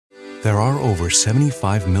There are over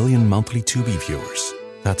 75 million monthly Tubi viewers.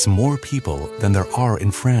 That's more people than there are in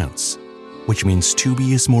France, which means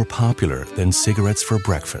Tubi is more popular than cigarettes for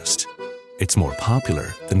breakfast. It's more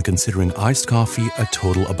popular than considering iced coffee a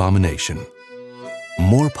total abomination.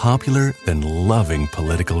 More popular than loving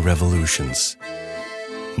political revolutions.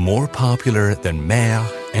 More popular than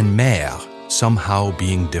mère and mère somehow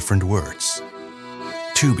being different words.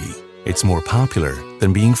 Tubi, it's more popular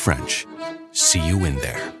than being French. See you in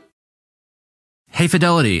there. Hey,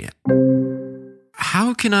 Fidelity.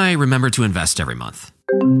 How can I remember to invest every month?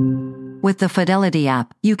 With the Fidelity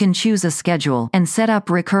app, you can choose a schedule and set up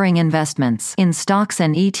recurring investments in stocks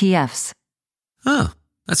and ETFs. Oh,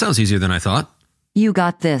 that sounds easier than I thought. You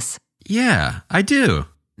got this. Yeah, I do.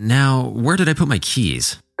 Now, where did I put my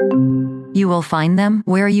keys? You will find them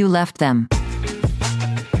where you left them.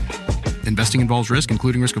 Investing involves risk,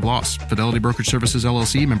 including risk of loss. Fidelity Brokerage Services,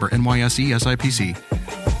 LLC, member NYSE, SIPC.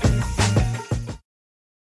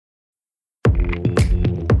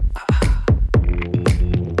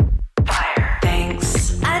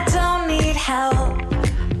 Thanks, I don't need help.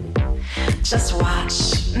 Just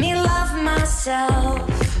watch me love myself.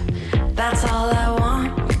 That's all I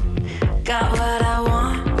want. Got what I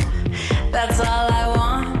want. That's all I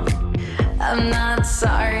want. I'm not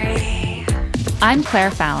sorry. I'm Claire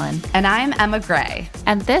Fallon. And I'm Emma Gray.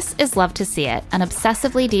 And this is Love to See It, an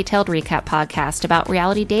obsessively detailed recap podcast about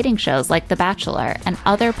reality dating shows like The Bachelor and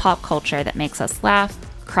other pop culture that makes us laugh,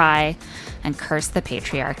 cry, and curse the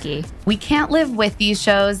patriarchy. We can't live with these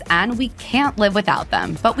shows and we can't live without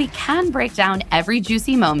them, but we can break down every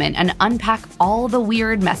juicy moment and unpack all the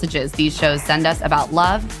weird messages these shows send us about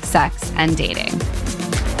love, sex, and dating.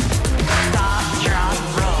 Stop, drop,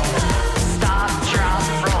 roll. Stop, drop,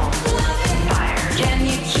 roll. Fire. Can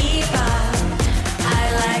you keep up?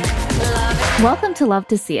 I like love it. Welcome to Love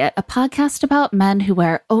to See It, a podcast about men who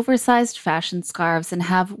wear oversized fashion scarves and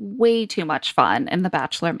have way too much fun in the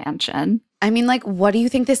Bachelor Mansion. I mean, like, what do you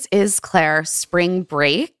think this is, Claire? Spring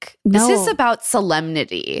break? No. This is about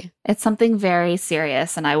solemnity. It's something very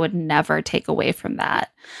serious, and I would never take away from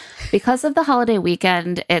that. Because of the holiday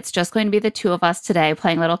weekend, it's just going to be the two of us today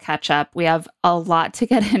playing a little catch up. We have a lot to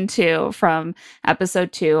get into from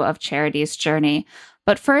episode 2 of Charity's Journey.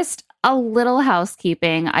 But first, a little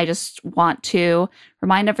housekeeping. I just want to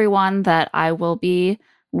remind everyone that I will be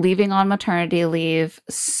leaving on maternity leave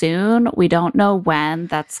soon. We don't know when.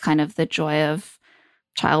 That's kind of the joy of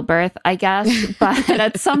childbirth, I guess. But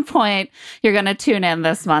at some point, you're going to tune in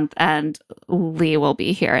this month and Lee will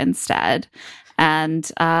be here instead. And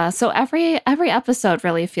so every episode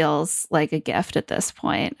really feels like a gift at this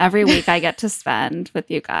point. Every week I get to spend with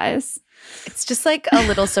you guys. It's just like a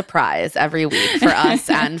little surprise every week for us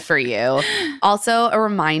and for you. Also, a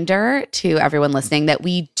reminder to everyone listening that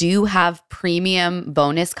we do have premium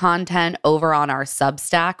bonus content over on our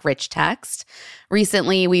Substack, Rich Text.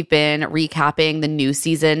 Recently, we've been recapping the new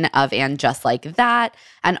season of And Just Like That.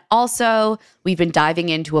 And also, we've been diving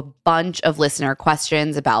into a bunch of listener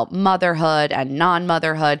questions about motherhood and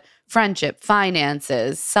non-motherhood, friendship,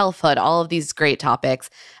 finances, selfhood, all of these great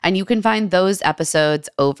topics. And you can find those episodes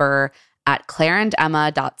over at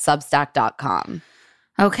claireandemma.substack.com.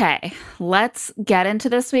 Okay, let's get into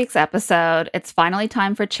this week's episode. It's finally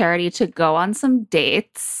time for Charity to go on some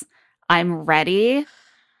dates. I'm ready.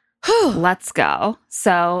 Let's go.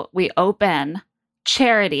 So we open.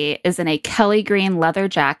 Charity is in a Kelly green leather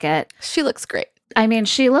jacket. She looks great. I mean,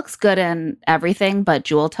 she looks good in everything but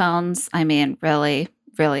jewel tones. I mean, really,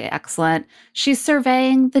 really excellent. She's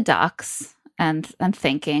surveying the ducks and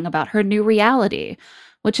thinking about her new reality,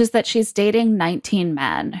 which is that she's dating 19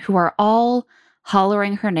 men who are all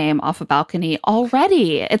hollering her name off a balcony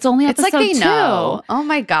already. It's only episode 2. It's like they know. Oh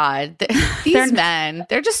my God. These men,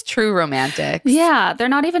 they're just true romantics. Yeah, they're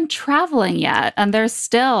not even traveling yet. And they're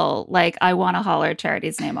still like, I want to holler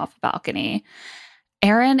Charity's name off a balcony.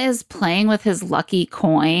 Aaron is playing with his lucky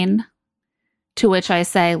coin, to which I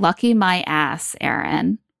say, lucky my ass,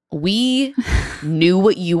 Aaron. We knew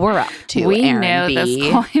what you were up to, we Aaron knew B. this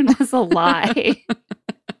coin was a lie.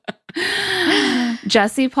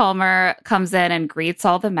 Jesse Palmer comes in and greets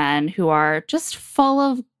all the men who are just full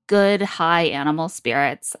of good, high animal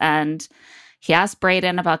spirits. And he asks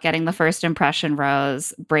Brayden about getting the first impression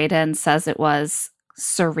rose. Brayden says it was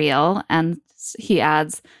surreal. And he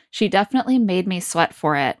adds, she definitely made me sweat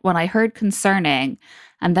for it. When I heard concerning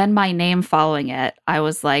and then my name following it, I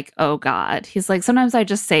was like, oh God. He's like, sometimes I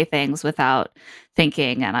just say things without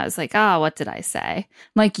thinking. And I was like, oh, what did I say?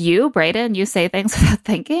 I'm like, you, Brayden, you say things without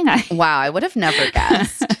thinking? Wow, I would have never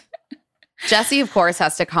guessed. Jesse, of course,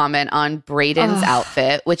 has to comment on Brayden's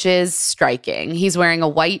outfit, which is striking. He's wearing a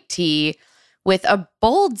white tee with a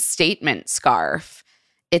bold statement scarf.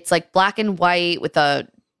 It's like black and white with a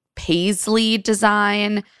paisley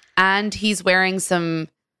design, and he's wearing some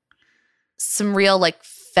real like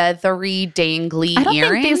feathery, dangly I don't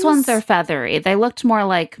earrings. think these ones are feathery. They looked more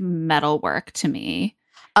like metalwork to me.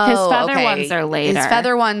 His feather ones are later. His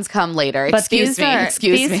feather ones come later. But Excuse me.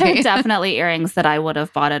 These are definitely earrings that I would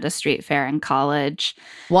have bought at a street fair in college.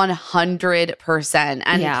 100%.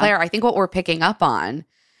 And Claire, I think what we're picking up on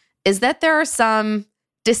is that there are some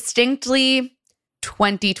distinctly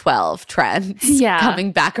 2012 trends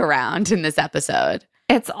coming back around in this episode.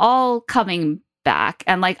 It's all coming back.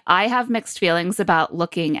 And like, I have mixed feelings about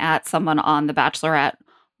looking at someone on The Bachelorette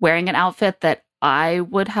wearing an outfit that I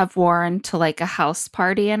would have worn to like a house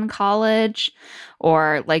party in college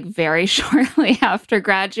or like very shortly after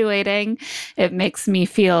graduating. It makes me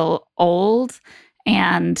feel old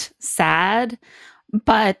and sad.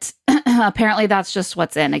 But apparently that's just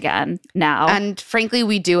what's in again now. And frankly,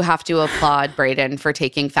 we do have to applaud Brayden for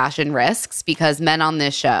taking fashion risks, because men on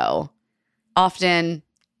this show often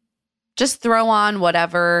just throw on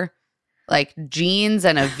whatever like jeans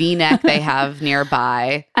and a V-neck they have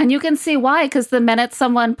nearby. And you can see why, because the minute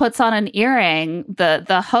someone puts on an earring,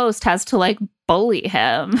 the host has to like bully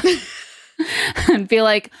him and be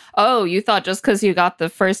like, oh, you thought just because you got the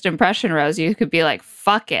first impression rose, you could be like,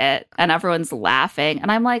 fuck it. And everyone's laughing. And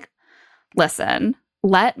I'm like, listen,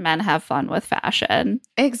 let men have fun with fashion.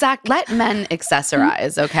 Exactly. Let men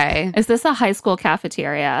accessorize, okay? Is this a high school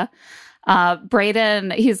cafeteria?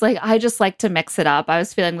 Brayden, he's like, I just like to mix it up. I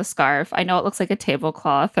was feeling the scarf. I know it looks like a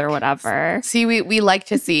tablecloth or whatever. See, we like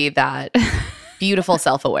to see that beautiful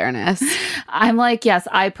self-awareness. I'm like, yes,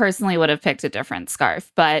 I personally would have picked a different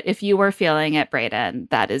scarf. But if you were feeling it, Brayden,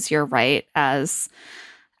 that is your right as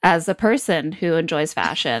a person who enjoys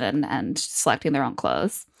fashion and selecting their own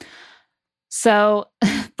clothes. So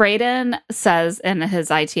Brayden says in his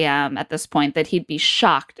ITM at this point that he'd be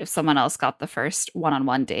shocked if someone else got the first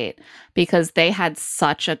one-on-one date because they had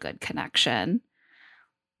such a good connection.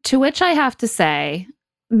 To which I have to say,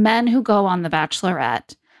 men who go on The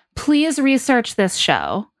Bachelorette, please research this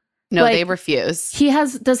show. No, like, they refuse.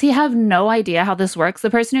 Does he have no idea how this works? The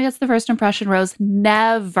person who gets the first impression rose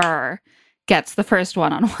never gets the first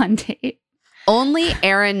one-on-one date. Only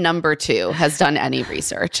Aaron number 2 has done any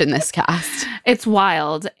research in this cast. It's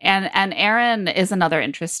wild. And Aaron is another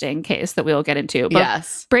interesting case that we will get into. But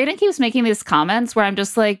yes. Brayden keeps making these comments where I'm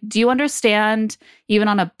just like, do you understand, even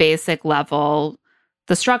on a basic level,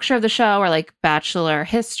 the structure of the show or like Bachelor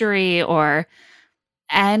history or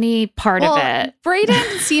any part of it?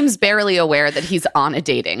 Brayden seems barely aware that he's on a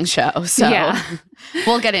dating show. So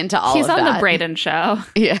we'll get into all of that. He's on the Brayden show.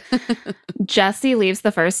 Yeah. Jesse leaves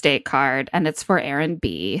the first date card, and it's for Aaron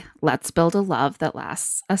B. Let's build a love that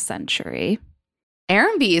lasts a century.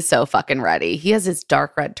 Aaron B is so fucking ready. He has his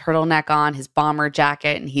dark red turtleneck on, his bomber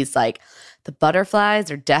jacket, and he's like, the butterflies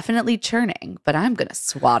are definitely churning, but I'm going to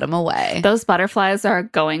swat them away. Those butterflies are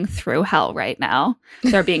going through hell right now.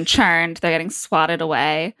 They're being churned. They're getting swatted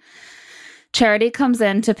away. Charity comes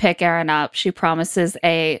in to pick Aaron up. She promises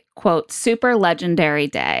a, quote, super legendary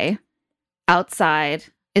day. Outside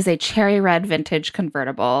is a cherry red vintage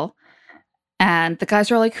convertible. And the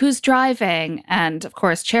guys are like, who's driving? And of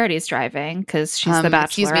course, Charity's driving because she's the Bachelorette.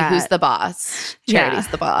 Excuse me, who's the boss? Charity's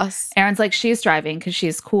the boss. Aaron's like, she's driving because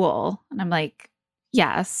she's cool. And I'm like,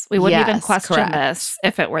 yes, we wouldn't even question this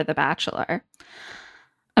if it were The Bachelor.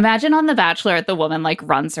 Imagine on The Bachelor, the woman like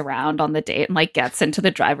runs around on the date and like gets into the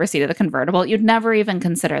driver's seat of the convertible. You'd never even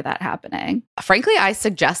consider that happening. Frankly, I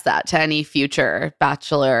suggest that to any future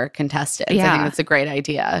Bachelor contestants. Yeah. I think that's a great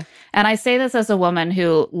idea. And I say this as a woman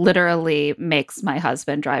who literally makes my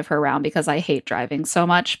husband drive her around because I hate driving so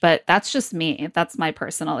much. But that's just me. That's my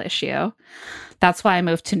personal issue. That's why I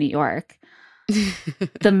moved to New York.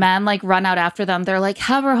 The men like run out after them. They're like,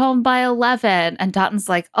 have her home by 11. And Dotton's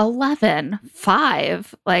like, 11,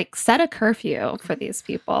 5. Like, set a curfew for these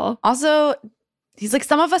people. Also, he's like,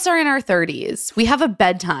 some of us are in our 30s. We have a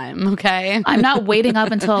bedtime, okay? I'm not waiting up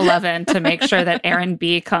until 11 to make sure that Aaron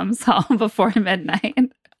B comes home before midnight.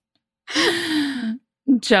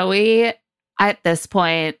 Joey, at this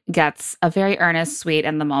point, gets a very earnest suite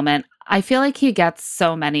in the moment. I feel like he gets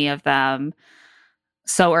so many of them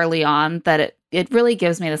so early on that it really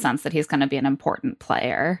gives me the sense that he's going to be an important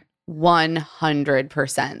player.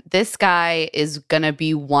 100%. This guy is going to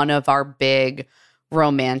be one of our big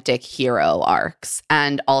romantic hero arcs,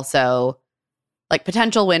 and also like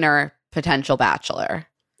potential winner, potential bachelor.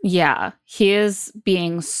 Yeah, he is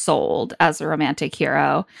being sold as a romantic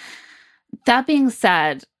hero. That being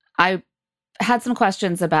said, I had some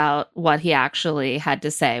questions about what he actually had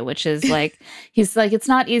to say, which is like, he's like, it's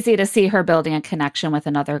not easy to see her building a connection with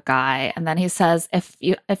another guy. And then he says,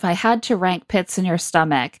 if I had to rank pits in your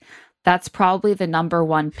stomach, that's probably the number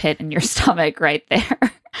one pit in your stomach right there.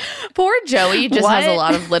 Poor Joey just has a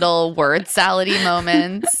lot of little word salady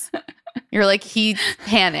moments. You're like, he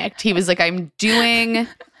panicked. He was like, I'm doing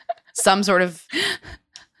some sort of,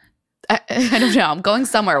 I don't know, I'm going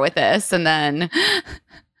somewhere with this. And then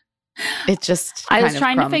it just I was kind of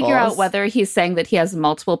trying crumbles. to figure out whether he's saying that he has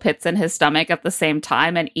multiple pits in his stomach at the same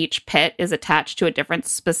time and each pit is attached to a different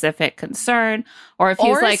specific concern, or if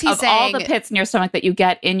he's like, of all the pits in your stomach that you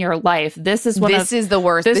get in your life, this is the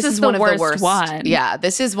worst. This is one of the worst one. Yeah,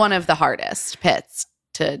 this is one of the hardest pits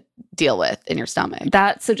to deal with in your stomach.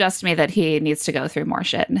 That suggests to me that he needs to go through more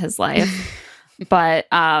shit in his life. But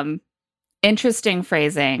interesting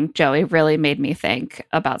phrasing. Joey really made me think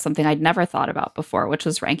about something I'd never thought about before, which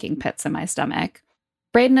was ranking pits in my stomach.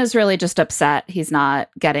 Brayden is really just upset he's not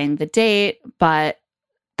getting the date, but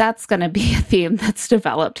that's going to be a theme that's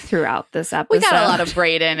developed throughout this episode. We got a lot of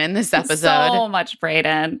Brayden in this episode. So much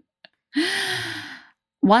Brayden.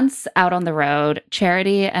 Once out on the road,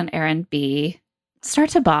 Charity and Aaron B start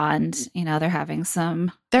to bond. You know, they're having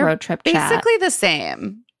some road trip chat. Basically the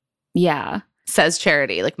same. Yeah. Says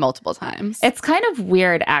Charity like multiple times. It's kind of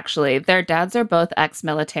weird, actually. Their dads are both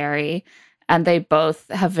ex-military, and they both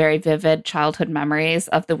have very vivid childhood memories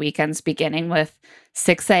of the weekends beginning with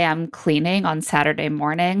 6 a.m. cleaning on Saturday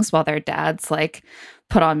mornings while their dads like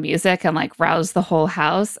put on music and like rouse the whole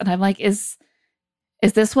house. And I'm like, is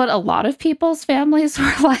this what a lot of people's families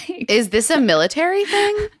were like? Is this a military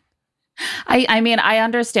thing? I mean, I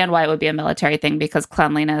understand why it would be a military thing because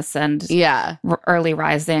cleanliness and early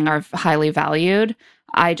rising are highly valued.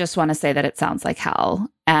 I just want to say that it sounds like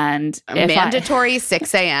hell. And mandatory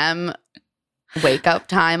 6 a.m. wake up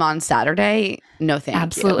time on Saturday? No, thank you.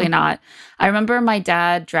 Absolutely not. I remember my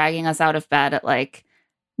dad dragging us out of bed at like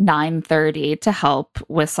 9:30 to help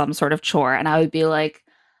with some sort of chore. And I would be like,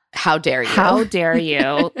 how dare you? How dare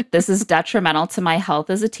you? This is detrimental to my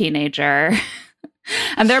health as a teenager.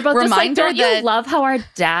 And they're both just like, don't you love how our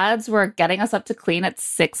dads were getting us up to clean at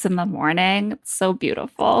 6 a.m? It's so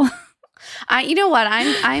beautiful. You know what?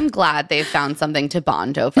 I'm glad they've found something to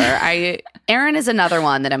bond over. Aaron is another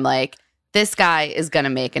one that I'm like, this guy is going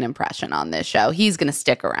to make an impression on this show. He's going to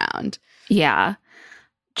stick around. Yeah.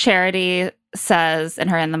 Charity says in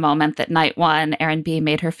her In the Moment that night one, Aaron B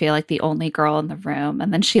made her feel like the only girl in the room.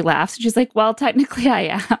 And then she laughs. And she's like, well, technically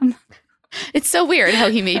I am. It's so weird how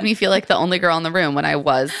he made me feel like the only girl in the room when I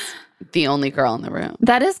was the only girl in the room.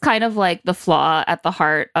 That is kind of like the flaw at the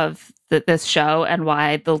heart of this show and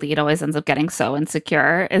why the lead always ends up getting so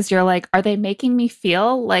insecure is you're like, are they making me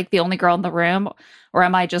feel like the only girl in the room? Or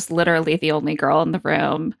am I just literally the only girl in the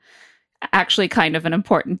room? Actually kind of an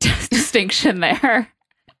important distinction there.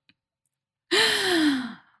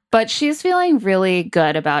 But she's feeling really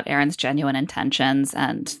good about Aaron's genuine intentions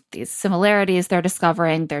and these similarities they're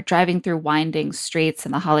discovering. They're driving through winding streets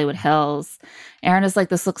in the Hollywood Hills. Aaron is like,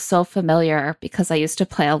 this looks so familiar because I used to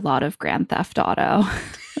play a lot of Grand Theft Auto.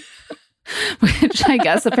 Which I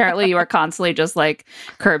guess apparently you are constantly just like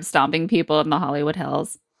curb stomping people in the Hollywood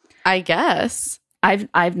Hills. I guess.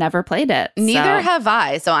 I've never played it. Neither have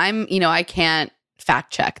I. So I can't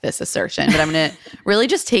fact check this assertion, but I'm going to really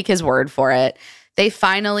just take his word for it. They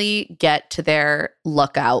finally get to their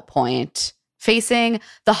lookout point facing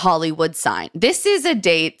the Hollywood sign. This is a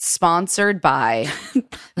date sponsored by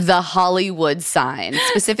the Hollywood sign,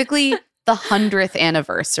 specifically the 100th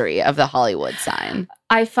anniversary of the Hollywood sign.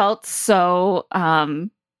 I felt so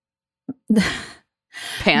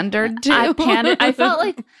pandered to. I felt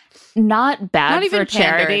like not bad not even for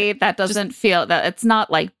Charity. pandered. That doesn't feel that it's not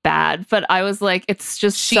like bad, but I was like, it's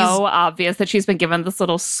just so obvious that she's been given this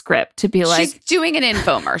little script to be like, she's doing an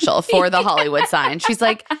infomercial for the Hollywood sign. She's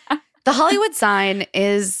like, the Hollywood sign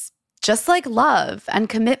is just like love and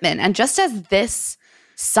commitment. And just as this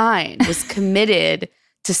sign was committed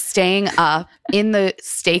to staying up in the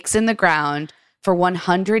stakes in the ground for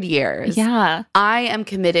 100 years, yeah, I am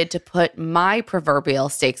committed to put my proverbial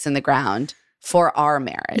stakes in the ground for our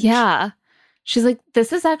marriage. Yeah. She's like,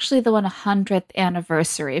 this is actually the 100th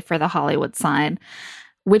anniversary for the Hollywood sign,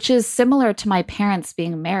 which is similar to my parents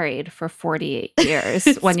being married for 48 years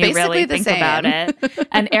when you really think about it.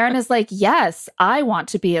 And Aaron is like, yes, I want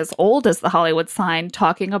to be as old as the Hollywood sign,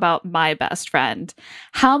 talking about my best friend.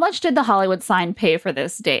 How much did the Hollywood sign pay for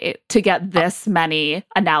this date to get this many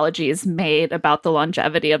analogies made about the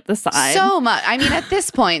longevity of the sign? So much. I mean, at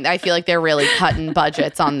this point, I feel like they're really cutting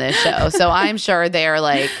budgets on this show. So I'm sure they're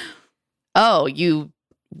like, oh, you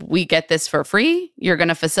we get this for free. You're going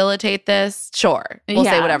to facilitate this. Sure. We'll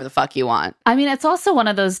say whatever the fuck you want. I mean, it's also one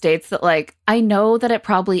of those dates that like, I know that it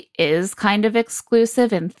probably is kind of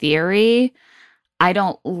exclusive in theory.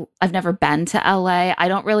 I've never been to LA. I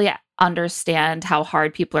don't really understand how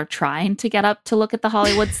hard people are trying to get up to look at the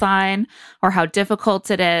Hollywood sign or how difficult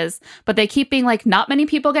it is. But they keep being like, not many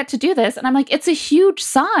people get to do this. And I'm like, it's a huge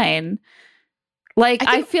sign. Like,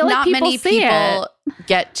 I feel like not many people it.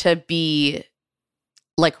 get to be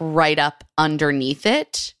like right up underneath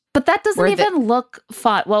it. But that doesn't even look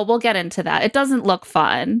fun. Well, we'll get into that. It doesn't look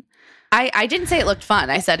fun. I didn't say it looked fun.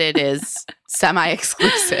 I said it is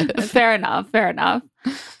semi-exclusive. Fair enough.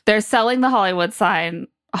 They're selling the Hollywood sign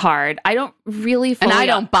hard. I don't really fully... And I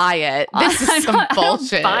don't buy it. This is some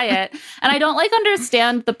bullshit. I don't buy it. And I don't like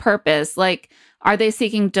understand the purpose. Like, are they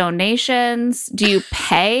seeking donations? Do you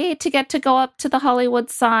pay to get to go up to the Hollywood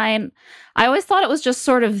sign? I always thought it was just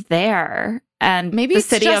sort of there. And maybe the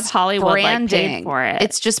city of Hollywood like, paid for it.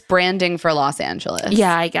 It's just branding for Los Angeles.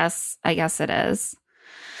 Yeah, I guess it is.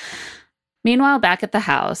 Meanwhile, back at the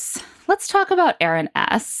house, let's talk about Aaron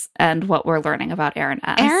S. and what we're learning about Aaron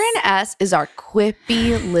S. Aaron S. is our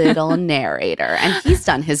quippy little narrator, and he's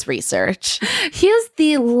done his research. He is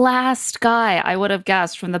the last guy I would have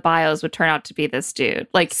guessed from the bios would turn out to be this dude.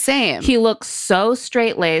 Like, same. He looks so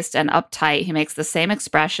straight-laced and uptight. He makes the same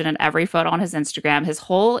expression in every photo on his Instagram. His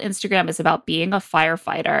whole Instagram is about being a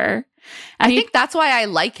firefighter. And I think that's why I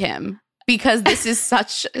like him. Because this is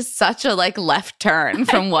such a like left turn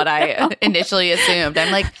from what I initially assumed.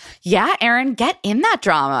 I'm like, yeah, Aaron, get in that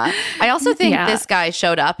drama. I also think this guy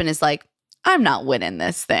showed up and is like, I'm not winning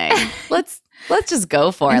this thing. Let's just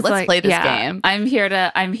go for it. Let's play this game. I'm here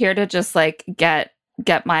to just like get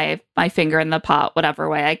my finger in the pot whatever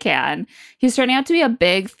way I can. He's turning out to be a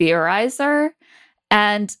big theorizer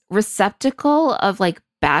and receptacle of like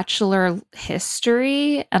Bachelor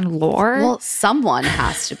history and lore. Well, someone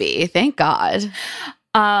has to be. Thank God.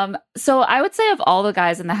 So I would say of all the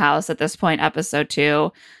guys in the house at this point, episode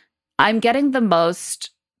 2, I'm getting the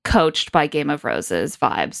most coached by Game of Roses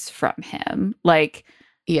vibes from him. Like,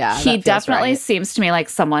 yeah, he definitely seems to me like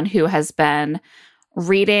someone who has been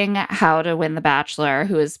reading How to Win the Bachelor,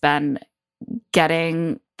 who has been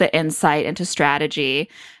getting the insight into strategy.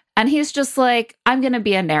 And he's just like, I'm going to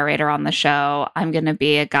be a narrator on the show. I'm going to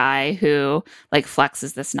be a guy who like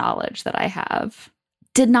flexes this knowledge that I have.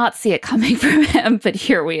 Did not see it coming from him, but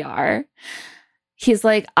here we are. He's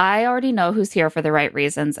like, I already know who's here for the right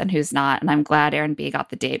reasons and who's not. And I'm glad Aaron B got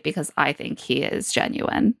the date because I think he is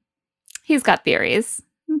genuine. He's got theories.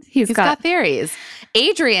 He's got theories.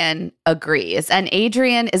 Adrian agrees. And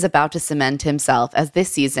Adrian is about to cement himself as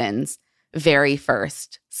this season's very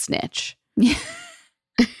first snitch.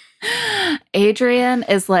 Adrian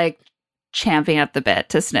is like champing at the bit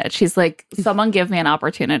to snitch. He's like, someone give me an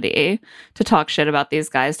opportunity to talk shit about these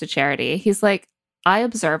guys to Charity. He's like, I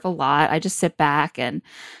observe a lot. I just sit back and,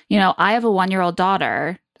 I have a 1-year-old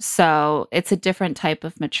daughter, so it's a different type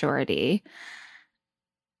of maturity.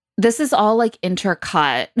 This is all like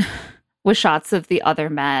intercut with shots of the other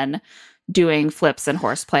men doing flips and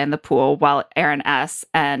horseplay in the pool while Aaron S.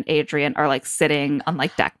 and Adrian are like sitting on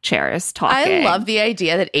like deck chairs talking. I love the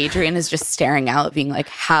idea that Adrian is just staring out being like,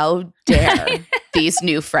 how dare these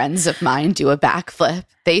new friends of mine do a backflip?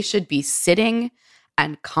 They should be sitting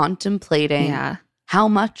and contemplating how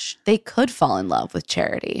much they could fall in love with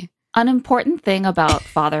Charity. An important thing about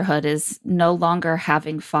fatherhood is no longer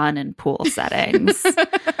having fun in pool settings.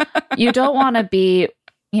 You don't want to be,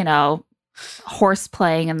 horse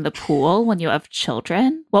playing in the pool when you have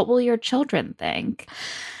children. What will your children think?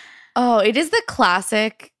 Oh, it is the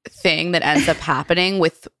classic thing that ends up happening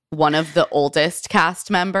with one of the oldest cast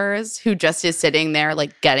members who just is sitting there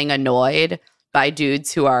like getting annoyed by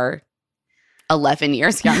dudes who are 11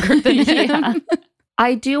 years younger than him.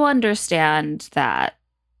 I do understand that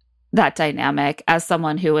dynamic as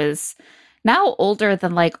someone who is now older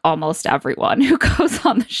than like almost everyone who goes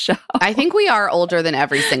on the show. I think we are older than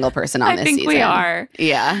every single person on this season. I think we are.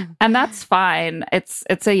 Yeah. And that's fine. It's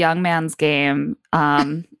a young man's game.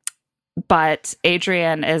 But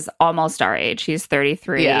Adrian is almost our age. He's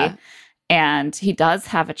 33. Yeah. And he does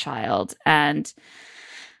have a child. And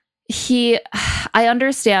I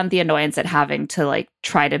understand the annoyance at having to like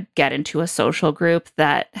try to get into a social group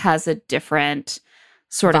that has a different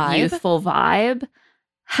sort of youthful vibe.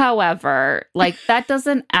 However, like that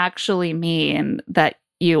doesn't actually mean that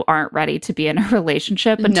you aren't ready to be in a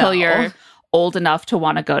relationship until you're old enough to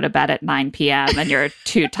want to go to bed at 9 p.m. and you're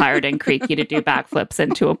too tired and creaky to do backflips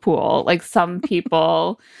into a pool. Like some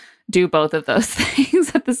people do both of those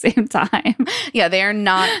things at the same time. Yeah, they are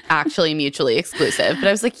not actually mutually exclusive. But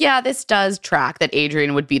I was like, yeah, this does track that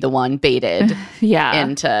Adrian would be the one baited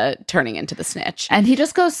into turning into the snitch. And he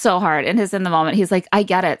just goes so hard in the moment. He's like, I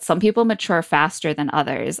get it. Some people mature faster than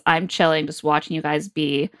others. I'm chilling, just watching you guys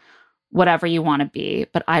be whatever you want to be,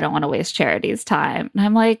 but I don't want to waste Charity's time. And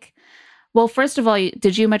I'm like, well, first of all,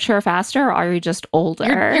 did you mature faster or are you just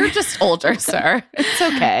older? You're just older, sir. It's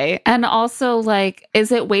okay. And also, like,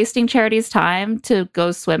 is it wasting Charity's time to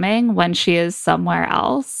go swimming when she is somewhere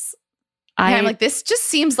else? I'm like, this just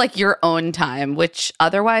seems like your own time, which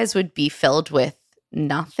otherwise would be filled with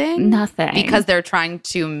nothing. Nothing. Because they're trying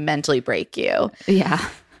to mentally break you. Yeah.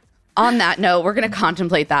 On that note, we're going to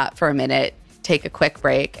contemplate that for a minute. Take a quick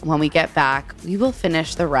break. When we get back, we will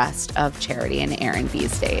finish the rest of Charity and Aaron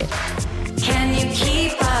B's date. Can you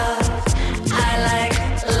keep up? I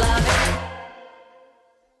love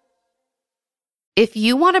it. If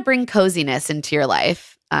you want to bring coziness into your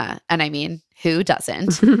life, and I mean, who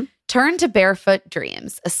doesn't? Turn to Barefoot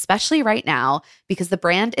Dreams, especially right now, because the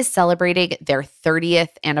brand is celebrating their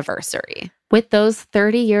 30th anniversary. With those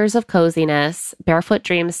 30 years of coziness, Barefoot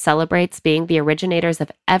Dreams celebrates being the originators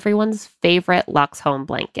of everyone's favorite Luxe home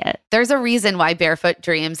blanket. There's a reason why Barefoot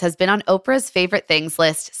Dreams has been on Oprah's favorite things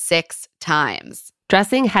list 6 times.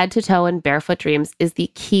 Dressing head to toe in Barefoot Dreams is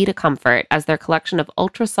the key to comfort, as their collection of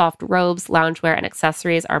ultra-soft robes, loungewear, and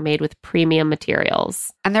accessories are made with premium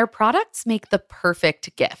materials. And their products make the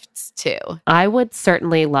perfect gifts, too. I would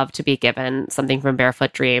certainly love to be given something from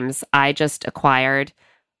Barefoot Dreams. I just acquired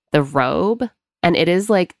the robe, and it is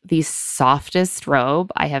like the softest robe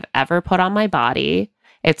I have ever put on my body.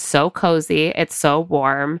 It's so cozy. It's so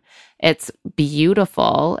warm. It's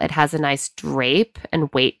beautiful. It has a nice drape and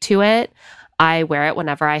weight to it. I wear it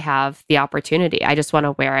whenever I have the opportunity. I just want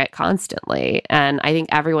to wear it constantly. And I think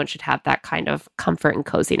everyone should have that kind of comfort and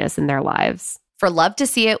coziness in their lives. For Love to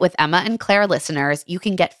See It with Emma and Claire listeners, you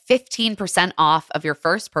can get 15% off of your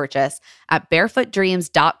first purchase at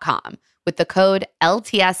barefootdreams.com. with the code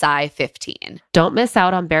LTSI15. Don't miss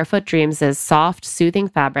out on Barefoot Dreams' soft, soothing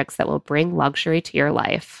fabrics that will bring luxury to your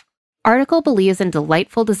life. Article believes in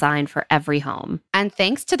delightful design for every home. And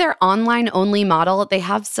thanks to their online-only model, they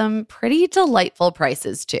have some pretty delightful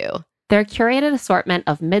prices too. Their curated assortment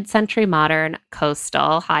of mid-century modern,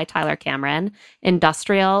 coastal, hi Tyler Cameron,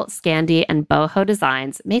 industrial, Scandi, and boho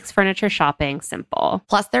designs makes furniture shopping simple.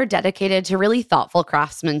 Plus, they're dedicated to really thoughtful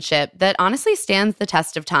craftsmanship that honestly stands the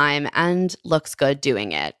test of time and looks good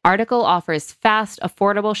doing it. Article offers fast,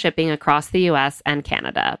 affordable shipping across the US and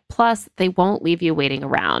Canada. Plus, they won't leave you waiting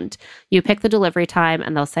around. You pick the delivery time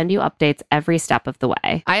and they'll send you updates every step of the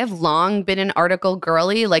way. I have long been an Article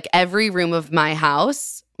girly. Like every room of my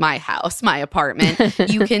apartment,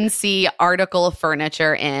 you can see Article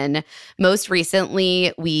furniture in. Most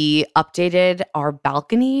recently, we updated our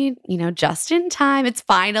balcony, just in time. It's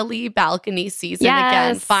finally balcony season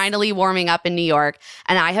again, finally warming up in New York.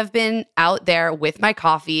 And I have been out there with my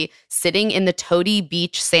coffee, sitting in the Toady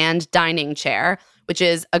Beach Sand dining chair, which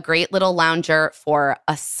is a great little lounger for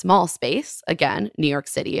a small space. Again, New York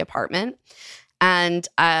City apartment. And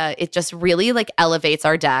it just really elevates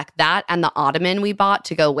our deck. That and the ottoman we bought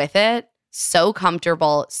to go with it. So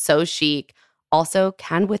comfortable, so chic. Also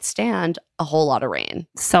can withstand a whole lot of rain.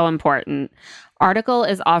 So important. Article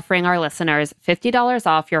is offering our listeners $50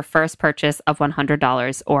 off your first purchase of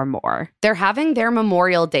 $100 or more. They're having their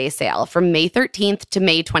Memorial Day sale from May 13th to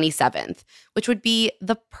May 27th, which would be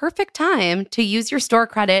the perfect time to use your store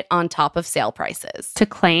credit on top of sale prices. To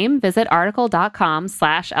claim, visit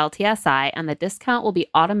article.com/LTSI and the discount will be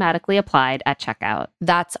automatically applied at checkout.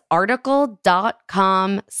 That's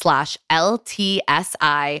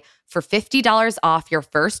article.com/LTSI for $50 off your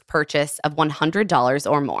first purchase of $100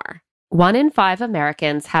 or more. 1 in 5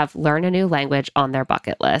 Americans have learn a new language on their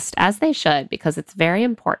bucket list, as they should, because it's very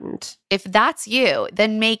important. If that's you,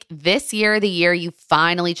 then make this year the year you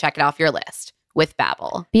finally check it off your list with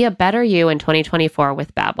Babbel. Be a better you in 2024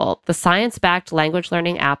 with Babbel, the science-backed language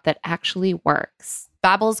learning app that actually works.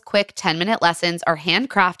 Babbel's quick 10-minute lessons are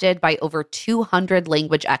handcrafted by over 200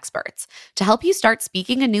 language experts to help you start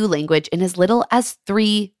speaking a new language in as little as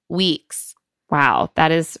 3 weeks. Wow,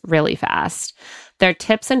 that is really fast. Their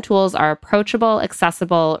tips and tools are approachable,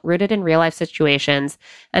 accessible, rooted in real-life situations,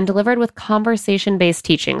 and delivered with conversation-based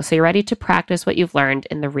teaching, so you're ready to practice what you've learned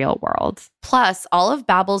in the real world. Plus, all of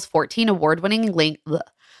Babbel's 14 award-winning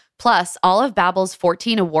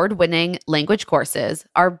language courses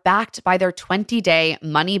are backed by their 20-day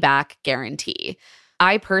money-back guarantee.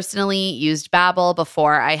 I personally used Babbel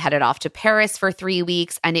before I headed off to Paris for 3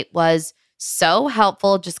 weeks, and it was so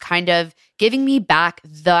helpful, just kind of giving me back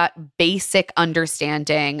that basic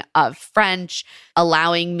understanding of French,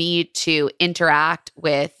 allowing me to interact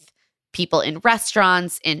with people in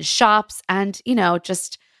restaurants, in shops, and,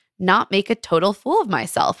 just not make a total fool of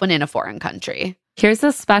myself when in a foreign country. Here's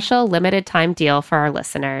a special limited time deal for our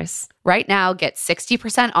listeners. Right now, get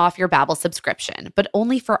 60% off your Babbel subscription, but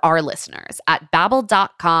only for our listeners at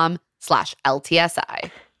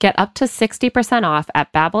babbel.com/LTSI. Get up to 60% off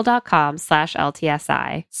at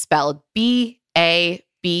babbel.com/LTSI. Spelled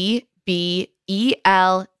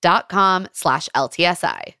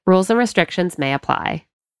BABBEL.com/LTSI. Rules and restrictions may apply.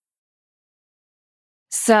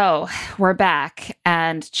 So we're back,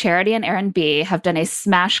 and Charity and Aaron B have done a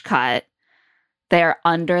smash cut. They're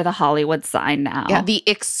under the Hollywood sign now. Yeah, the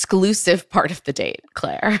exclusive part of the date,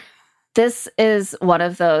 Claire. This is one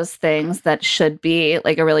of those things that should be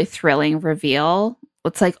like a really thrilling reveal.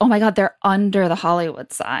 It's like, oh my God, they're under the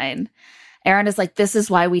Hollywood sign. Aaron is like, this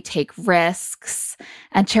is why we take risks.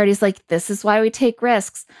 And Charity's like, this is why we take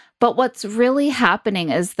risks. But what's really happening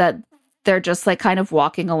is that they're just like kind of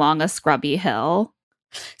walking along a scrubby hill,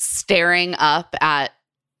 staring up at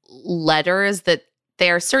letters that they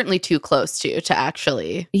are certainly too close to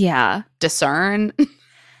actually discern.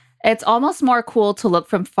 It's almost more cool to look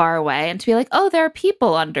from far away and to be like, oh, there are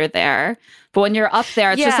people under there. But when you're up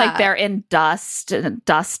there, it's just like they're in dust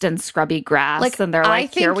and scrubby grass. And they're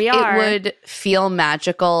like, here we are. It would feel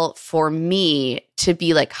magical for me to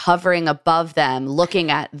be like hovering above them,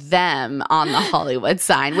 looking at them on the Hollywood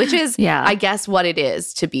sign, which is, I guess, what it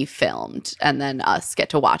is to be filmed. And then us get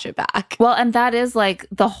to watch it back. Well, and that is like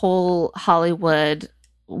the whole Hollywood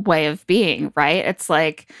way of being, right? It's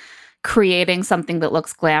like creating something that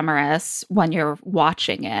looks glamorous when you're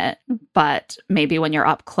watching it, but maybe when you're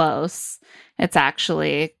up close, it's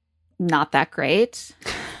actually not that great.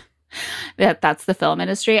 That's the film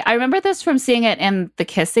industry. I remember this from seeing it in The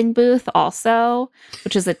Kissing Booth also,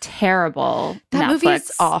 which is a terrible that Netflix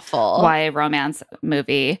movie's awful YA romance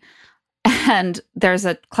movie. And there's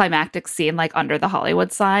a climactic scene like under the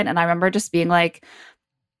Hollywood sign. And I remember just being like,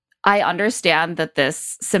 I understand that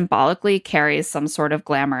this symbolically carries some sort of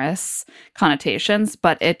glamorous connotations,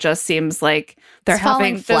 but it just seems like they're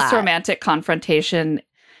having this romantic confrontation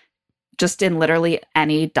just in literally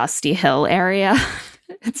any dusty hill area.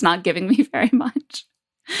 It's not giving me very much.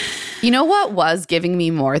 You know what was giving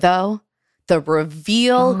me more, though? The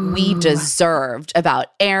reveal we deserved about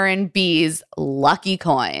Aaron B's lucky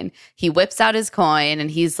coin. He whips out his coin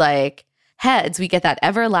and he's like, heads, we get that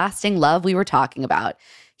everlasting love we were talking about.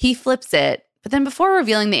 He flips it, but then before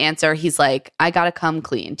revealing the answer, he's like, I gotta come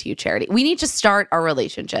clean to you, Charity. We need to start our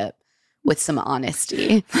relationship with some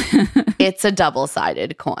honesty. It's a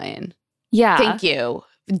double-sided coin. Yeah. Thank you.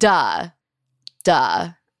 Duh.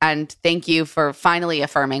 And thank you for finally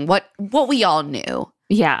affirming what we all knew.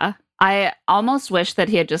 Yeah. I almost wish that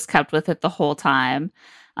he had just kept with it the whole time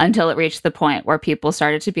until it reached the point where people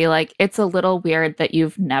started to be like, it's a little weird that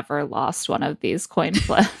you've never lost one of these coin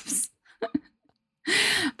flips.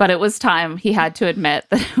 But it was time. He had to admit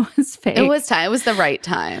that it was fake. It was time. It was the right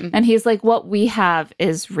time. And he's like, what we have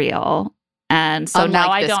is real. And so unlike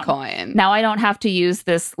now I this don't coin. Now I don't have to use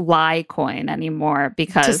this lie coin anymore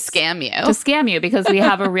because to scam you because we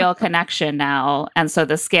have a real connection now. And so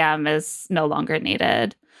the scam is no longer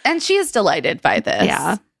needed. And she is delighted by this.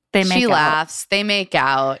 Yeah. She laughs. They make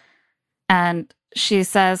out. And she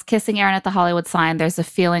says, kissing Aaron at the Hollywood sign, there's a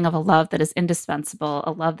feeling of a love that is indispensable,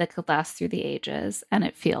 a love that could last through the ages, and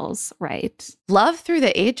it feels right. Love through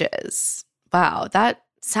the ages. Wow, that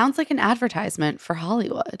sounds like an advertisement for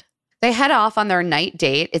Hollywood. They head off on their night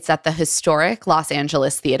date. It's at the historic Los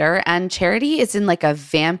Angeles Theater, and Charity is in like a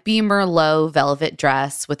vampy Merlot velvet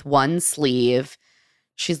dress with one sleeve.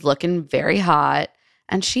 She's looking very hot,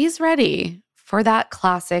 and she's ready for that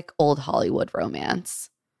classic old Hollywood romance.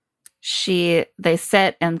 They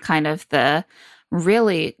sit in kind of the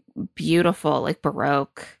really beautiful, like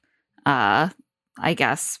Baroque, I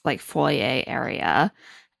guess, like foyer area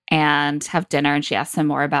and have dinner. And she asks him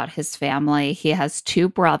more about his family. He has two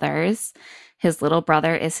brothers. His little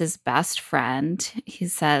brother is his best friend. He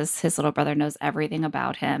says his little brother knows everything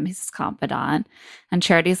about him. He's his confidant. And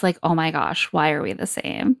Charity's like, oh my gosh, why are we the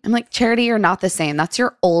same? I'm like, Charity, you're not the same. That's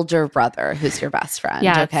your older brother who's your best friend.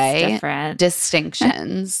 Yeah, okay? it's different.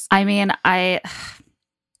 Distinctions. I mean,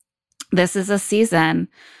 this is a season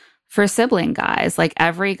for sibling guys. Like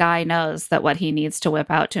every guy knows that what he needs to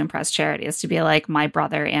whip out to impress Charity is to be like, my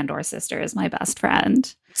brother and or sister is my best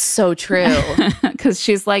friend. So true. Because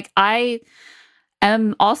she's like, I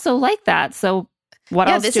am also like that. So What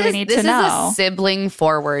else do we need to know? This is a sibling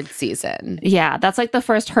forward season. Yeah, that's like the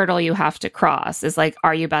first hurdle you have to cross is like,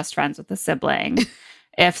 are you best friends with a sibling?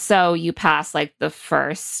 If so, you pass like the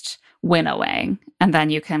first winnowing, and then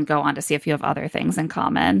you can go on to see if you have other things in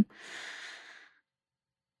common.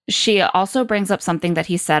 She also brings up something that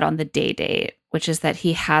he said on the date, which is that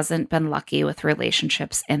he hasn't been lucky with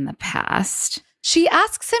relationships in the past. She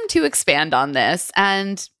asks him to expand on this,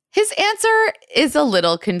 and his answer is a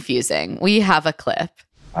little confusing. We have a clip.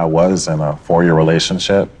 I was in a 4-year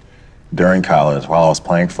relationship during college while I was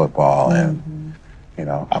playing football, and, you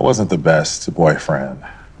know, I wasn't the best boyfriend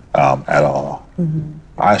at all.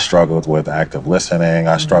 I struggled with active listening.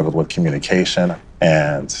 I struggled with communication,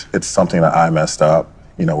 and it's something that I messed up.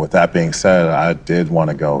 You know, with that being said, I did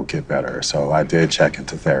want to go get better, so I did check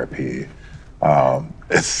into therapy.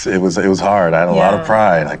 It was hard. I had a lot of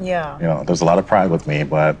pride. Like, you know, there's a lot of pride with me,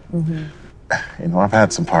 but you know, I've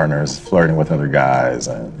had some partners flirting with other guys,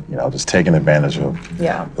 and you know, just taking advantage of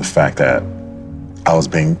the fact that I was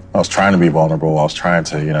trying to be vulnerable. I was trying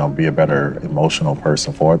to, you know, be a better emotional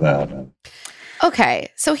person for them.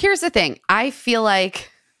 Okay, so here's the thing. I feel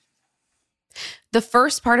like the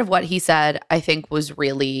first part of what he said, I think, was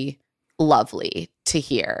really lovely to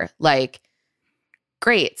hear. Like,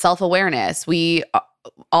 great self-awareness.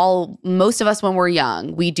 Most of us when we're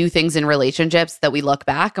young, we do things in relationships that we look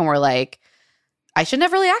back and we're like, I shouldn't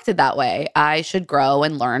have really acted that way. I should grow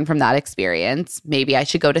and learn from that experience. Maybe I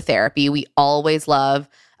should go to therapy. We always love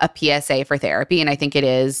a PSA for therapy. And I think it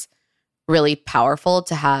is really powerful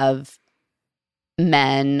to have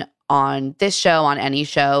men on this show, on any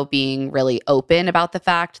show, being really open about the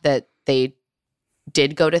fact that they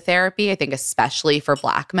did go to therapy. I think especially for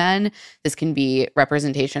Black men, this can be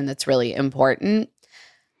representation that's really important.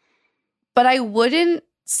 But I wouldn't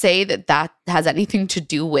say that that has anything to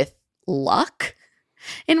do with luck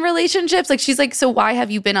in relationships. Like, she's like, so why have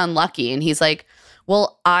you been unlucky? And he's like,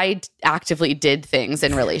 well, I actively did things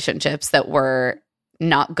in relationships that were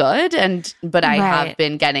not good, but I have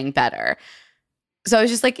been getting better. So I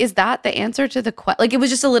was just like, is that the answer to the question? Like, it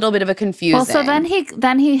was just a little bit of a confusing. Well, so then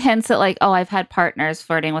he hints at like, oh, I've had partners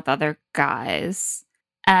flirting with other guys.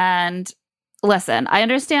 And listen, I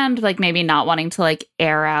understand like maybe not wanting to like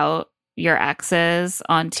air out your exes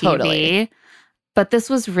on TV. Totally. But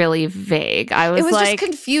this was really vague. It was like, just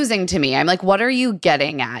confusing to me. I'm like, what are you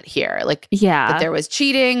getting at here? Like, that there was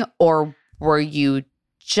cheating, or were you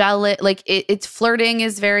jealous? Like, it's flirting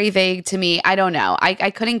is very vague to me. I don't know.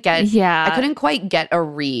 I couldn't quite get a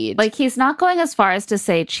read. Like, he's not going as far as to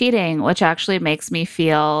say cheating, which actually makes me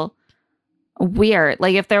feel weird.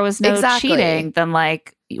 Like, if there was no cheating, then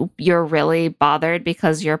like you're really bothered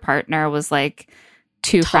because your partner was like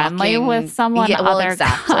too friendly with someone other.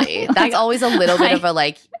 Exactly. That's always a little bit of a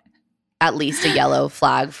like, at least a yellow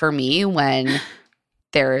flag for me when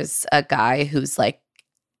there's a guy who's like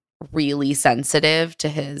really sensitive to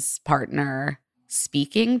his partner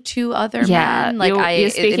speaking to other men. Like, you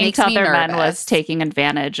speaking to other men was taking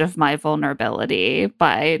advantage of my vulnerability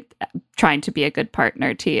by trying to be a good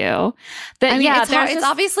partner to you. It's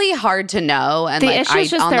obviously hard to know. And the issue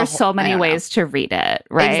is just there's so many ways to read it,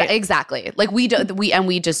 right? Exactly. Like, we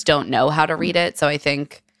just don't know how to read it. So I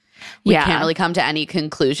think we can't really come to any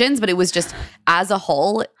conclusions, but it was just, as a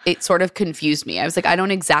whole, it sort of confused me. I was like, I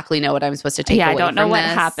don't exactly know what I'm supposed to take away from this. I don't know what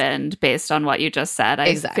happened based on what you just said.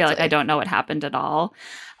 I feel like I don't know what happened at all.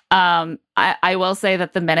 I will say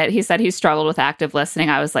that the minute he said he struggled with active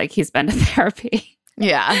listening, I was like, he's been to therapy.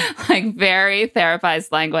 Yeah. Like, very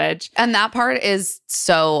therapized language. And that part is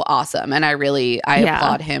so awesome. And I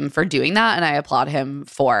applaud him for doing that. And I applaud him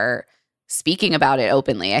for speaking about it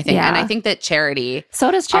openly, I think. And I think that Charity,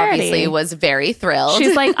 obviously was very thrilled.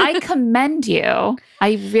 She's like, I commend you.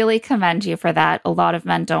 I really commend you for that. A lot of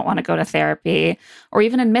men don't want to go to therapy or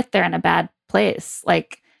even admit they're in a bad place.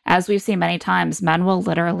 Like, as we've seen many times, men will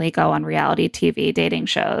literally go on reality TV dating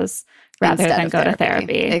shows rather than go to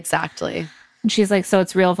therapy. Exactly. And she's like, so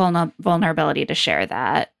it's real vulnerability to share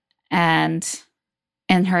that. And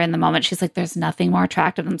in the moment, she's like, there's nothing more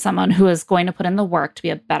attractive than someone who is going to put in the work to be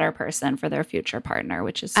a better person for their future partner,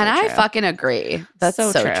 which is so true. I fucking agree. That's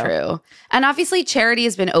so true. And obviously, Charity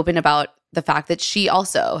has been open about the fact that she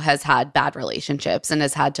also has had bad relationships and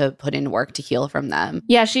has had to put in work to heal from them.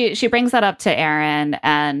 Yeah, she brings that up to Aaron,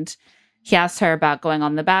 and he asks her about going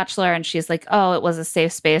on The Bachelor, and she's like, oh, it was a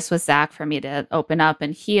safe space with Zach for me to open up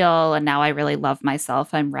and heal, and now I really love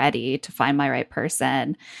myself. I'm ready to find my right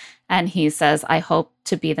person. And he says, I hope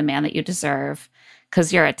to be the man that you deserve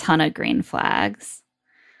because you're a ton of green flags.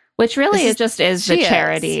 Which really is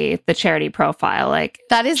the charity profile. Like,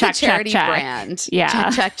 that is check, the charity check, brand.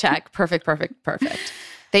 Yeah. Check. Perfect.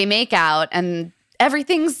 They make out, and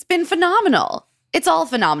everything's been phenomenal. It's all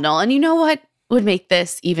phenomenal. And you know what would make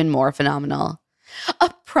this even more phenomenal?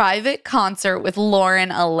 A private concert with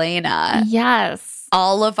Lauren Elena. Yes.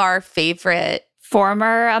 All of our favorite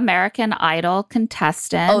former American Idol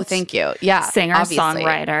contestant. Oh, thank you. Yeah.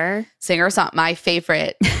 Singer-songwriter. My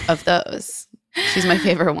favorite of those. She's my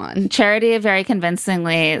favorite one. Charity very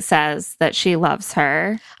convincingly says that she loves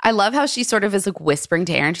her. I love how she sort of is like whispering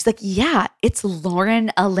to Aaron. She's like, yeah, it's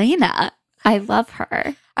Lauren Elena. I love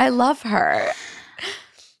her. I love her.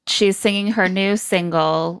 She's singing her new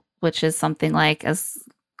single, which is something like As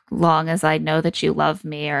Long As I Know That You Love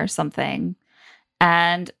Me or something.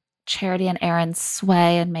 And Charity and Aaron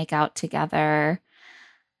sway and make out together.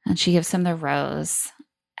 And she gives him the rose.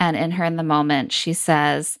 And in the moment, she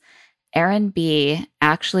says, Aaron B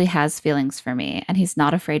actually has feelings for me, and he's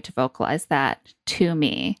not afraid to vocalize that to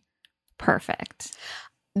me. Perfect.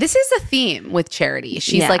 This is a theme with Charity.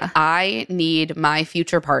 She's like, I need my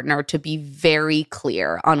future partner to be very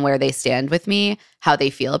clear on where they stand with me, how they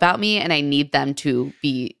feel about me, and I need them to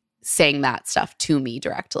be saying that stuff to me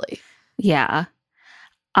directly. Yeah.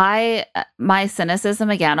 My cynicism,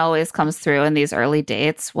 again, always comes through in these early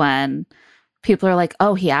dates when people are like,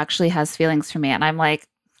 oh, he actually has feelings for me. And I'm like,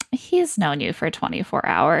 he's known you for 24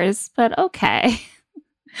 hours, but okay.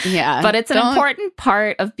 Yeah. But it's an important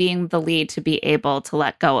part of being the lead to be able to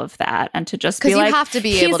let go of that and to just be like, because you have to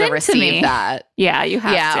be able to receive that. Yeah, you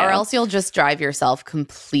have to. Yeah, or else you'll just drive yourself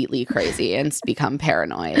completely crazy and become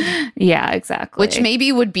paranoid. Yeah, exactly. Which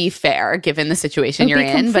maybe would be fair given the situation you're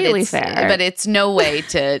in, but it's no way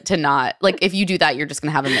to not, like, if you do that, you're just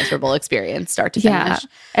going to have a miserable experience start to finish.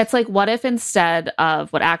 It's like, what if instead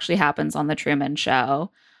of what actually happens on the Truman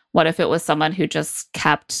Show, what if it was someone who just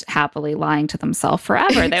kept happily lying to themselves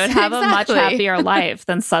forever? They would have a much happier life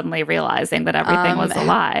than suddenly realizing that everything was a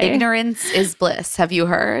lie. Ignorance is bliss. Have you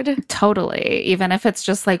heard? Totally. Even if it's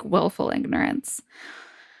just like willful ignorance.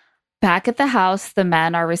 Back at the house, the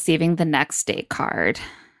men are receiving the next date card.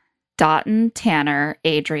 Dotun, Tanner,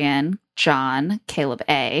 Adrian, John, Caleb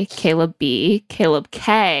A, Caleb B, Caleb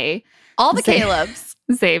K. All the Calebs.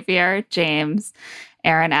 Xavier, James,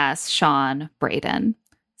 Aaron S, Sean, Brayden.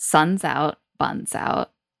 Sun's out, buns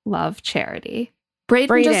out. Love, Charity.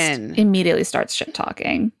 Brayden just immediately starts shit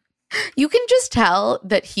talking. You can just tell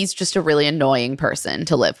that he's just a really annoying person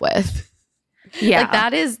to live with. Yeah. Like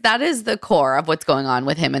that is the core of what's going on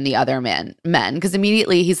with him and the other men. Because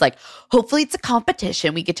immediately he's like, hopefully it's a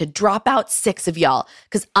competition. We get to drop out 6 of y'all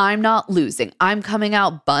because I'm not losing. I'm coming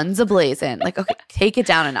out buns ablazing. Like, okay, take it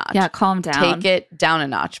down a notch. Yeah, calm down. Take it down a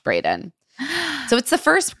notch, Brayden. So it's the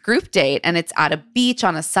first group date and it's at a beach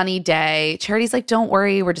on a sunny day. Charity's like, don't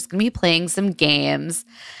worry, we're just going to be playing some games.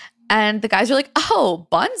 And the guys are like, oh,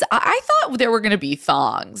 buns? I thought there were going to be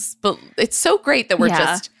thongs. But it's so great that we're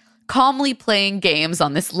just calmly playing games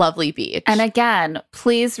on this lovely beach. And again,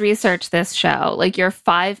 please research this show. Like, you're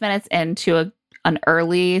 5 minutes into an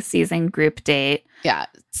early season group date. Yeah.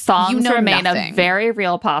 Thongs remain a very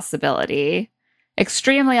real possibility.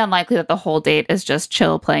 Extremely unlikely that the whole date is just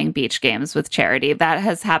chill playing beach games with Charity. That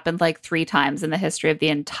has happened like 3 times in the history of the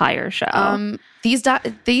entire show.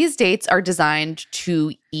 These dates are designed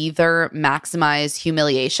to either maximize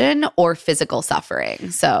humiliation or physical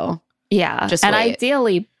suffering. So yeah, just and wait.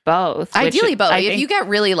 Ideally both. Ideally both. If you get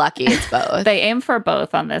really lucky, it's both. They aim for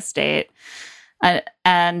both on this date.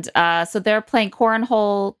 So they're playing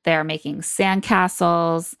cornhole. They're making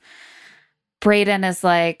sandcastles. Brayden is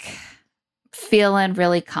like feeling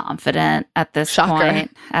really confident at this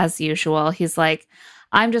point, as usual. He's like,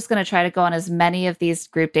 I'm just going to try to go on as many of these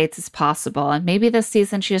group dates as possible. And maybe this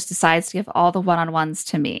season she just decides to give all the one-on-ones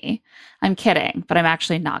to me. I'm kidding, but I'm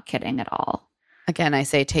actually not kidding at all. Again, I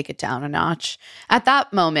say take it down a notch. At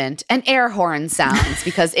that moment, an air horn sounds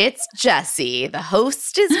because it's Jesse. The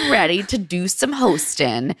host is ready to do some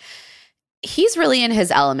hosting. He's really in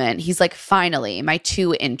his element. He's like, finally, my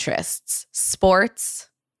 2 interests, sports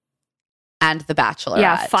and The Bachelorette.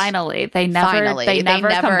 Yeah, finally. They never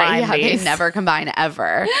combine these. They never combine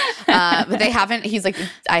ever. But they haven't, he's like,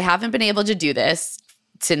 I haven't been able to do this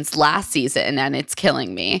since last season and it's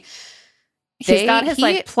killing me. He's got his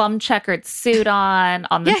like plum checkered suit on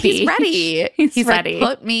the beach. He's ready. He's ready.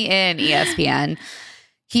 Like, put me in, ESPN.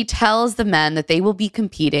 He tells the men that they will be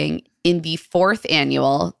competing in the 4th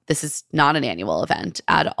annual. This is not an annual event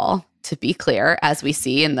at all, to be clear, as we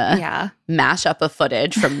see in the mashup of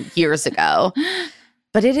footage from years ago.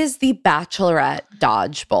 But it is the Bachelorette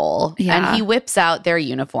Dodge Bowl. Yeah. And he whips out their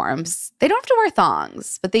uniforms. They don't have to wear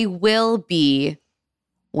thongs, but they will be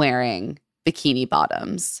wearing bikini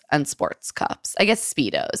bottoms and sports cups. I guess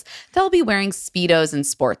Speedos. They'll be wearing Speedos and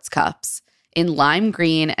sports cups in lime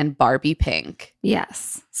green and Barbie pink.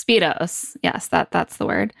 Yes. Speedos. Yes, that's the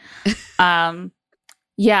word.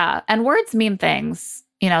 Yeah. And words mean things.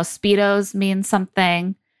 Speedos mean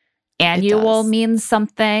something. Annual means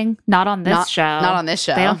something. Not on this show. Not on this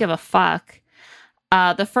show. They don't give a fuck.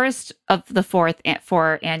 The first of the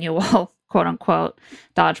four annual quote unquote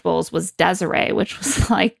dodgeballs was Desiree, which was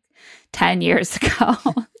like 10 years ago.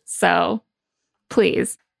 So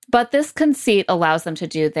please. But this conceit allows them to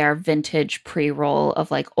do their vintage pre-roll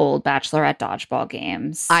of like old Bachelorette dodgeball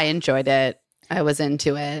games. I enjoyed it. I was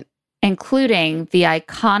into it. Including the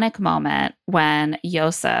iconic moment when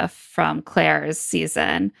Yosef from Claire's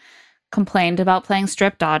season complained about playing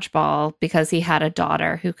strip dodgeball because he had a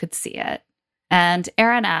daughter who could see it. And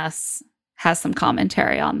Aaron S. has some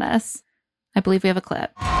commentary on this. I believe we have a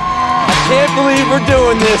clip. I can't believe we're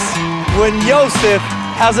doing this when Yosef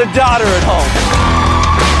has a daughter at home.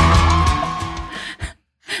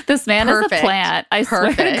 This man is a plant. I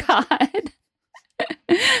swear to God.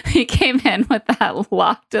 He came in with that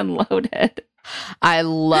locked and loaded. I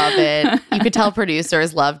love it. You could tell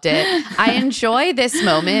producers loved it. I enjoy this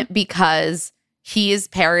moment because he is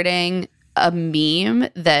parroting a meme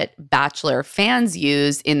that Bachelor fans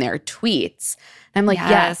use in their tweets. And I'm like,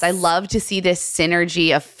 yes, I love to see this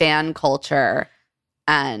synergy of fan culture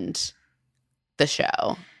and the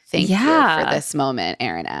show. Thank you for this moment,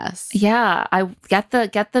 Aaron S. Yeah, I get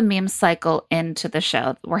the meme cycle into the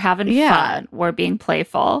show. We're having fun. We're being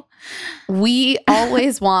playful. We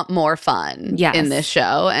always want more fun in this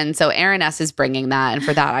show. And so Aaron S. is bringing that. And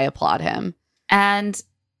for that, I applaud him. And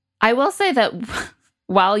I will say that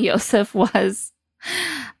while Yosef was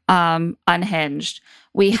unhinged,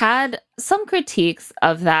 we had some critiques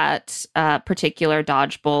of that particular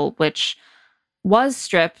dodgeball, which was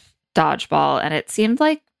strip dodgeball. And it seemed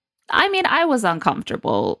like, I was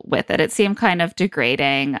uncomfortable with it. It seemed kind of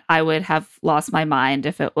degrading. I would have lost my mind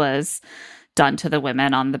if it was done to the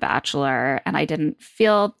women on The Bachelor. And I didn't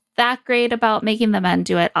feel that great about making the men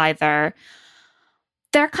do it either.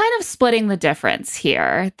 They're kind of splitting the difference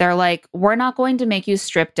here. They're like, we're not going to make you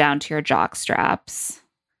strip down to your jock straps,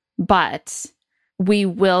 but we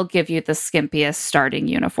will give you the skimpiest starting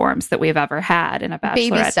uniforms that we've ever had in a Bachelorette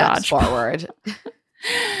baby steps dodgeball. Forward.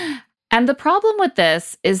 And the problem with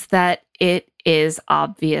this is that it is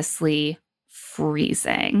obviously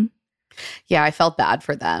freezing. Yeah, I felt bad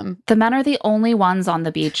for them. The men are the only ones on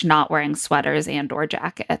the beach not wearing sweaters and or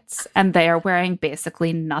jackets, and they are wearing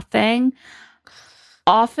basically nothing.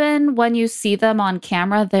 Often when you see them on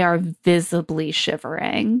camera, they are visibly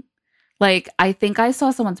shivering. Like, I think I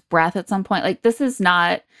saw someone's breath at some point. Like, this is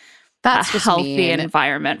not a healthy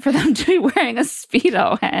environment for them to be wearing a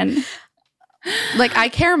Speedo in. Like, I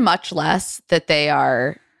care much less that they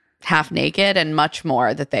are half naked and much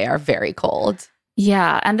more that they are very cold.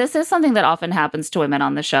 Yeah. And this is something that often happens to women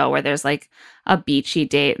on the show where there's like a beachy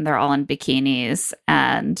date and they're all in bikinis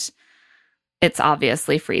and it's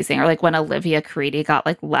obviously freezing. Or like when Olivia Caridi got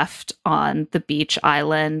like left on the beach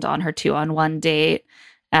island on her 2-on-1 date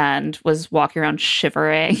and was walking around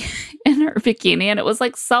shivering in her bikini. And it was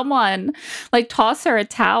like, someone like toss her a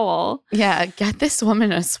towel. Yeah, get this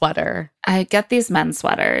woman a sweater. I get these men's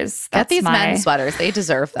sweaters. Get these men's sweaters. They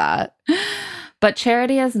deserve that. But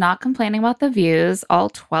Charity is not complaining about the views, all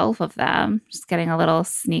 12 of them. Just getting a little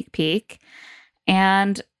sneak peek.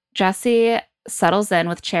 And Jesse settles in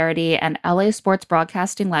with Charity and LA sports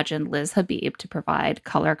broadcasting legend Liz Habib to provide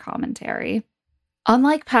color commentary.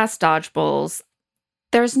 Unlike past dodgeballs,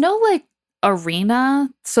 there's no like arena,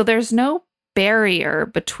 so there's no barrier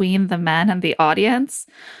between the men and the audience.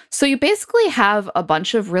 So you basically have a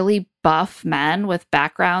bunch of really buff men with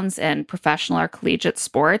backgrounds in professional or collegiate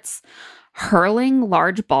sports hurling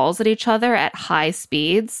large balls at each other at high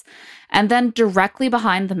speeds. And then directly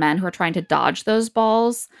behind the men who are trying to dodge those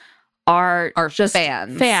balls are just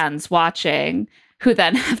fans watching who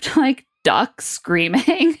then have to like duck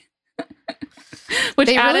screaming. Which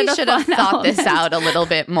they really should have thought this out a little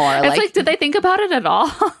bit more. It's like, did they think about it at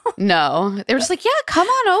all? No. They were just like, yeah, come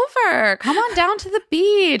on over. Come on down to the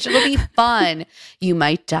beach. It'll be fun. You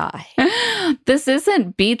might die. This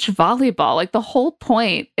isn't beach volleyball. Like, the whole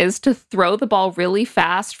point is to throw the ball really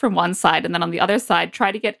fast from one side and then on the other side,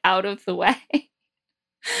 try to get out of the way.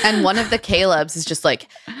 And one of the Calebs is just like,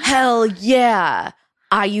 hell yeah.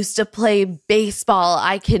 I used to play baseball.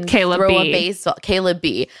 I can throw a baseball. Caleb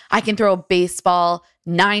B. I can throw a baseball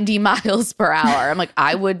 90 miles per hour. I'm like,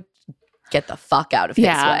 I would get the fuck out of his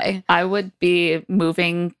way. I would be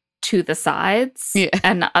moving to the sides. Yeah.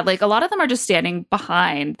 And like a lot of them are just standing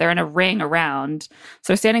behind. They're in a ring around. So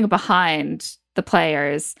they're standing behind the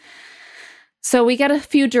players. So we get a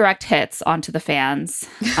few direct hits onto the fans.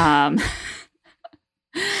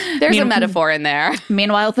 There's a metaphor in there.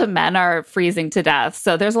 Meanwhile, the men are freezing to death.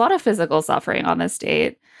 So there's a lot of physical suffering on this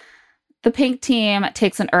date. The pink team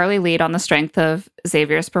takes an early lead on the strength of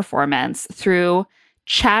Xavier's performance. Through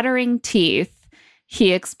chattering teeth,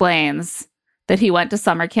 he explains that he went to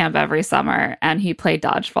summer camp every summer and he played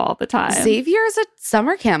dodgeball all the time. Xavier's a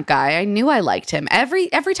summer camp guy. I knew I liked him. Every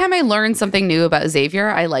time I learn something new about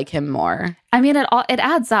Xavier, I like him more. I mean, it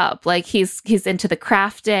adds up. Like he's into the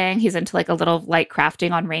crafting. He's into like a little light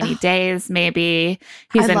crafting on rainy days, maybe.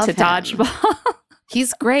 He's into dodgeball.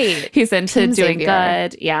 He's great. He's into Team doing Xavier.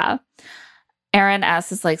 good. Yeah. Aaron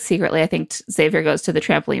S. is like secretly, I think Xavier goes to the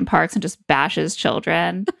trampoline parks and just bashes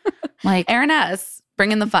children. Like Aaron S.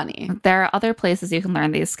 bringing the funny. There are other places you can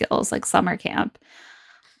learn these skills, like summer camp.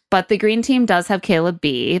 But the green team does have Caleb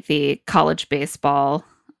B., the college baseball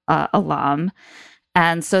alum.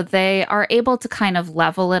 And so they are able to kind of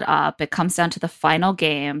level it up. It comes down to the final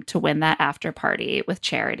game to win that after party with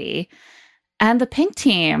Charity. And the pink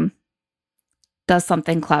team does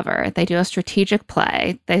something clever. They do a strategic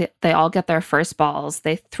play. They all get their first balls.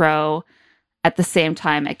 They throw at the same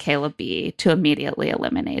time at Caleb B. to immediately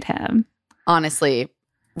eliminate him. Honestly,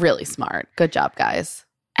 really smart. Good job, guys.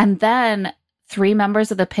 And then 3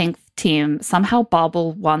 members of the pink team somehow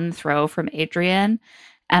bobble one throw from Adrian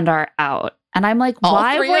and are out. And I'm like,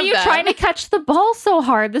 why were you trying to catch the ball so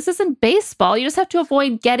hard? This isn't baseball. You just have to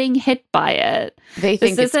avoid getting hit by it. They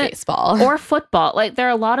think it's baseball. Or football. Like, there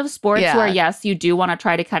are a lot of sports where, yes, you do want to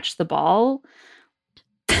try to catch the ball.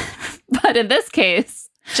 But in this case,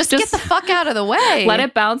 just get the fuck out of the way. Let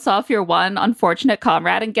it bounce off your one unfortunate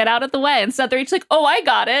comrade and get out of the way. Instead, they're each like, oh, I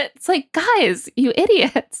got it. It's like, guys, you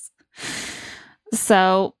idiots.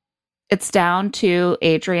 So it's down to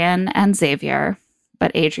Adrian and Xavier.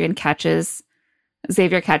 But Xavier catches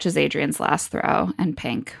Adrian's last throw and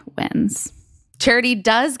pink wins. Charity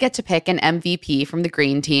does get to pick an MVP from the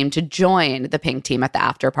green team to join the pink team at the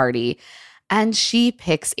after party. And she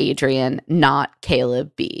picks Adrian, not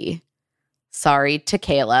Caleb B. Sorry to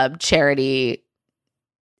Caleb. Charity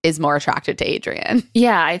is more attracted to Adrian.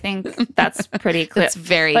 Yeah, I think that's pretty clear. It's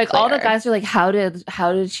very like clear. All the guys are like, how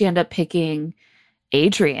did she end up picking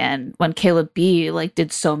Adrian when Caleb B like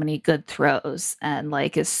did so many good throws and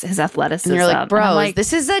like his athleticism? And you're like, bros, like,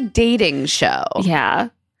 this is a dating show. Yeah.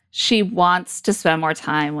 She wants to spend more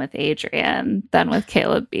time with Adrian than with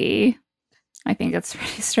Caleb B. I think it's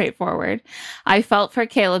pretty straightforward. I felt for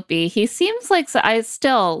Caleb B. He seems like I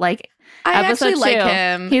actually like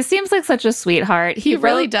him. He seems like such a sweetheart. He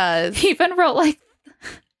really does. He even wrote like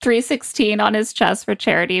 3:16 on his chest for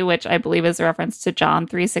Charity, which I believe is a reference to John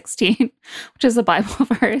 3:16, which is a Bible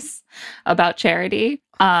verse about charity.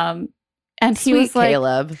 And he was like,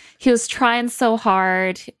 Caleb. He was trying so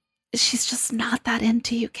hard. She's just not that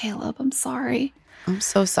into you, Caleb. I'm sorry. I'm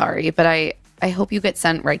so sorry, but I hope you get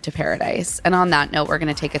sent right to paradise. And on that note, we're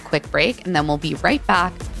going to take a quick break, and then we'll be right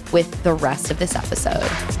back with the rest of this episode.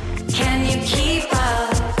 Can you keep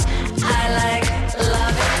up? I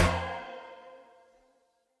love it.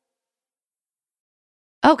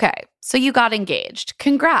 Okay, so you got engaged.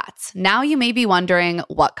 Congrats. Now you may be wondering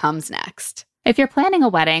what comes next. If you're planning a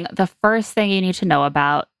wedding, the first thing you need to know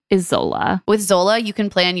about is Zola. With Zola, you can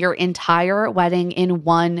plan your entire wedding in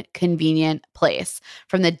one convenient place.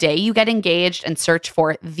 From the day you get engaged and search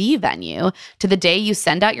for the venue to the day you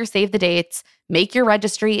send out your save the dates, make your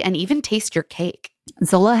registry, and even taste your cake.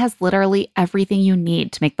 Zola has literally everything you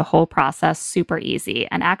need to make the whole process super easy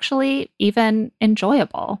and actually even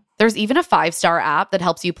enjoyable. There's even a 5-star app that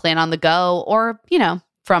helps you plan on the go or,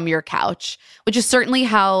 from your couch, which is certainly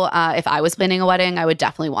how, if I was planning a wedding, I would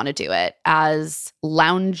definitely want to do it as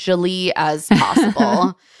loungily as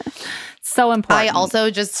possible. So important. I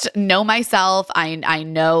also just know myself. I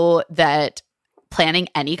know that planning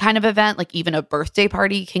any kind of event, like even a birthday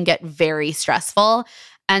party, can get very stressful.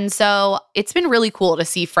 And so it's been really cool to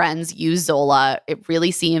see friends use Zola. It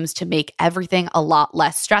really seems to make everything a lot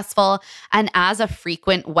less stressful. And as a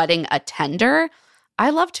frequent wedding attender,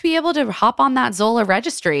 I love to be able to hop on that Zola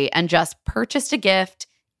registry and just purchase a gift.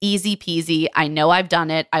 Easy peasy. I know I've done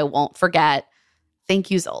it. I won't forget. Thank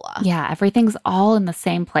you, Zola. Yeah, everything's all in the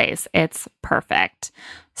same place. It's perfect.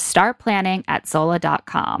 Start planning at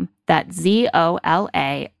Zola.com. That's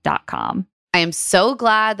ZOLA.com. I am so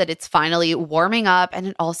glad that it's finally warming up, and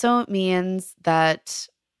it also means that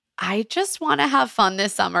I just want to have fun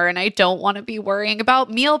this summer and I don't want to be worrying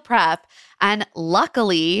about meal prep. And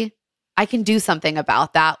luckily, I can do something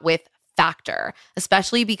about that with Factor,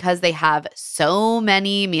 especially because they have so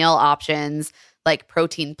many meal options like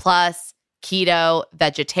protein plus, keto,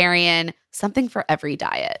 vegetarian, something for every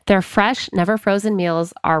diet. Their fresh, never frozen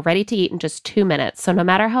meals are ready to eat in just 2 minutes. So no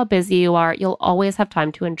matter how busy you are, you'll always have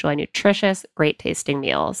time to enjoy nutritious, great tasting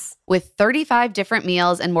meals. With 35 different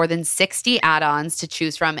meals and more than 60 add-ons to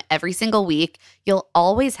choose from every single week, you'll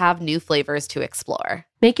always have new flavors to explore.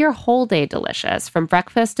 Make your whole day delicious. From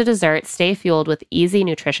breakfast to dessert, stay fueled with easy,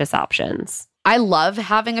 nutritious options. I love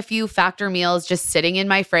having a few Factor meals just sitting in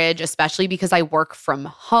my fridge, especially because I work from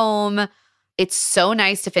home. It's so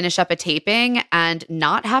nice to finish up a taping and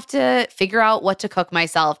not have to figure out what to cook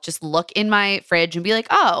myself. Just look in my fridge and be like,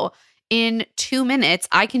 oh, in 2 minutes,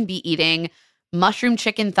 I can be eating mushroom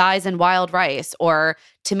chicken thighs and wild rice, or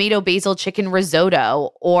tomato basil chicken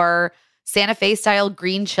risotto, or Santa Fe style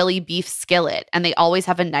green chili beef skillet. And they always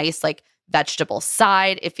have a nice vegetable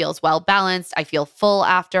side. It feels well balanced. I feel full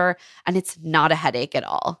after, and it's not a headache at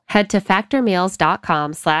all. Head to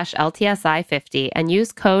factormeals.com/LTSI50 and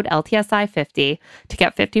use code LTSI50 to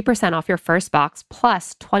get 50% off your first box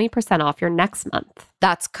plus 20% off your next month.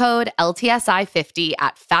 That's code LTSI50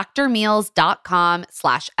 at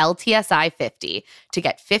factormeals.com/LTSI50 to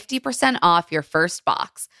get 50% off your first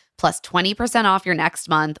box plus 20% off your next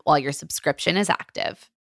month while your subscription is active.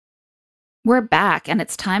 We're back, and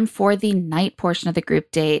it's time for the night portion of the group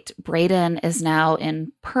date. Brayden is now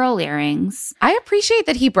in pearl earrings. I appreciate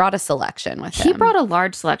that he brought a selection with him. He brought a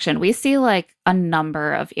large selection. We see a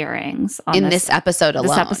number of earrings on this episode alone.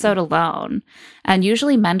 This episode alone. And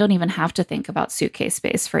usually men don't even have to think about suitcase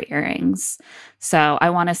space for earrings. So I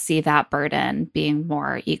want to see that burden being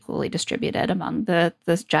more equally distributed among the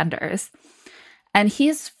genders. And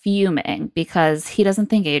he's fuming because he doesn't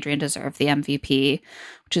think Adrian deserved the MVP,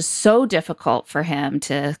 which is so difficult for him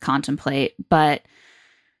to contemplate. But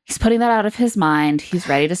he's putting that out of his mind. He's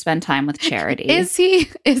ready to spend time with Charity. Is he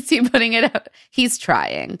putting it out? He's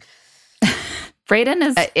trying. Brayden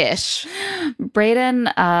is... ish.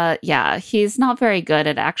 Brayden, he's not very good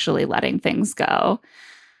at actually letting things go.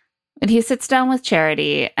 And he sits down with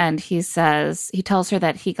Charity and he tells her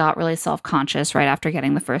that he got really self-conscious right after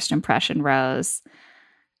getting the first impression rose,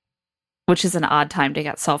 which is an odd time to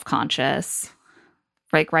get self-conscious,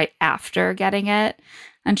 right after getting it.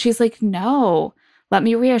 And she's like, no, let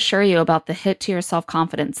me reassure you about the hit to your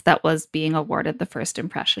self-confidence that was being awarded the first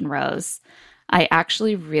impression rose. I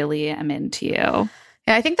actually really am into you.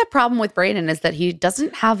 Yeah, I think the problem with Brayden is that he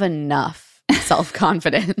doesn't have enough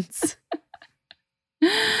self-confidence.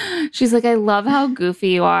 She's like, I love how goofy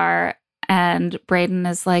you are. And Brayden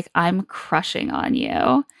is like, I'm crushing on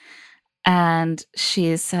you. And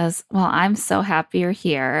she says, well, I'm so happy you're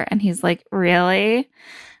here. And he's like, really?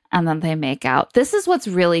 And then they make out. This is what's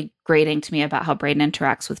really grating to me about how Brayden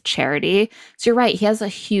interacts with Charity. So you're right. He has a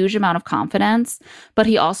huge amount of confidence, but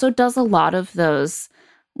he also does a lot of those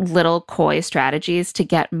little coy strategies to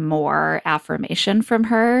get more affirmation from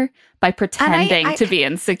her by pretending to be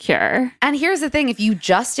insecure. And here's the thing, if you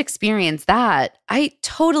just experience that, I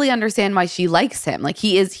totally understand why she likes him.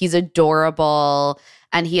 He's adorable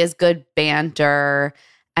and he has good banter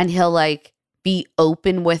and he'll be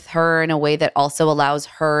open with her in a way that also allows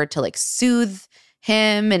her to soothe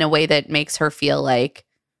him in a way that makes her feel like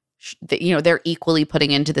they're equally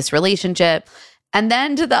putting into this relationship. And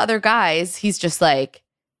then to the other guys, he's just like,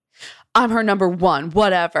 I'm her number one,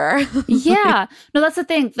 whatever. Yeah. No, that's the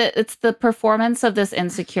thing. It's the performance of this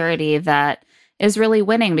insecurity that is really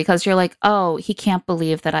winning because you're like, oh, he can't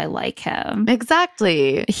believe that I like him.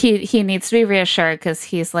 Exactly. He needs to be reassured because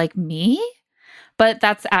he's like, me? But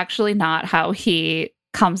that's actually not how he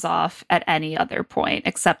comes off at any other point,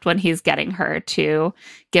 except when he's getting her to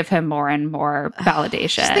give him more and more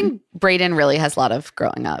validation. I think Brayden really has a lot of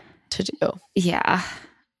growing up to do. Yeah.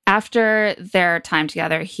 After their time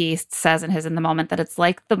together, he says in the moment that it's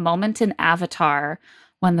like the moment in Avatar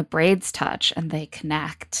when the braids touch and they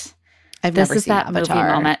connect. I've never seen Avatar.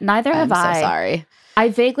 Movie moment. Neither have I. I'm so sorry. I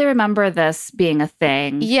vaguely remember this being a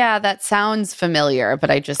thing. Yeah, that sounds familiar, but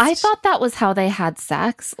I thought that was how they had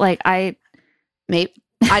sex. I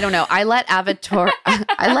don't know. I let Avatar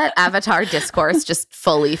discourse just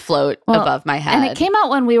fully float above my head. And it came out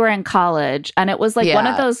when we were in college, and it was one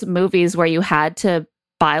of those movies where you had to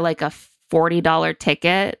buy a $40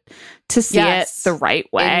 ticket to see it the right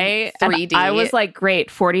way. In 3D. And I was like, great,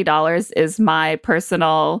 $40 is my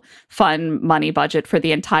personal fun money budget for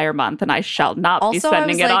the entire month, and I shall not be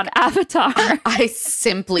spending it on Avatar. I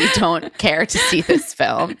simply don't care to see this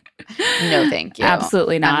film. No, thank you.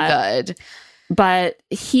 Absolutely not. I'm good. But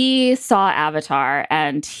he saw Avatar,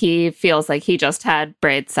 and he feels like he just had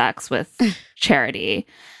braid sex with Charity.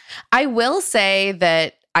 I will say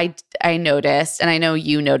that I noticed, and I know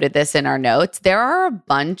you noted this in our notes, there are a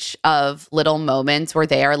bunch of little moments where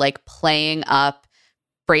they are playing up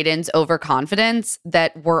Brayden's overconfidence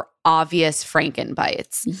that were obvious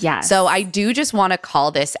Frankenbites. Yes. So I do just want to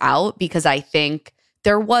call this out because I think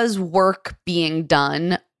there was work being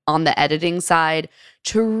done on the editing side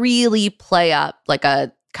to really play up like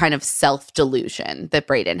a kind of self-delusion that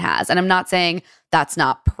Brayden has. And I'm not saying that's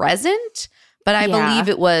not present, but I believe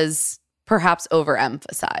it was perhaps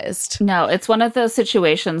overemphasized. No, it's one of those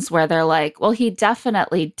situations where they're like, well, he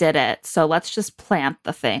definitely did it, so let's just plant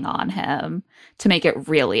the thing on him to make it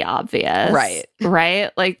really obvious.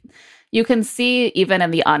 Right? Like, you can see even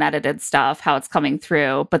in the unedited stuff how it's coming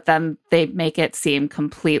through, but then they make it seem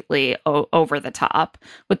completely over the top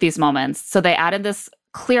with these moments. So they added this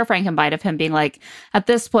clear Frankenbite of him being like, at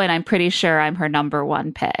this point, I'm pretty sure I'm her number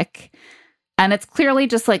one pick. And it's clearly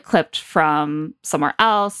just like clipped from somewhere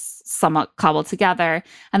else, somewhat cobbled together.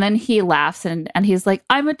 And then he laughs and he's like,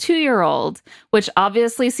 I'm a 2-year-old, which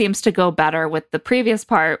obviously seems to go better with the previous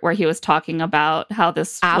part where he was talking about how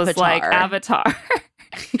this was like Avatar.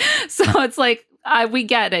 So it's like, we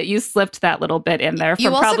get it. You slipped that little bit in there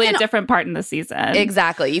from probably a different part in the season.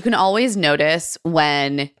 Exactly. You can always notice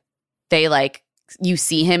when they like, you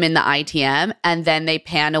see him in the ITM and then they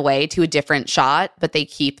pan away to a different shot, but they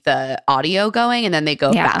keep the audio going and then they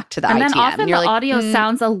go back to the ITM. And then often the audio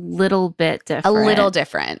sounds a little bit different. A little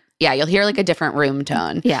different. Yeah, you'll hear like a different room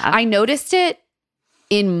tone. Yeah. I noticed it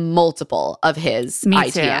in multiple of his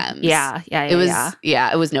ITMs. Too. Yeah.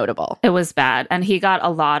 It was notable. It was bad. And he got a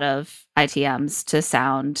lot of ITMs to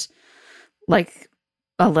sound like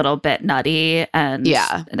a little bit nutty and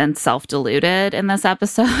self-deluded in this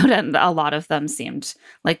episode, and a lot of them seemed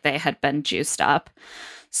like they had been juiced up.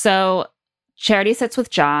 So Charity sits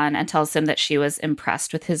with John and tells him that she was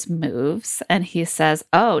impressed with his moves, and he says,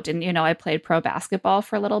 oh, didn't you know I played pro basketball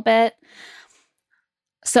for a little bit?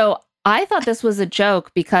 So I thought this was a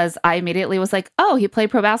joke because I immediately was like, oh, he played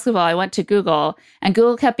pro basketball. I went to Google, and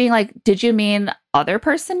Google kept being like, did you mean other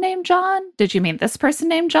person named John? Did you mean this person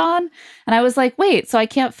named John? And I was like, wait, so I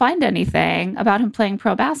can't find anything about him playing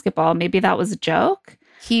pro basketball. Maybe that was a joke?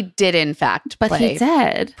 He did, in fact, play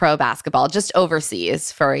pro basketball, just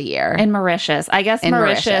overseas for a year. In Mauritius. I guess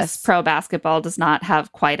Mauritius pro basketball does not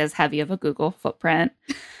have quite as heavy of a Google footprint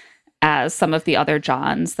as some of the other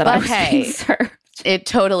Johns that I was being served. It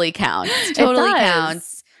totally counts. Totally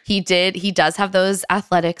counts. He does have those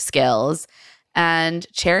athletic skills. And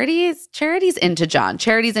Charity's into John.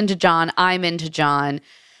 Charity's into John. I'm into John.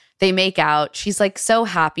 They make out. She's like so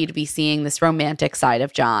happy to be seeing this romantic side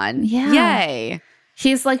of John. Yeah. Yay.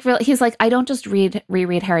 He's like, I don't just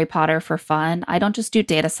reread Harry Potter for fun. I don't just do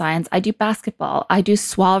data science. I do basketball. I do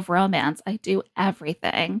suave romance. I do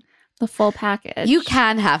everything. The full package. You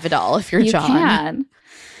can have it all if you're John. You can.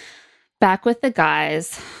 Back with the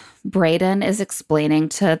guys, Brayden is explaining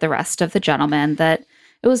to the rest of the gentlemen that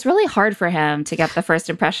it was really hard for him to get the first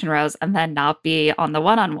impression rose and then not be on the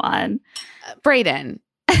one-on-one. Brayden,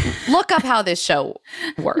 look up how this show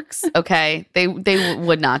works, okay? They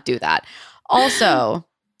would not do that. Also,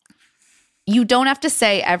 you don't have to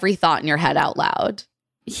say every thought in your head out loud.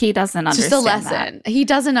 He doesn't understand. Just a lesson. He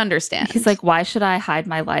doesn't understand. He's like, why should I hide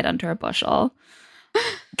my light under a bushel?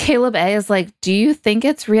 Caleb A is like, do you think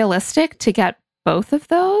it's realistic to get both of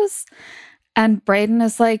those? And Brayden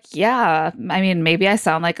is like, yeah, I mean, maybe I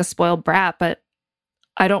sound like a spoiled brat, but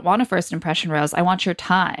I don't want a first impression rose. I want your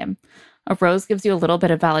time. A rose gives you a little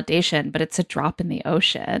bit of validation, but it's a drop in the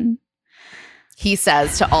ocean. He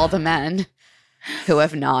says to all the men who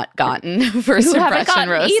have not gotten first impression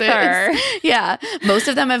roses. Either. Yeah. Most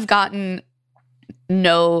of them have gotten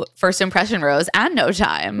no first impression rose and no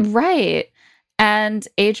time. Right. And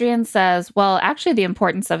Adrian says, well, actually, the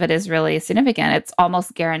importance of it is really significant. It's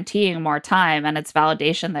almost guaranteeing more time, and it's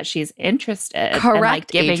validation that she's interested. Correct, and like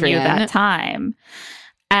giving Adrian. you that time.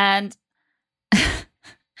 And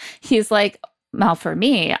he's like, well, for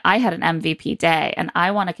me, I had an MVP day, and I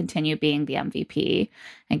want to continue being the MVP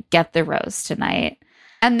and get the rose tonight.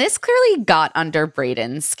 And this clearly got under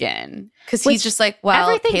Brayden's skin because he's just like, well,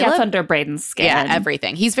 everything Caleb gets under Brayden's skin. Yeah,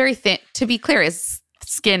 everything. He's very thin. To be clear, his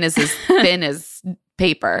skin is as thin as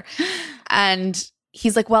paper. And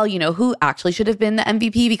he's like, well, you know who actually should have been the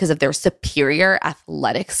MVP because of their superior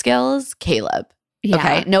athletic skills? Caleb. Yeah.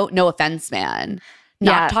 Okay. No offense, man.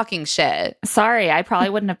 Not talking shit. Sorry, I probably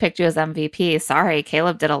wouldn't have picked you as MVP. Sorry,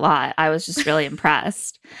 Caleb did a lot. I was just really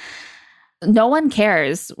impressed. No one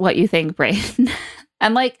cares what you think, Brayden.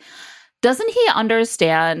 And like, doesn't he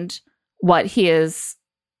understand what he is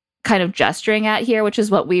kind of gesturing at here, which is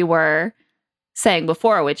what we were saying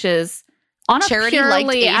before, which is on a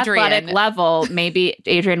purely athletic level, maybe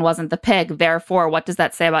Adrian wasn't the pick. Therefore, what does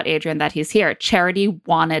that say about Adrian that he's here? Charity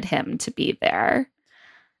wanted him to be there.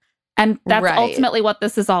 And that's Right. ultimately what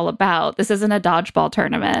this is all about. This isn't a dodgeball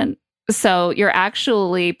tournament. So you're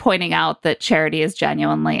actually pointing out that Charity is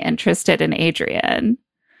genuinely interested in Adrian.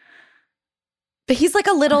 But he's like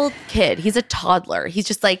a little kid. He's a toddler. He's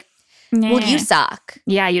just like, well, you suck.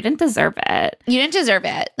 Yeah, you didn't deserve it. You didn't deserve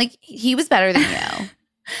it. Like, he was better than you.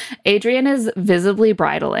 Adrian is visibly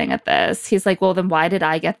bridling at this. He's like, well, then why did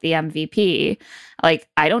I get the MVP? Like,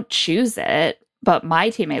 I don't choose it, but my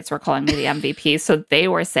teammates were calling me the MVP, so they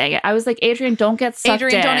were saying it. I was like, Adrian, don't get sucked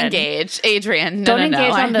Adrian, in. don't engage. Adrian, Don't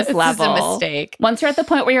engage on this This level. is a mistake. Once you're at the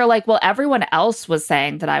point where you're like, well, everyone else was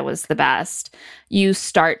saying that I was the best, you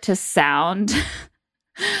start to sound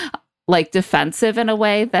like defensive in a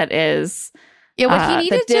way that is... Yeah, what he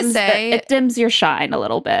needed to say... It dims your shine a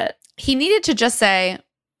little bit. He needed to just say,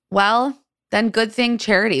 well, then good thing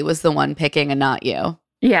Charity was the one picking and not you.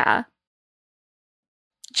 Yeah.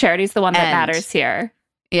 Charity's the one that And- matters here.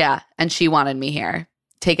 Yeah, and she wanted me here.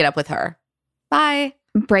 Take it up with her. Bye.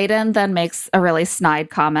 Brayden then makes a really snide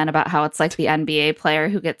comment about how it's like the NBA player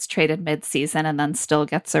who gets traded mid-season and then still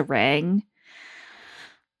gets a ring.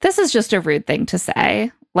 This is just a rude thing to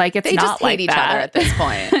say. Like, it's They not just like hate each that. other at this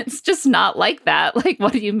point. It's just not like that. Like,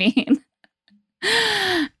 what do you mean?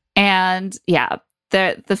 And yeah,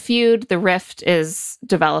 the feud, the rift is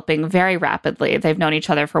developing very rapidly. They've known each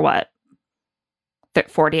other for what?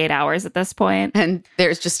 48 hours at this point. And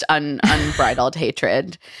there's just unbridled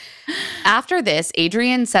hatred. After this,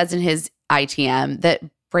 Adrian says in his ITM that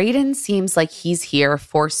Brayden seems like he's here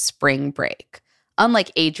for spring break.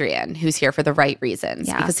 Unlike Adrian, who's here for the right reasons,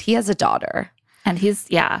 because he has a daughter. And he's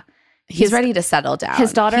ready to settle down.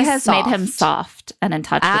 His daughter He's has soft. made him soft and in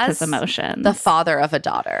touch with As his emotions. the father of a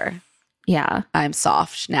daughter. Yeah. I'm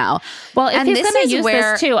soft now. Well, if And he's this going to is use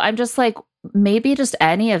where- this too, I'm just like, maybe just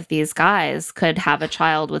any of these guys could have a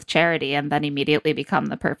child with Charity and then immediately become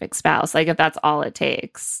the perfect spouse. Like, if that's all it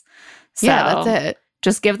takes. So Yeah, that's it.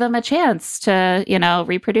 Just give them a chance to,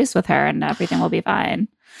 reproduce with her and everything will be fine.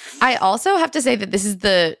 I also have to say that this is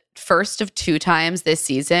the first of 2 times this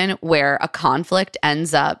season where a conflict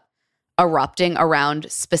ends up erupting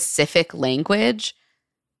around specific language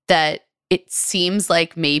that it seems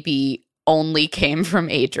like maybe only came from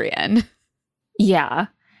Adrian. Yeah.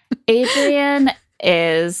 Adrian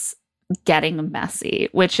is getting messy,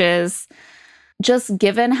 which is just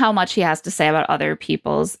given how much he has to say about other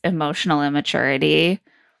people's emotional immaturity.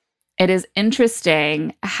 It is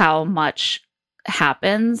interesting how much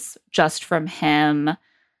happens just from him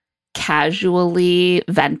casually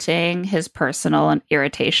venting his personal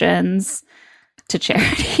irritations to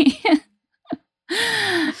Charity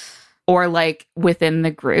or like within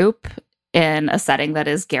the group in a setting that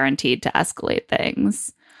is guaranteed to escalate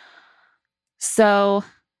things. So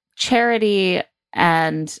Charity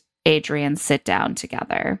and Adrian sit down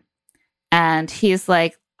together and he's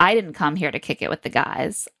like, I didn't come here to kick it with the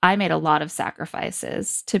guys. I made a lot of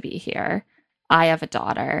sacrifices to be here. I have a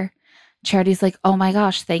daughter. Charity's like, oh my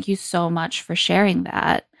gosh, thank you so much for sharing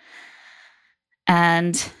that.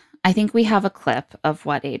 And I think we have a clip of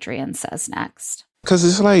what Adrian says next. Because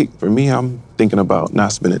it's like, for me, I'm thinking about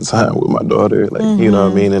not spending time with my daughter. Like, you know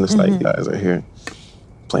what I mean? And it's like, guys are here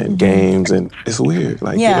playing games and it's weird.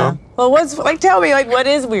 Like, you know? Well, tell me, what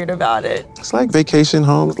is weird about it? It's like vacation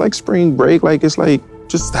home. It's like spring break. Like, it's like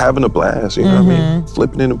just having a blast, you know what I mean?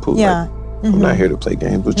 Flipping in the pool. Yeah. Like, I'm not here to play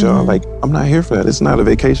games with y'all. Like, I'm not here for that. It's not a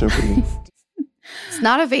vacation for me. It's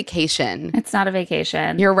not a vacation. It's not a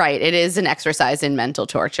vacation. You're right. It is an exercise in mental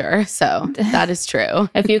torture. So that is true.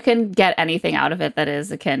 If you can get anything out of it that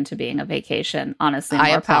is akin to being a vacation, honestly,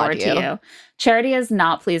 I more power applaud to you. Charity is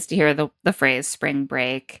not pleased to hear the phrase spring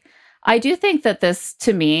break. I do think that this,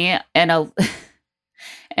 to me,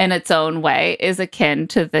 in its own way, is akin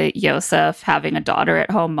to the Yosef having a daughter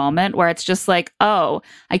at home moment where it's just like, oh,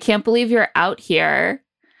 I can't believe you're out here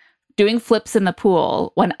doing flips in the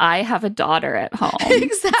pool when I have a daughter at home.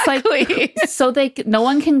 Exactly. It's like, so no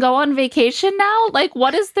one can go on vacation now? Like,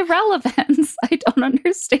 what is the relevance? I don't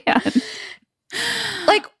understand.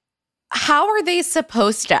 Like, how are they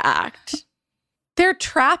supposed to act? They're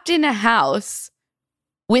trapped in a house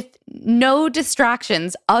with no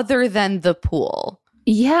distractions other than the pool.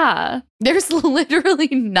 Yeah. There's literally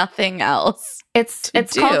nothing else. It's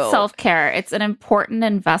called self-care. It's an important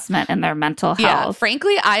investment in their mental health. Yeah,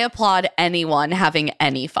 frankly, I applaud anyone having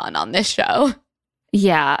any fun on this show.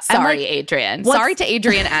 Yeah. Sorry, Adrian. Sorry to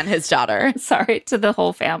Adrian and his daughter. Sorry to the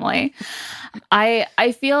whole family.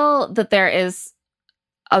 I feel that there is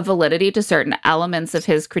a validity to certain elements of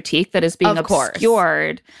his critique that is being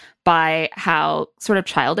obscured by how sort of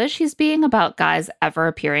childish he's being about guys ever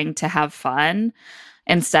appearing to have fun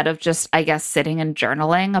instead of just, I guess, sitting and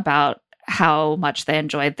journaling about how much they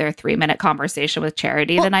enjoyed their 3-minute conversation with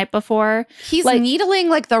Charity the night before. He's needling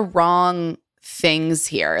like the wrong things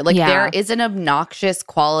here. Like there is an obnoxious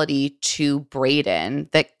quality to Brayden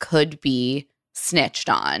that could be snitched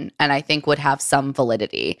on and I think would have some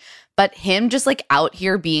validity. But him just like out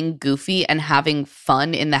here being goofy and having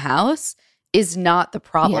fun in the house is not the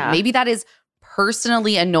problem. Yeah. Maybe that is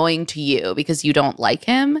personally annoying to you because you don't like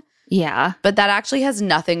him. Yeah. But that actually has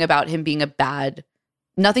nothing about him being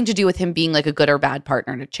nothing to do with him being like a good or bad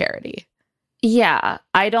partner to Charity. Yeah.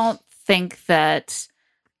 I don't think that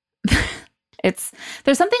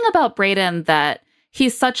there's something about Brayden that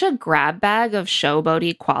he's such a grab bag of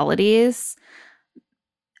showboaty qualities,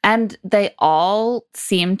 and they all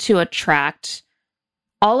seem to attract.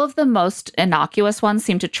 All of the most innocuous ones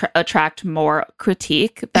seem to attract more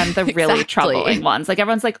critique than the really troubling ones. Like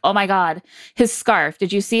everyone's like, oh my God, his scarf.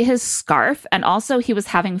 Did you see his scarf? And also he was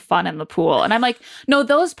having fun in the pool. And I'm like, no,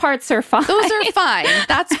 those parts are fine. Those are fine.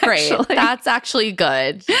 That's great. That's actually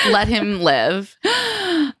good. Let him live.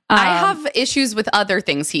 I have issues with other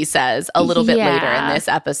things he says a little bit later in this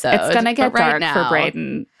episode. It's going to get dark now, for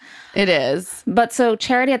Brayden. It is. But so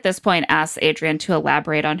Charity at this point asks Adrian to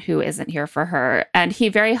elaborate on who isn't here for her. And he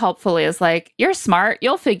very helpfully is like, you're smart.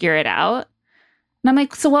 You'll figure it out. And I'm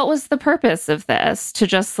like, so what was the purpose of this? To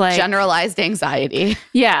just like... generalized anxiety.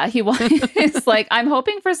 Yeah, he's like, I'm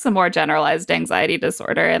hoping for some more generalized anxiety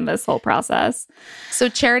disorder in this whole process. So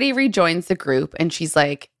Charity rejoins the group and she's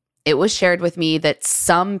like, it was shared with me that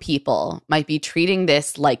some people might be treating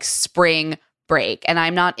this like spring break. And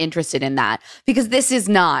I'm not interested in that because this is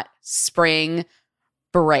not spring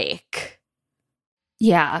break.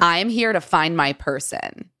 Yeah. I'm here to find my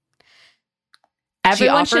person.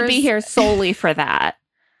 Everyone should be here solely for that.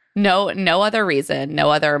 No other reason,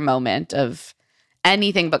 no other moment of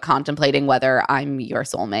anything but contemplating whether I'm your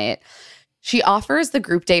soulmate. She offers the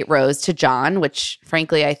group date rose to John, which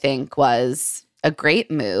frankly I think was a great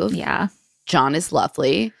move. Yeah. John is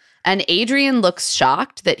lovely. And Adrian looks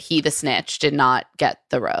shocked that he, the snitch, did not get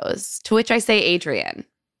the rose. To which I say, Adrian,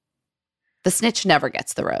 the snitch never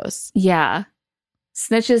gets the rose. Yeah.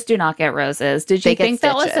 Snitches do not get roses. Did you think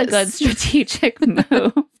that was a good strategic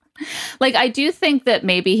move? Like, I do think that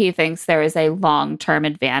maybe he thinks there is a long-term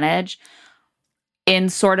advantage in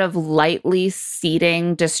sort of lightly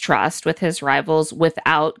seeding distrust with his rivals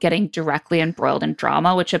without getting directly embroiled in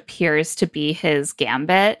drama, which appears to be his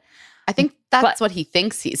gambit. I think that's what he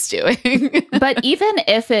thinks he's doing. But even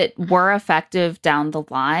if it were effective down the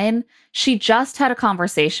line, she just had a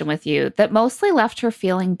conversation with you that mostly left her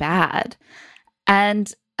feeling bad.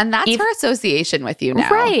 And that's her association with you now.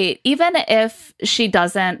 Right. Even if she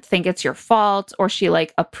doesn't think it's your fault or she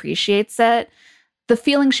like appreciates it, the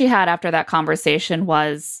feeling she had after that conversation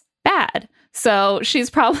was bad. So she's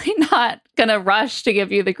probably not going to rush to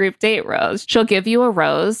give you the group date rose. She'll give you a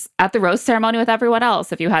rose at the rose ceremony with everyone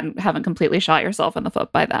else if you haven't completely shot yourself in the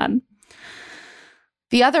foot by then.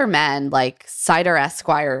 The other men, like Cider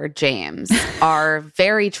Esquire James, are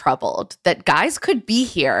very troubled that guys could be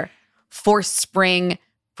here for spring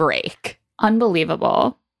break.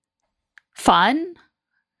 Unbelievable. Fun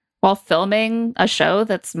while filming a show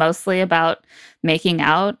that's mostly about making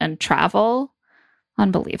out and travel.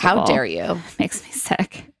 Unbelievable. How dare you? Makes me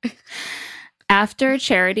sick. After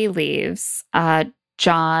Charity leaves,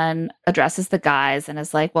 John addresses the guys and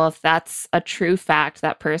is like, well, if that's a true fact,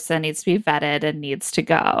 that person needs to be vetted and needs to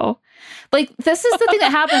go. Like, this is the thing that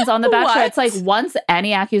happens on The Bachelor. It's like, once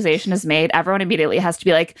any accusation is made, everyone immediately has to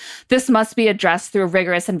be like, this must be addressed through a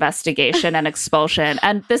rigorous investigation and expulsion.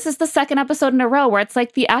 And this is the second episode in a row where it's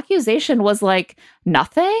like the accusation was like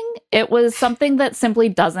nothing. It was something that simply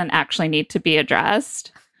doesn't actually need to be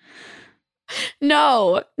addressed.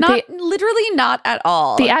 No, literally not at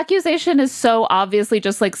all. The accusation is so obviously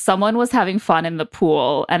just like someone was having fun in the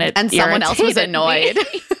pool and someone else was annoyed.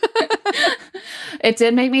 It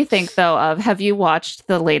did make me think, though, of, have you watched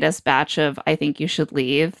the latest batch of I Think You Should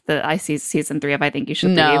Leave? I see season 3 of I Think You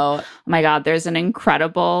Should Leave. Oh my God, there's an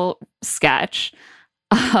incredible sketch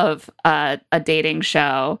of a dating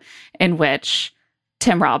show in which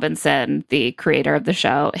Tim Robinson, the creator of the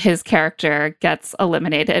show, his character gets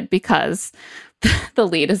eliminated because the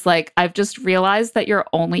lead is like, I've just realized that you're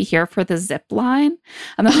only here for the zip line.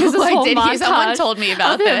 And then there's this whole montage someone told me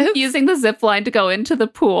about of him this. using the zip line to go into the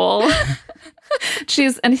pool.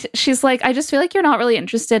 She's like, I just feel like you're not really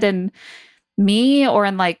interested in me or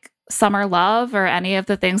in like summer love or any of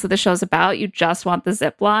the things that the show's about. You just want the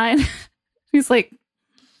zip line. He's like,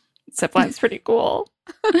 zip line's pretty cool.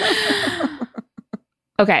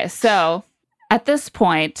 Okay, so at this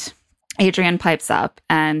point, Adrian pipes up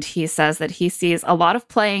and he says that he sees a lot of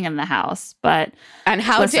playing in the house, but... And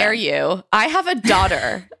how dare you? I have a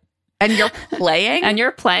daughter and you're playing? And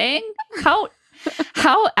you're playing?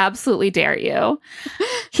 How absolutely dare you?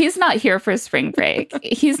 He's not here for spring break.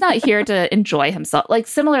 He's not here to enjoy himself. Like,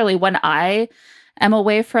 similarly, when I am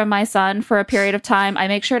away from my son for a period of time, I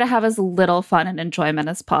make sure to have as little fun and enjoyment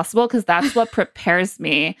as possible because that's what prepares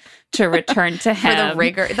me to return to him.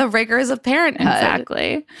 For the rigors of parenthood.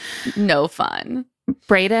 Exactly. No fun.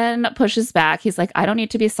 Brayden pushes back. He's like, I don't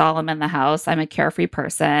need to be solemn in the house. I'm a carefree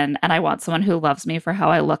person, and I want someone who loves me for how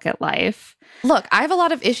I look at life. Look, I have a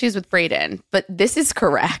lot of issues with Brayden, but this is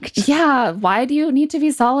correct. Yeah. Why do you need to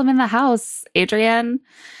be solemn in the house, Adrian?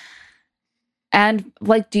 And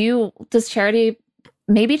like, does Charity,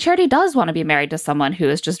 maybe Charity does want to be married to someone who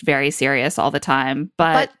is just very serious all the time,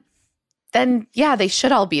 but then, yeah, they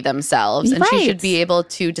should all be themselves, and right. She should be able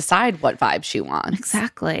to decide what vibe she wants.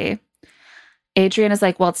 Exactly. Adrian is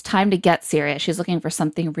like, well, it's time to get serious. She's looking for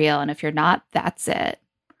something real, and if you're not, that's it.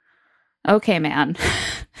 Okay, man.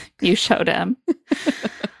 You showed him.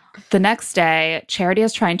 The next day, Charity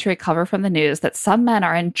is trying to recover from the news that some men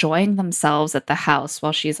are enjoying themselves at the house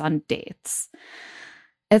while she's on dates.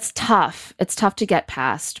 It's tough. It's tough to get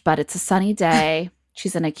past, but it's a sunny day.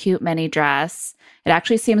 She's in a cute mini dress. It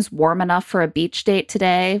actually seems warm enough for a beach date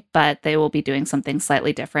today, but they will be doing something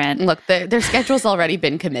slightly different. Look, their schedule's already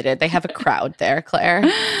been committed. They have a crowd there, Claire.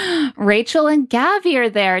 Rachel and Gabby are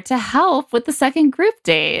there to help with the second group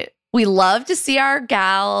date. We love to see our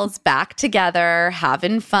gals back together,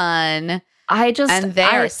 having fun. And they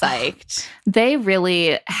are psyched. They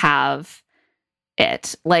really have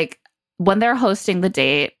it. Like, when they're hosting the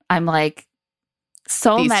date, I'm like,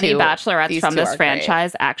 many bachelorettes from this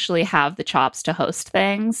franchise actually have the chops to host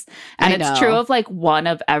things. And it's true of like one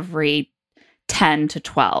of every 10 to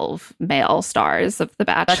 12 male stars of The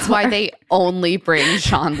Bachelor. That's why they only bring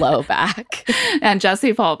Sean Lowe back. And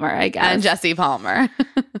Jesse Palmer, I guess. And Jesse Palmer.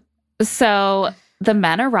 So the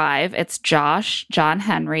men arrive. It's Josh, John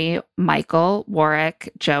Henry, Michael,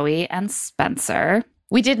 Warwick, Joey, and Spencer.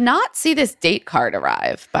 We did not see this date card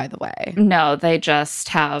arrive, by the way. No, they just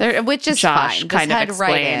have which is Josh fine. kind of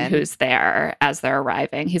explain who's there as they're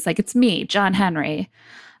arriving. He's like, it's me, John Henry.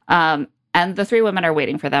 And the three women are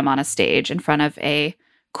waiting for them on a stage in front of a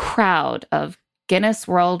crowd of Guinness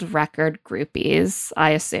World Record groupies, I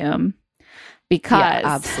assume. Because yeah,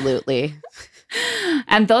 absolutely.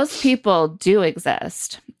 And those people do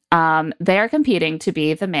exist. They are competing to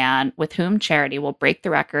be the man with whom Charity will break the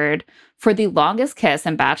record for the longest kiss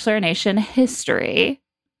in Bachelor Nation history.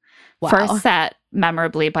 Wow. First set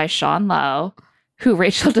memorably by Sean Lowe, who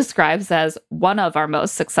Rachel describes as one of our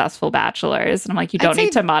most successful bachelors. And I'm like, you don't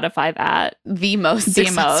need to modify that. The most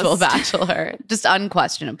successful bachelor, just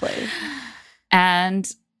unquestionably. And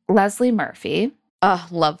Leslie Murphy. Oh,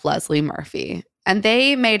 love Leslie Murphy. And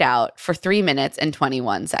they made out for 3 minutes and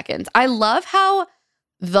 21 seconds. I love how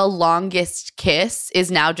the longest kiss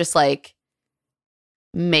is now just like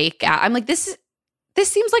make out. I'm like, this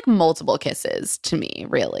seems like multiple kisses to me,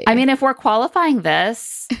 really. I mean, if we're qualifying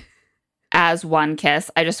this as one kiss,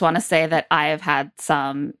 I just want to say that I have had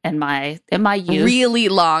some in my youth really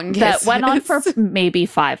long kisses that went on for maybe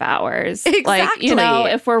 5 hours. Exactly. Like, you know,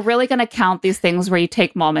 if we're really going to count these things where you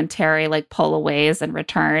take momentary like pull-aways and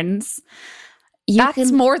returns,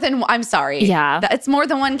 that's more than, I'm sorry. Yeah. It's more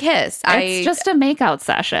than one kiss. It's just a makeout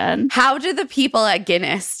session. How do the people at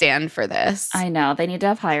Guinness stand for this? I know. They need to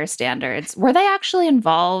have higher standards. Were they actually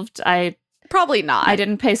involved? Probably not. I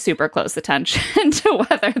didn't pay super close attention to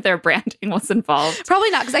whether their branding was involved. Probably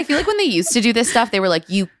not, because I feel like when they used to do this stuff, they were like,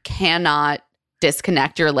 you cannot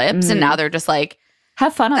disconnect your lips. And now they're just like,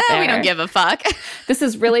 have fun up there. We don't give a fuck. This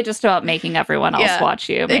is really just about making everyone else watch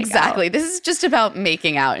you make exactly. out. This is just about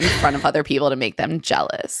making out in front of other people to make them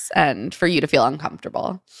jealous and for you to feel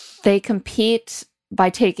uncomfortable. They compete by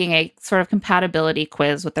taking a sort of compatibility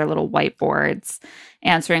quiz with their little whiteboards,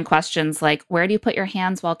 answering questions like, where do you put your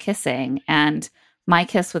hands while kissing? And my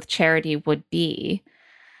kiss with Charity would be.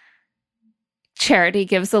 Charity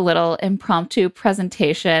gives a little impromptu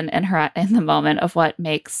presentation in the moment of what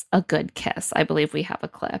makes a good kiss. I believe we have a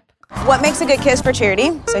clip. What makes a good kiss for Charity?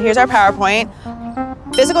 So here's our PowerPoint.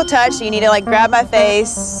 Physical touch, so you need to like grab my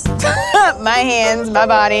face, my hands, my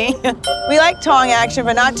body. We like tongue action,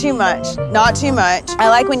 but not too much. Not too much. I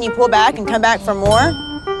like when you pull back and come back for more.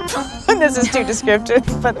 This is too descriptive,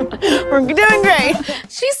 but we're doing great.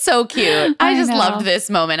 She's so cute. I just loved this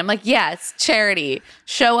moment. I'm like, yes, Charity,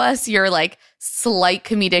 show us your like slight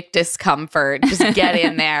comedic discomfort. Just get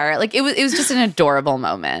in there. Like it was just an adorable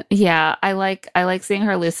moment. Yeah, I like seeing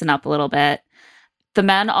her loosen up a little bit. The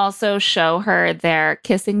men also show her their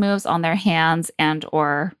kissing moves on their hands and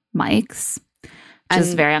or mics, which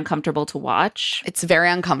is very uncomfortable to watch. It's very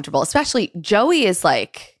uncomfortable, especially Joey is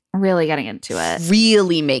like really getting into it.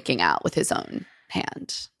 Really making out with his own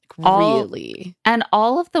hand. Really. And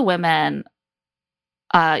all of the women,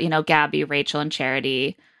 Gabby, Rachel, and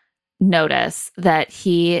Charity notice that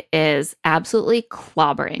he is absolutely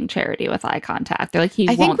clobbering Charity with eye contact. They're like, he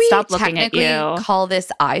won't stop looking at you. Call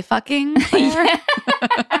this eye fucking?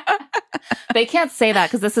 They can't say that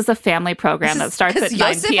because this is a family program that starts at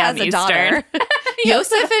 9 p.m. Eastern.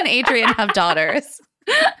 Yosef and Adrian have daughters.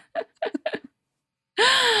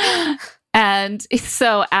 And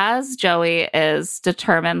so as Joey is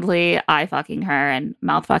determinedly eye fucking her and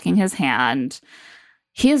mouth fucking his hand,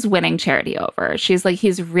 he is winning Charity over. She's like,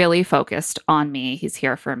 he's really focused on me. He's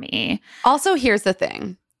here for me. Also, here's the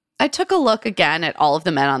thing. I took a look again at all of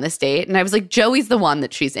the men on this date, and I was like, Joey's the one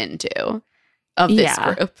that she's into of this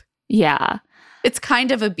group. Yeah. It's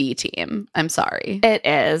kind of a B team. I'm sorry. It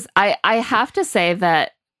is. I have to say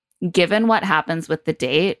that given what happens with the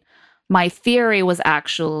date, my theory was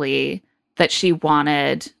actually that she was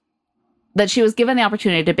given the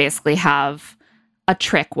opportunity to basically have a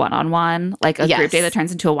trick one-on-one, like a group date that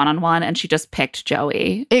turns into a one-on-one, and she just picked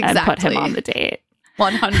Joey and put him on the date.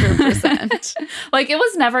 100%. Like, it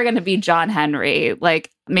was never going to be John Henry.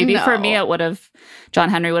 Like, maybe for me, John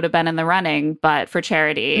Henry would have been in the running, but for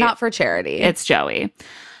Charity. Not for Charity. It's Joey.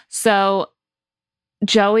 So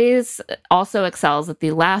Joey's also excels at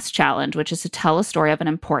the last challenge, which is to tell a story of an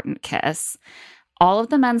important kiss. All of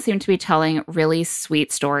the men seem to be telling really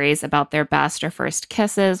sweet stories about their best or first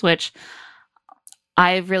kisses, which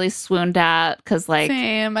I really swooned at because, like...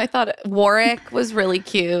 Same. I thought Warwick was really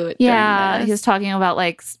cute. Yeah. He was talking about,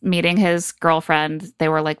 like, meeting his girlfriend. They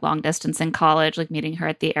were, like, long distance in college, like, meeting her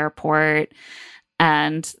at the airport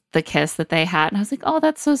and the kiss that they had. And I was like, oh,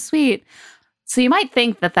 that's so sweet. So you might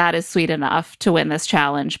think that that is sweet enough to win this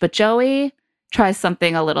challenge. But Joey tries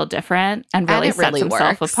something a little different and really sets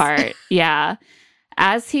himself apart. Yeah.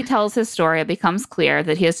 As he tells his story, it becomes clear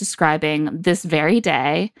that he is describing this very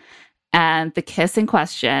day. And the kiss in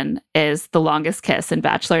question is the longest kiss in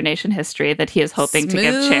Bachelor Nation history that he is hoping to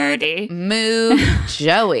give Charity. Move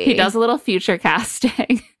Joey. He does a little future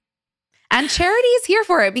casting. And Charity is here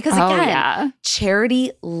for it because, again,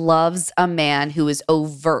 Charity loves a man who is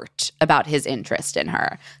overt about his interest in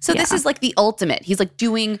her. So this is like the ultimate. He's like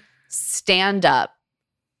doing stand-up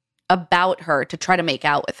about her to try to make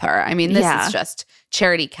out with her. I mean, this is just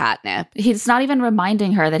Charity catnip. He's not even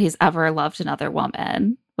reminding her that he's ever loved another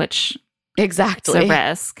woman, which is a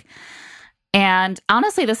risk. And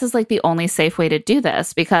honestly, this is like the only safe way to do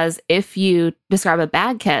this, because if you describe a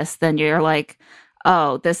bad kiss, then you're like,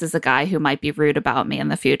 oh, this is a guy who might be rude about me in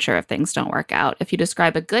the future if things don't work out. If you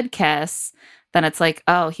describe a good kiss, then it's like,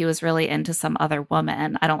 oh, he was really into some other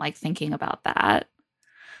woman. I don't like thinking about that.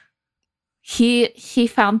 He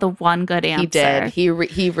found the one good answer. He did.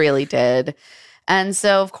 He really did. And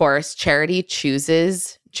so, of course, Charity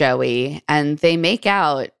chooses Joey, and they make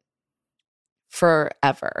out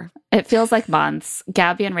forever. It feels like months.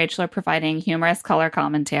 Gabby and Rachel are providing humorous color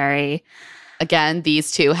commentary. Again,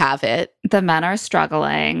 these two have it. The men are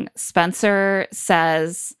struggling. Spencer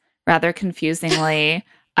says, rather confusingly,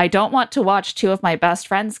 I don't want to watch two of my best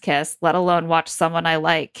friends kiss, let alone watch someone I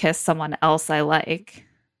like kiss someone else I like.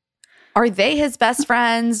 Are they his best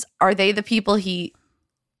friends? Are they the people he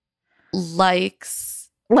likes?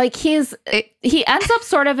 Like, he ends up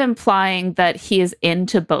sort of implying that he is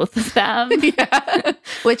into both of them. Yeah.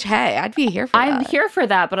 Which, hey, I'd be here for that. I'm here for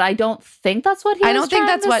that, but I don't think that's what he's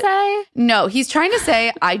trying to say. No, he's trying to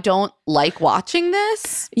say, I don't like watching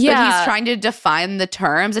this. Yeah. But he's trying to define the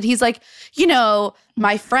terms. And he's like,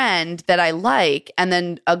 my friend that I like, and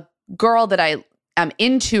then a girl that I am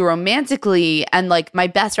into romantically, and like my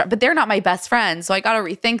best friend, but they're not my best friends. So I got to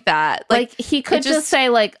rethink that. Like he could just say,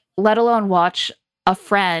 like, let alone watch a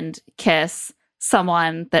friend kiss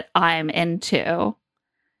someone that I'm into.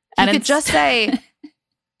 And he could just say,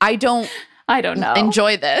 I don't know.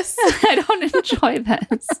 Enjoy this. I don't enjoy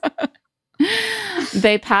this.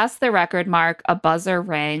 They pass the record mark, a buzzer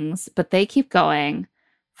rings, but they keep going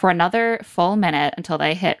for another full minute until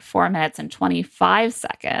they hit 4 minutes and 25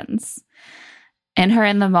 seconds. In her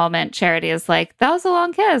in the moment, Charity is like, that was a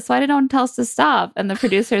long kiss. Why did no one tell us to stop? And the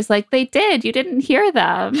producer's like, they did. You didn't hear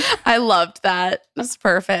them. I loved that. It was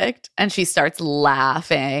perfect. And she starts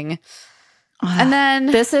laughing. And then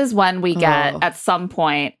this is when we get, at some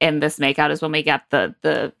point in this makeout, is when we get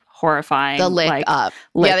the horrifying, the lick up.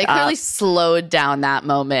 Yeah, they clearly slowed down that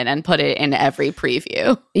moment and put it in every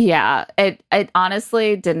preview. Yeah, it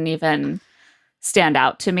honestly didn't even stand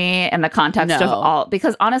out to me in the context of all,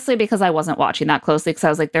 because honestly, because I wasn't watching that closely, because I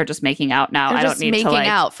was like, they're just making out now. I don't need to making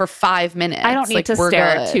out for 5 minutes. I don't need to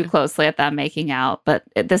stare too closely at them making out, but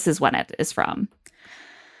this is when it is from.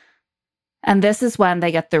 And this is when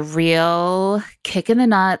they get the real kick in the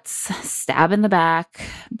nuts, stab in the back,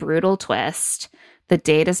 brutal twist. The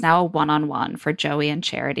date is now a one-on-one for Joey and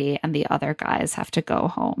Charity, and the other guys have to go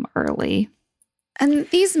home early. And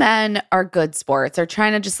these men are good sports. They're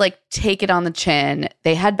trying to just like take it on the chin.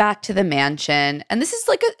 They head back to the mansion. And this is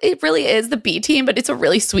like, it really is the B team, but it's a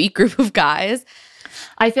really sweet group of guys.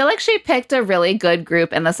 I feel like she picked a really good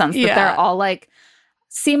group in the sense that they're all like,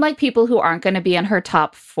 seem like people who aren't going to be in her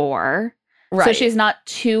top 4. Right. So she's not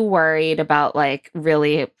too worried about like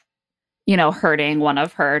really, hurting one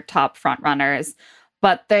of her top front runners.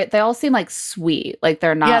 But they all seem like sweet. Like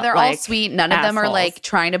they're not. Yeah, they're like, all sweet. None of them are like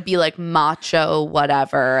trying to be like macho,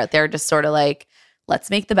 whatever. They're just sort of like, let's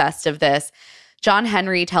make the best of this. John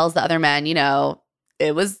Henry tells the other men,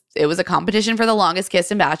 it was a competition for the longest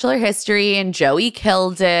kiss in Bachelor history, and Joey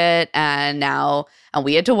killed it. And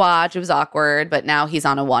we had to watch. It was awkward, but now he's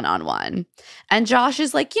on a one-on-one. And Josh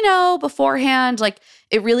is like, beforehand, like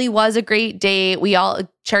it really was a great date.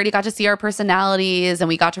 Charity got to see our personalities and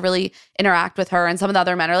we got to really interact with her. And some of the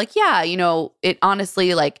other men are like, yeah, it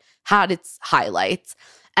honestly like had its highlights.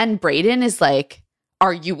 And Brayden is like,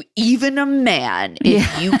 are you even a man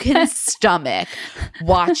if you can stomach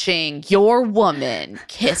watching your woman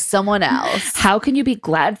kiss someone else? How can you be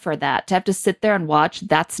glad for that? To have to sit there and watch,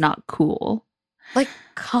 that's not cool. Like,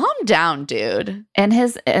 calm down, dude. In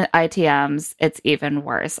his ITMs, it's even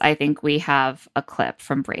worse. I think we have a clip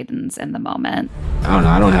from Brayden's in the moment. I don't know.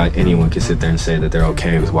 I don't know how anyone can sit there and say that they're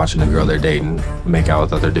okay with watching a girl they're dating make out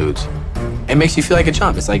with other dudes. It makes you feel like a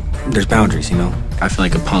chump. It's like there's boundaries, I feel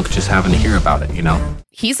like a punk just having to hear about it,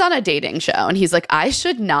 He's on a dating show and he's like, I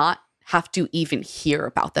should not have to even hear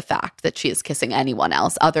about the fact that she is kissing anyone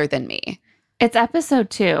else other than me. It's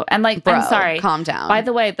episode 2. And like, bro, I'm sorry. Calm down. By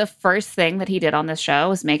the way, the first thing that he did on this show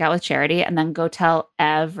was make out with Charity and then go tell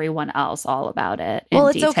everyone else all about it. Well,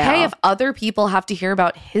 it's okay if other people have to hear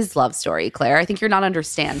about his love story, Claire. I think you're not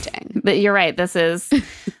understanding. But you're right. This is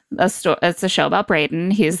it's a show about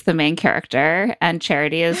Brayden. He's the main character and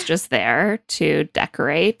Charity is just there to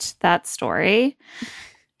decorate that story.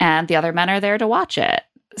 And the other men are there to watch it.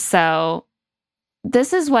 So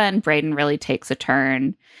this is when Brayden really takes a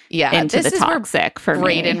turn into the toxic for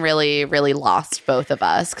me. Brayden really, really lost both of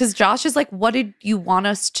us. Because Josh is like, what did you want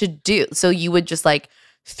us to do? So you would just like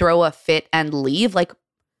throw a fit and leave? Like,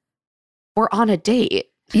 we're on a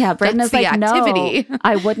date. Yeah, Brayden is like, activity. No,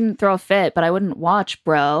 I wouldn't throw a fit, but I wouldn't watch,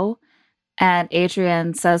 bro. And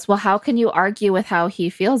Adrian says, well, how can you argue with how he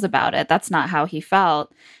feels about it? That's not how he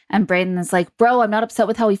felt. And Brayden is like, bro, I'm not upset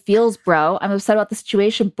with how he feels, bro. I'm upset about the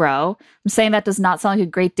situation, bro. I'm saying that does not sound like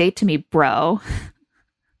a great date to me, bro.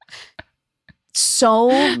 So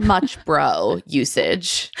much bro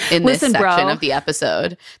usage in this section of the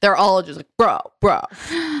episode. They're all just like, bro.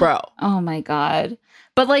 Oh my God.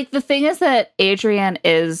 But like, the thing is that Adrian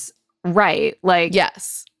is right. Like,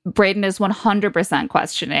 yes. Brayden is 100%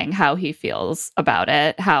 questioning how he feels about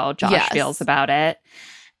it, how Josh feels about it.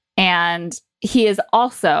 And he is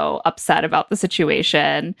also upset about the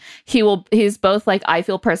situation. He's both like, I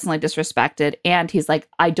feel personally disrespected. And he's like,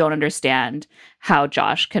 I don't understand how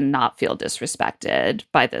Josh cannot feel disrespected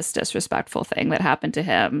by this disrespectful thing that happened to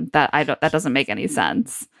him. That doesn't make any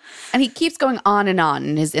sense. And he keeps going on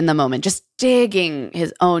and is in the moment, just digging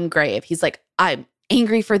his own grave. He's like, I'm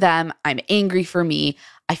angry for them. I'm angry for me.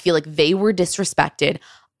 I feel like they were disrespected.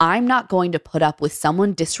 I'm not going to put up with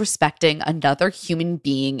someone disrespecting another human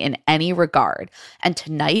being in any regard. And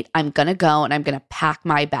tonight I'm going to go and I'm going to pack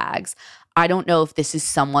my bags. I don't know if this is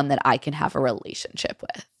someone that I can have a relationship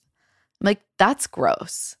with. I'm like, that's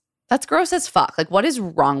gross. That's gross as fuck. Like, what is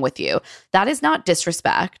wrong with you? That is not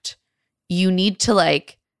disrespect. You need to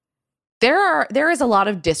like, there is a lot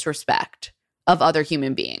of disrespect of other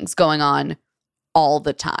human beings going on all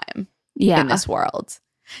the time in this world.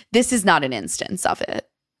 This is not an instance of it.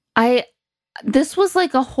 This was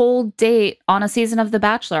like a whole date on a season of The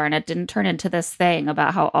Bachelor, and it didn't turn into this thing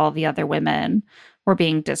about how all the other women were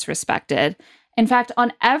being disrespected. In fact,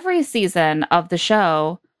 on every season of the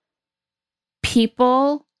show,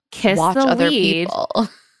 people kiss the other lead. People.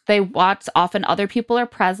 They watch, often other people are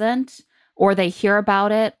present, or they hear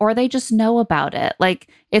about it, or they just know about it. Like,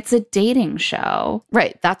 it's a dating show.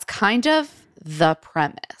 Right. That's kind of the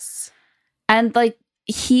premise. And like,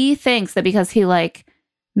 he thinks that because he like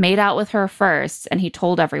made out with her first and he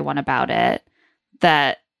told everyone about it,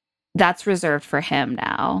 that's reserved for him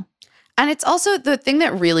now. And it's also the thing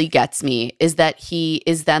that really gets me is that he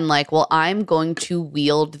is then like, well, I'm going to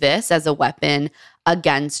wield this as a weapon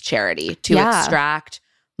against Charity to extract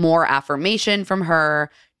more affirmation from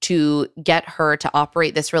her, to get her to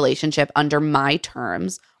operate this relationship under my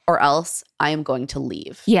terms, or else I am going to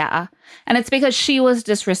leave. Yeah. And it's because she was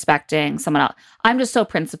disrespecting someone else. I'm just so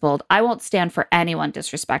principled. I won't stand for anyone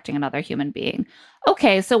disrespecting another human being.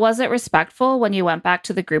 Okay, so was it respectful when you went back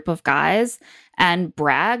to the group of guys and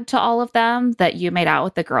bragged to all of them that you made out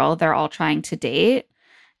with the girl they're all trying to date,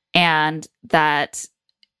 and that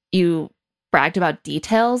you bragged about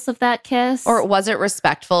details of that kiss? Or was it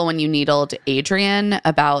respectful when you needled Adrian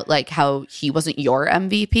about like how he wasn't your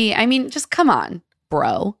MVP? I mean, just come on,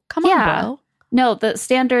 bro. Come on, bro. No, the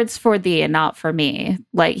standards for thee and not for me.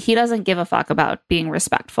 Like, he doesn't give a fuck about being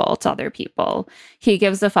respectful to other people. He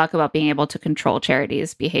gives a fuck about being able to control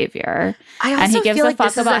Charity's behavior. And he gives a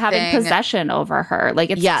fuck about having possession over her.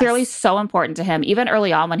 Like, it's clearly so important to him. Even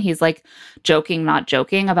early on when he's like joking, not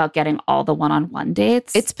joking about getting all the one-on-one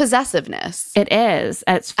dates. It's possessiveness. It is.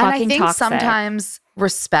 It's fucking toxic. And I think sometimes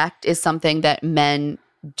respect is something that men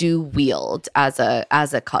do wield as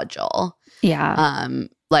a cudgel. Yeah.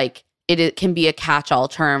 Like, it can be a catch-all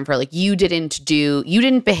term for like, you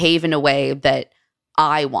didn't behave in a way that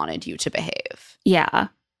I wanted you to behave. Yeah.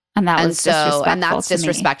 And that's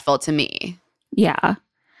disrespectful to me. Yeah.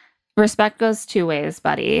 Respect goes two ways,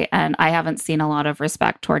 buddy. And I haven't seen a lot of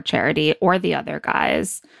respect toward Charity or the other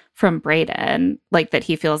guys from Brayden, like that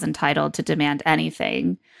he feels entitled to demand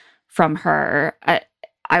anything from her.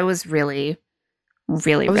 I was really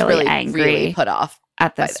angry. Really put off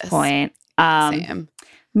at this point. Same.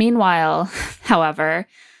 Meanwhile, however,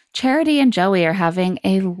 Charity and Joey are having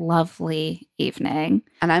a lovely evening.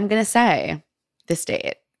 And I'm going to say this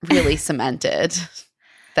date really cemented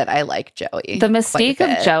that I like Joey. The mystique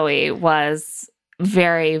of Joey was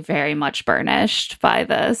very, very much burnished by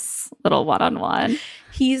this little one-on-one.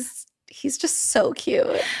 He's just so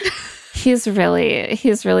cute. He's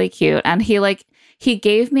really cute. And he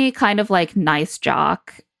gave me kind of like nice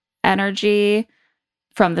jock energy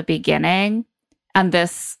from the beginning. And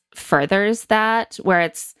this furthers that, where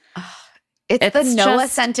it's the Noah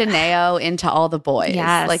Centineo into all the boys.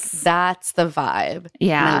 Yes. Like, that's the vibe.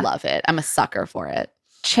 Yeah. And I love it. I'm a sucker for it.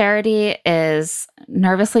 Charity is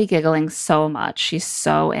nervously giggling so much. She's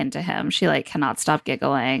so into him. She like cannot stop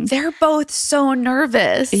giggling. They're both so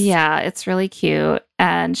nervous. Yeah, it's really cute.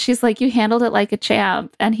 And she's like, you handled it like a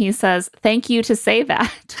champ. And he says, thank you to say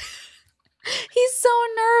that. He's so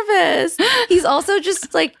nervous. He's also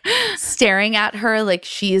just like staring at her like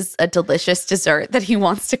she's a delicious dessert that he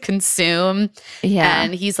wants to consume. Yeah.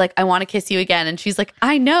 And he's like, I want to kiss you again. And she's like,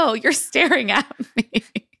 I know, you're staring at me.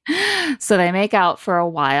 So they make out for a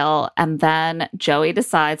while. And then Joey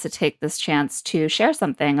decides to take this chance to share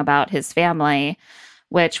something about his family,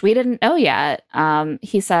 which we didn't know yet.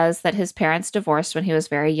 He says that his parents divorced when he was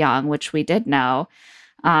very young, which we did know.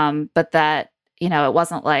 But that, it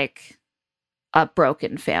wasn't like a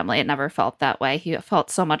broken family. It never felt that way. He felt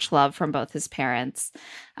so much love from both his parents.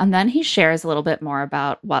 And then he shares a little bit more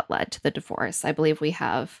about what led to the divorce. I believe we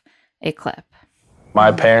have a clip.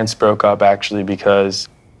 My parents broke up actually because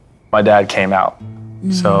my dad came out.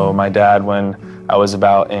 So my dad, when I was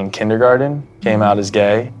about in kindergarten, came out as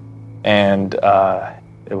gay. And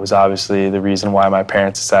it was obviously the reason why my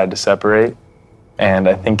parents decided to separate. And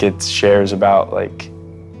I think it shares about like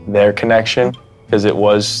their connection, because it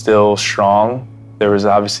was still strong. There was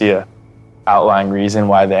obviously a outlying reason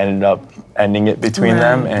why they ended up ending it between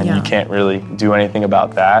them, and you can't really do anything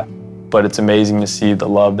about that. But it's amazing to see the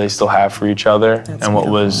love they still have for each other. And what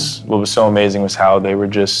was so amazing was how they were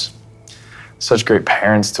just such great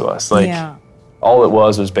parents to us. Like all it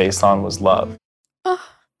was based on was love. Oh.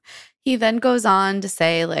 He then goes on to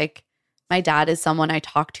say, like, my dad is someone I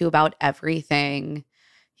talk to about everything.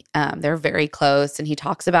 They're very close, and he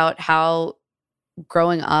talks about how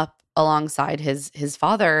growing up alongside his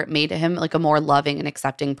father made him like a more loving and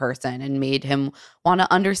accepting person, and made him want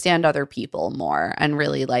to understand other people more and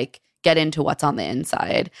really like get into what's on the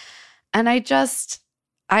inside. And I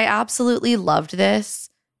absolutely loved this.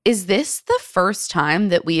 Is this the first time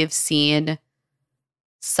that we have seen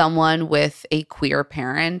someone with a queer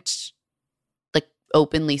parent like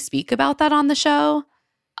openly speak about that on the show?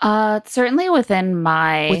 Certainly within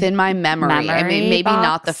my memory. I mean, maybe box.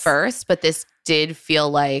 Not the first, but this did feel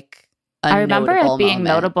like I remember it being moment.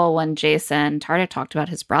 notable when Jason Tardik talked about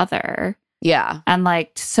his brother. Yeah. And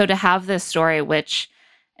like, so to have this story, which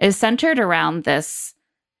is centered around this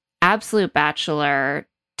absolute bachelor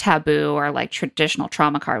taboo or like traditional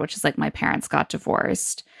trauma card, which is like my parents got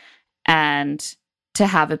divorced. And to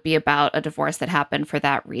have it be about a divorce that happened for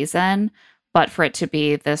that reason, but for it to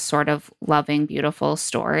be this sort of loving, beautiful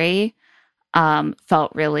story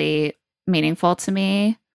felt really meaningful to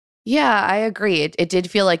me. Yeah, I agree. It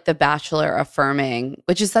did feel like The Bachelor affirming,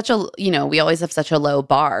 which is such a, we always have such a low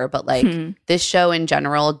bar, but like this show in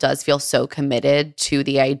general does feel so committed to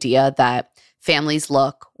the idea that families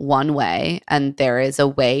look one way and there is a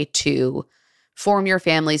way to form your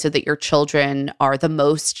family so that your children are the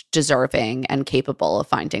most deserving and capable of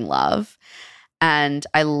finding love. And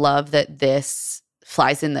I love that this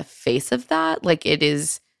flies in the face of that. Like, it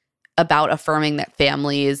is about affirming that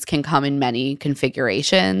families can come in many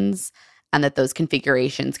configurations and that those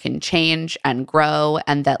configurations can change and grow,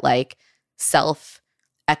 and that like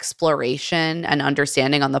self-exploration and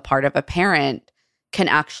understanding on the part of a parent can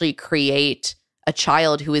actually create a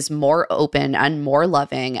child who is more open and more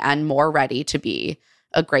loving and more ready to be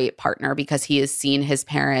a great partner because he has seen his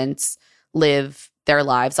parents live their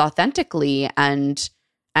lives authentically and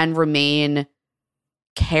remain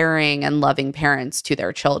caring and loving parents to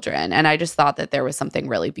their children. And I just thought that there was something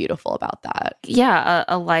really beautiful about that. Yeah,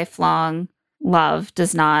 a lifelong love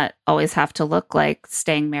does not always have to look like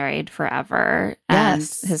staying married forever.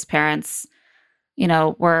 Yes. And his parents,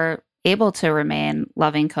 were able to remain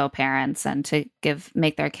loving co-parents and to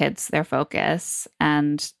make their kids their focus.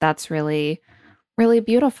 And that's really, really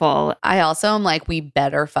beautiful. I also am like, we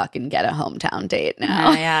better fucking get a hometown date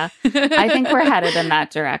now. Yeah. I think we're headed in that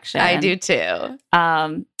direction. I do too.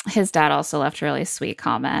 His dad also left a really sweet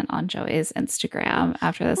comment on Joey's Instagram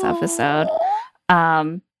after this episode.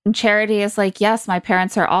 Charity is like, yes, my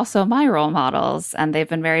parents are also my role models, and they've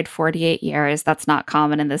been married 48 years. That's not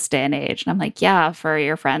common in this day and age. And I'm like, yeah, for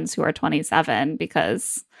your friends who are 27,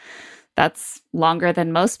 because that's longer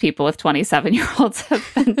than most people with 27-year-olds have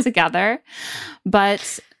been together.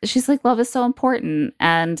 But she's like, love is so important.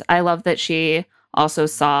 And I love that she also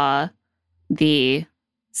saw the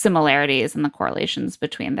similarities and the correlations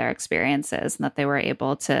between their experiences, and that they were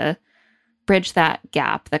able to bridge that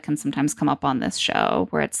gap that can sometimes come up on this show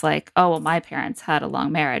where it's like, oh, well, my parents had a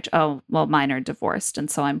long marriage. Oh, well, mine are divorced, and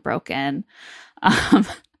so I'm broken. And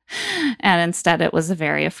instead, it was a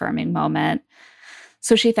very affirming moment.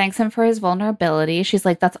 So she thanks him for his vulnerability. She's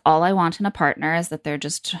like, that's all I want in a partner, is that they're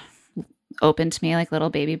just open to me like little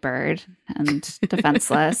baby bird and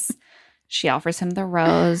defenseless. She offers him the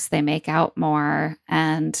rose. They make out more.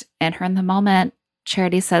 And in the moment,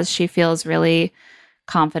 Charity says she feels really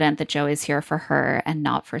confident that Joey's here for her and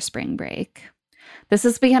not for spring break. This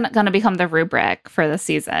is going to become the rubric for the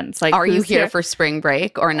season. It's like, are you here for spring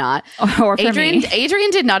break or not? Or for me.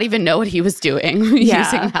 Adrian did not even know what he was doing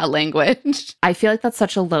using that language. I feel like that's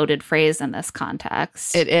such a loaded phrase in this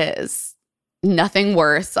context. It is. Nothing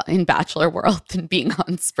worse in Bachelor world than being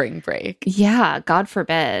on spring break. Yeah, God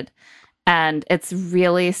forbid. And it's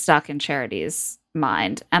really stuck in Charity's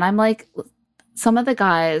mind. And I'm like, some of the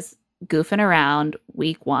guys goofing around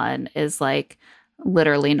week one is like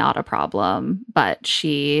literally not a problem, but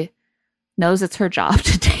she knows it's her job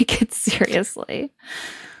to take it seriously.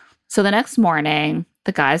 So the next morning,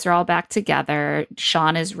 the guys are all back together.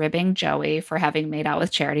 Sean is ribbing Joey for having made out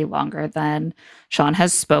with Charity longer than Sean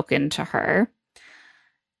has spoken to her.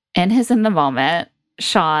 In the moment,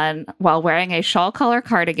 Sean, while wearing a shawl collar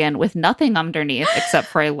cardigan with nothing underneath except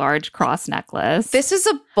for a large cross necklace. This is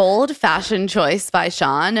a bold fashion choice by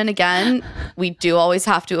Sean. And again, we do always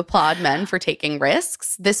have to applaud men for taking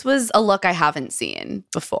risks. This was a look I haven't seen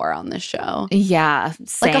before on this show. Yeah,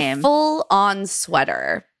 same. Like a full-on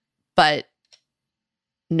sweater, but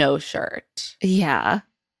no shirt. Yeah,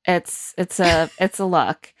 it's a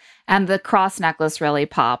look. And the cross necklace really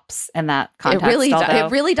pops in that context. It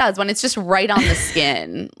really does when it's just right on the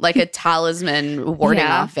skin, like a talisman warding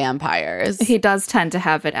off vampires. He does tend to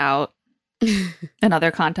have it out in other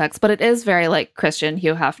contexts, but it is very like Christian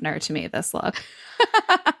Hugh Hefner to me, this look.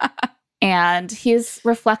 And he's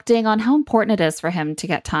reflecting on how important it is for him to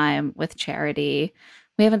get time with Charity.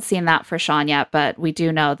 We haven't seen that for Sean yet, but we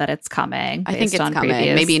do know that it's coming. I think it's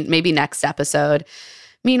coming. Maybe next episode.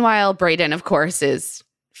 Meanwhile, Brayden, of course, is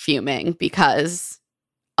fuming because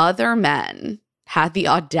other men had the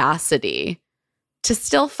audacity to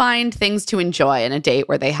still find things to enjoy in a date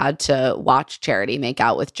where they had to watch Charity make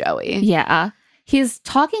out with Joey. Yeah. He's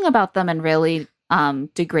talking about them in really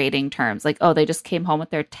degrading terms. Like, oh, they just came home with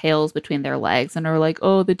their tails between their legs and are like,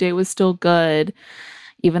 oh, the date was still good,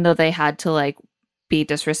 even though they had to like be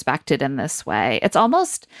disrespected in this way. It's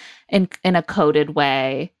almost in a coded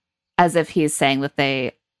way, as if he's saying that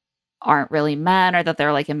they aren't really men or that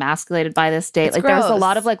they're like emasculated by this date. It's like gross. There's a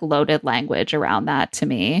lot of like loaded language around that to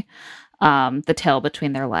me. The tail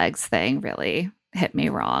between their legs thing really hit me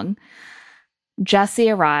wrong. Jesse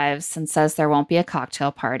arrives and says there won't be a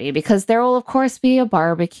cocktail party because there will, of course, be a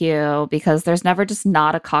barbecue because there's never just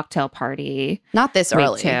not a cocktail party. Not this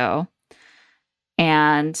early. Too.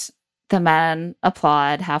 And the men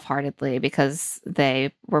applaud half-heartedly because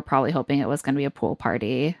they were probably hoping it was going to be a pool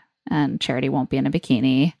party and Charity won't be in a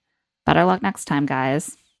bikini. Better luck next time,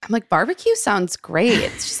 guys. I'm like, barbecue sounds great.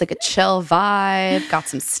 It's just like a chill vibe, got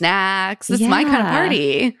some snacks. This is my kind of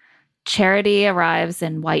party. Charity arrives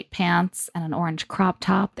in white pants and an orange crop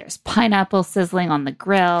top. There's pineapple sizzling on the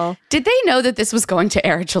grill. Did they know that this was going to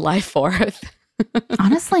air July 4th?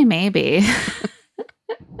 Honestly, maybe.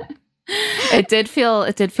 It did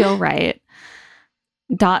feel right.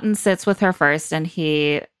 Dotun sits with her first and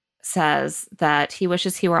he says that he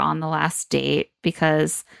wishes he were on the last date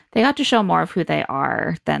because they got to show more of who they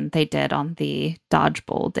are than they did on the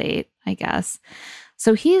dodgeball date, I guess.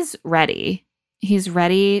 So he's ready. He's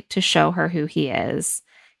ready to show her who he is.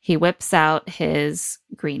 He whips out his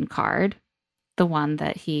green card, the one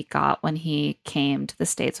that he got when he came to the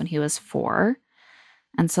States when he was 4.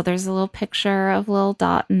 And so there's a little picture of Lil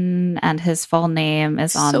Dotun and his full name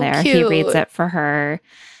is on there. Cute. He reads it for her.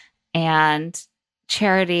 And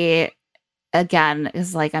Charity, again,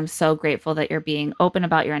 is like, I'm so grateful that you're being open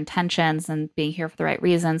about your intentions and being here for the right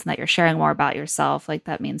reasons and that you're sharing more about yourself. Like,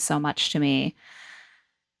 that means so much to me.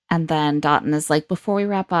 And then Dotun is like, before we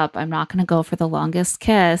wrap up, I'm not going to go for the longest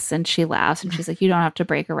kiss. And she laughs and she's like, you don't have to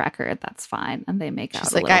break a record. That's fine. And they make out.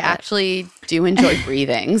 She's like, I actually do enjoy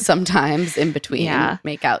breathing sometimes in between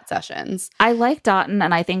make-out sessions. I like Dotun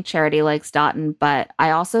and I think Charity likes Dotun, but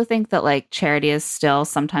I also think that like Charity is still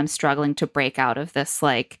sometimes struggling to break out of this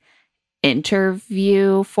like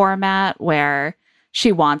interview format where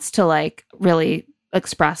she wants to like really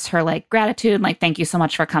express her like gratitude and like thank you so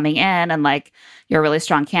much for coming in and like you're a really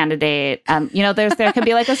strong candidate. You know, there can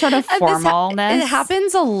be like a sort of formalness. It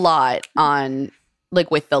happens a lot on like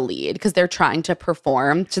with the lead because they're trying to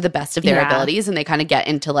perform to the best of their abilities and they kind of get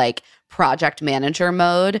into like project manager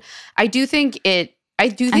mode. I do think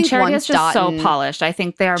Charity is just so polished. I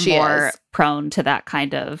think they are more prone to that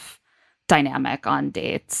kind of dynamic on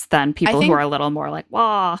dates than people who are a little more like,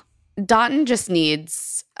 wah. Dotun just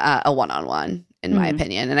needs a one-on-one, in my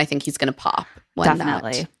opinion. And I think he's going to pop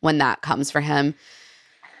when that comes for him.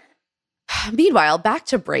 Meanwhile, back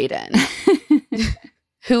to Brayden,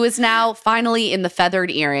 who is now finally in the feathered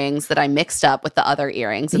earrings that I mixed up with the other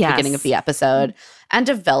earrings at the beginning of the episode and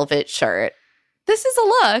a velvet shirt. This is a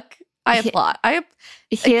look. I applaud.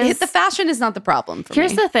 The fashion is not the problem for me.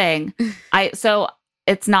 Here's the thing.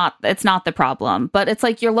 It's not the problem, but it's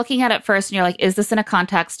like you're looking at it first and you're like, is this in a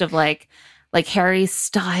context of like Harry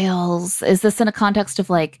Styles? Is this in a context of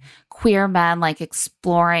like queer men like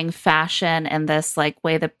exploring fashion in this like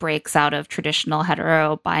way that breaks out of traditional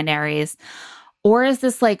hetero binaries? Or is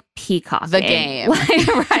this like peacocking? The game.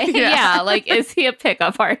 Right? Yeah. Like, is he a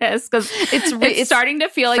pickup artist? Because it's starting to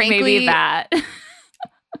feel like maybe that.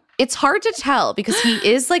 It's hard to tell because he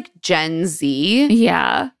is like Gen Z.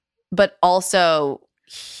 Yeah. But also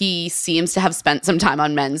he seems to have spent some time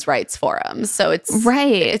on men's rights forums. So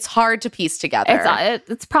it's hard to piece together.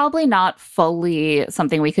 It's probably not fully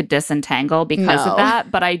something we could disentangle because of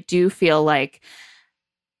that. But I do feel like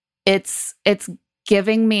it's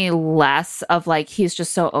giving me less of like he's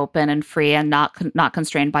just so open and free and not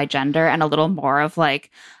constrained by gender, and a little more of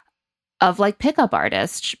like pickup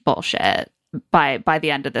artist bullshit by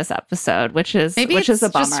the end of this episode, which is a bummer.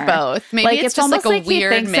 Just both. Maybe it's just almost like a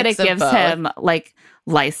weird he thinks mix that it gives of both. him like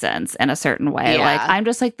license in a certain way. Yeah. Like, I'm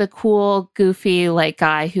just like the cool, goofy like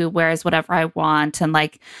guy who wears whatever I want, and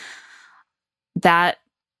like that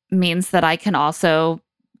means that I can also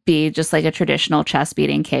be just like a traditional chest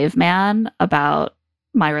beating caveman about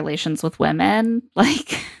my relations with women.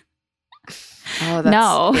 Like,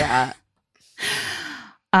 no. Yeah.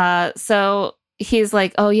 So he's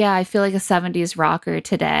like, oh yeah, I feel like a 70s rocker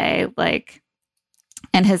today. Like,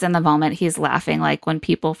 and in the moment, he's laughing. Like, when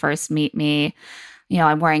people first meet me, you know,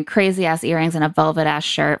 I'm wearing crazy ass earrings and a velvet ass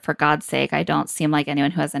shirt. For God's sake, I don't seem like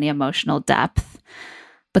anyone who has any emotional depth.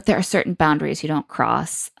 But there are certain boundaries you don't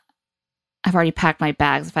cross. I've already packed my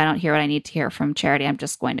bags. If I don't hear what I need to hear from Charity, I'm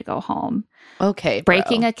just going to go home. Okay,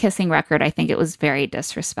 breaking a kissing record, I think it was very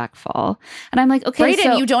disrespectful. And I'm like, okay,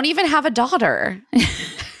 Brayden, you don't even have a daughter.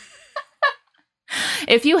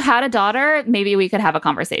 If you had a daughter, maybe we could have a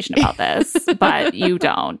conversation about this, but you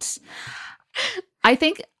don't. I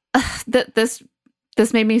think that this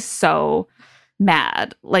made me so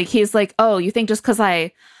mad. Like, he's like, oh, you think just because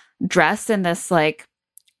I dress in this like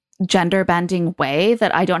gender bending way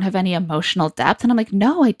that I don't have any emotional depth? And I'm like,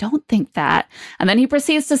 no, I don't think that. And then he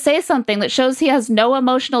proceeds to say something that shows he has no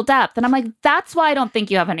emotional depth. And I'm like, that's why I don't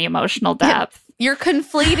think you have any emotional depth. You're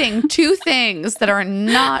conflating two things that are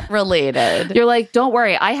not related. You're like, don't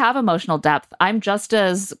worry, I have emotional depth. I'm just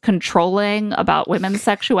as controlling about women's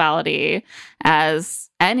sexuality as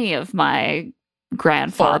any of my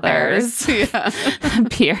grandfathers,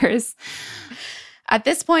 peers. At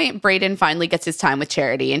this point, Brayden finally gets his time with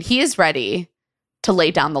Charity, and he is ready to lay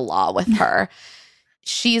down the law with her.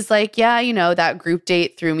 She's like, yeah, you know, that group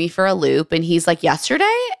date threw me for a loop. And he's like,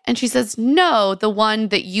 yesterday? And she says, no, the one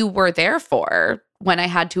that you were there for when I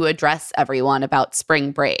had to address everyone about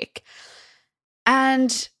spring break.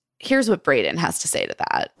 And here's what Brayden has to say to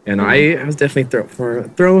that. And I was definitely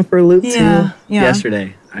thrown for a loop too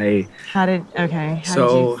yesterday. How did you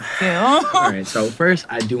feel? All right, so first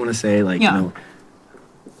I do want to say, like, you know,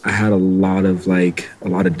 I had a lot of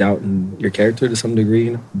doubt in your character to some degree,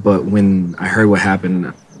 you know? But when I heard what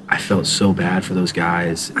happened, I felt so bad for those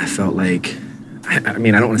guys. I felt like, I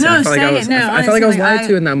mean, I don't want to say, I felt like I was lied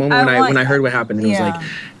to in that moment when I heard what happened. And it was like,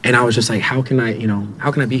 and I was just like, how can I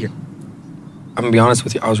be here? I'm gonna be honest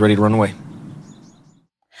with you, I was ready to run away.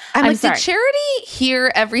 I'm like, did Charity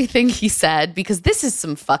hear everything he said? Because this is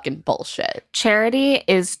some fucking bullshit. Charity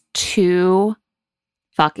is too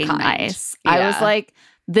fucking nice. Yeah. I was like,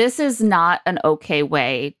 this is not an okay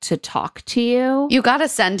way to talk to you. You got to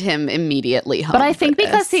send him immediately home. But I think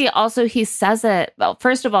because he says it, well,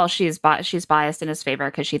 first of all, she's biased in his favor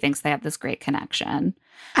because she thinks they have this great connection.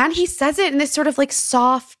 And he says it in this sort of like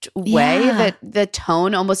soft way that the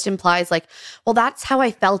tone almost implies like, well, that's how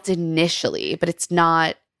I felt initially, but it's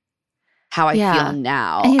not how I feel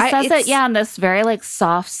now. And he says it, in this very like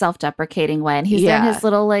soft, self-deprecating way. And he's in his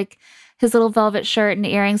little velvet shirt and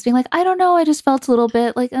earrings being like, I don't know, I just felt a little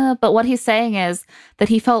bit like, but what he's saying is that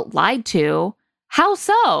he felt lied to. How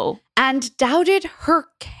so? And doubted her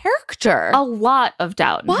character. A lot of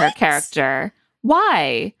doubt in her character.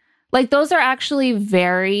 Why? Like, those are actually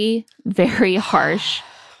very, very harsh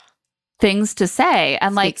things to say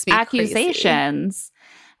and like accusations.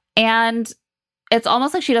 Crazy. And it's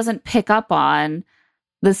almost like she doesn't pick up on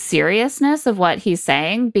the seriousness of what he's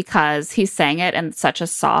saying because he's saying it in such a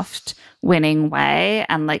soft, winning way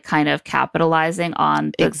and like kind of capitalizing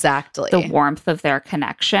on the warmth of their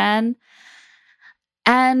connection.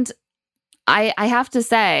 And I have to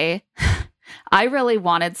say, I really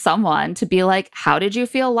wanted someone to be like, how did you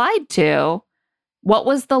feel lied to? What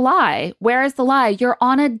was the lie? Where is the lie? You're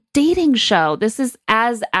on a dating show. This is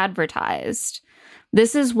as advertised.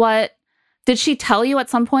 This is what... Did she tell you at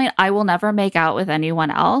some point, I will never make out with anyone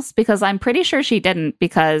else? Because I'm pretty sure she didn't,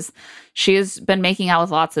 because she's been making out with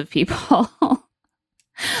lots of people.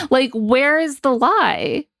 Like, where is the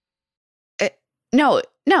lie? No.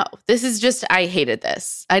 This is just, I hated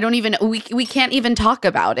this. I don't even, we can't even talk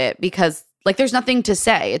about it because, like, there's nothing to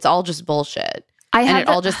say. It's all just bullshit. It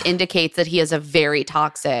all just indicates that he has a very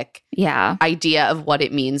toxic idea of what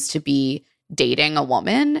it means to be dating a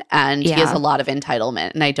woman, and he has a lot of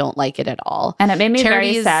entitlement, and I don't like it at all. And it made me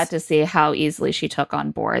very sad to see how easily she took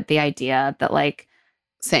on board the idea that like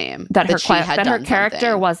that her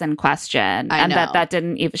character was in question,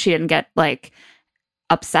 and she didn't get like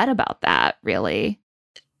upset about that really.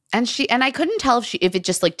 And I couldn't tell if it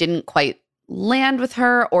just like didn't quite land with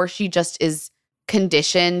her, or she just is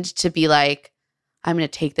conditioned to be like, I'm going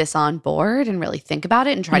to take this on board and really think about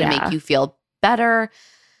it and try to make you feel better.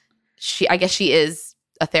 I guess she is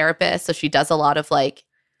a therapist, so she does a lot of like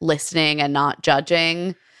listening and not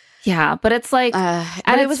judging. Yeah, but it's like,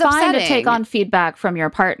 and it was fine to take on feedback from your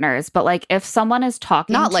partners, but like if someone is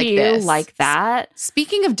talking to you like that.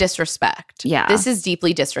 Speaking of disrespect, this is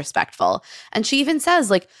deeply disrespectful. And she even says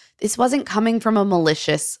like, this wasn't coming from a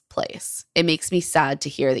malicious place. It makes me sad to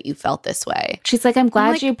hear that you felt this way. She's like, I'm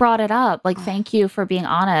glad you brought it up. Like, thank you for being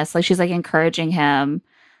honest. Like, she's like encouraging him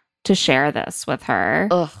to share this with her.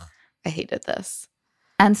 Ugh. I hated this.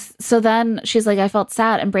 And so then she's like, I felt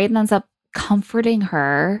sad. And Brayden ends up comforting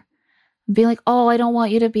her, being like, oh, I don't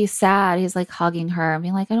want you to be sad. He's like hugging her and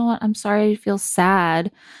being like, I'm sorry you feel sad.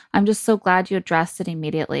 I'm just so glad you addressed it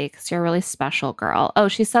immediately because you're a really special girl. Oh,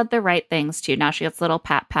 she said the right things too. Now she gets a little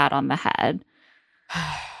pat on the head.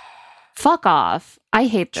 Fuck off. I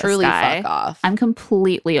hate this guy. Fuck off. I'm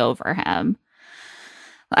completely over him.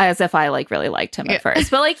 As if I like really liked him at first.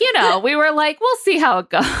 But like, you know, we were like, we'll see how it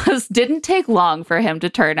goes. Didn't take long for him to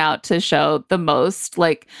turn out to show the most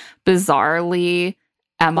like bizarrely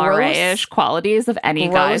MRA-ish qualities of any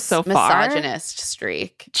guy so far. Misogynist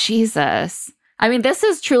streak. Jesus. I mean, this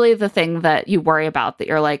is truly the thing that you worry about, that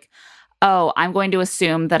you're like, oh, I'm going to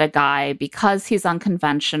assume that a guy, because he's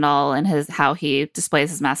unconventional in how he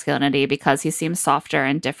displays his masculinity, because he seems softer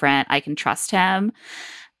and different, I can trust him.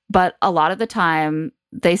 But a lot of the time,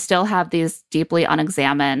 they still have these deeply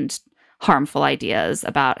unexamined harmful ideas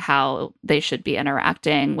about how they should be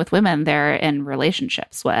interacting with women they're in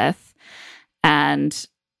relationships with. And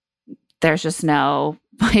there's just no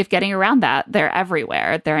way of getting around that. They're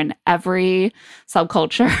everywhere. They're in every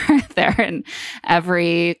subculture. They're in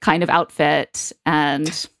every kind of outfit.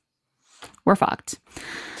 And we're fucked.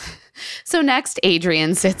 So next,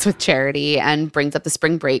 Adrian sits with Charity and brings up the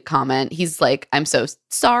spring break comment. He's like, I'm so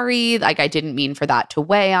sorry. Like, I didn't mean for that to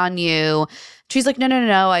weigh on you. She's like,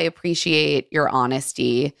 no. I appreciate your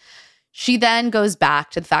honesty. She then goes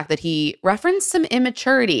back to the fact that he referenced some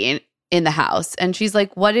immaturity in the house. And she's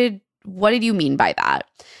like, what did you mean by that?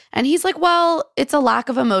 And he's like, well, it's a lack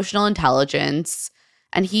of emotional intelligence.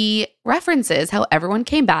 And he references how everyone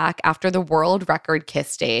came back after the world record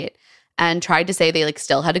kiss date and tried to say they like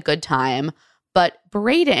still had a good time. But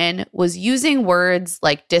Brayden was using words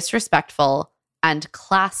like disrespectful and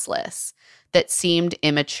classless that seemed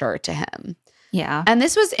immature to him. Yeah. And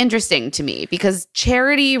this was interesting to me because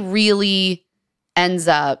Charity really ends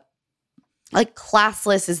up like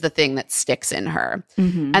classless is the thing that sticks in her.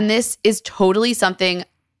 Mm-hmm. And this is totally something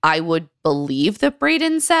I would believe that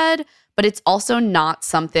Brayden said, but it's also not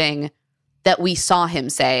something that we saw him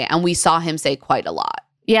say, and we saw him say quite a lot.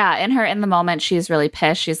 Yeah, in the moment, she's really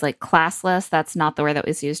pissed. She's like, classless, that's not the word that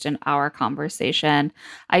was used in our conversation.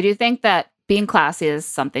 I do think that being classy is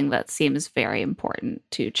something that seems very important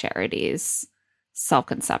to Charity's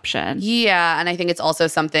self-conception. Yeah, and I think it's also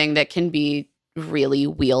something that can be really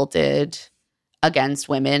wielded against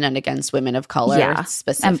women and against women of color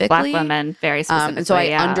specifically. And Black women very specifically. And so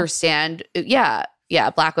I understand,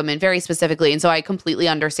 Black women very specifically. And so I completely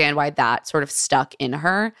understand why that sort of stuck in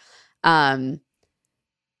her. It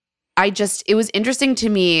was interesting to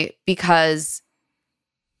me because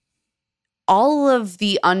all of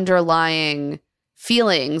the underlying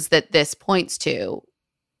feelings that this points to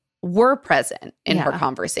were present in her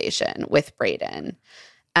conversation with Brayden.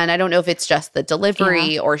 And I don't know if it's just the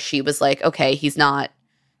delivery or she was like, okay, he's not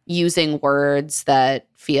using words that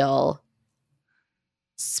feel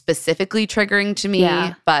specifically triggering to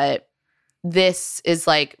me, but this is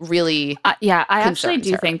like really I actually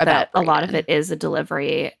do think that a lot of it is a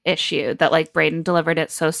delivery issue, that like Brayden delivered it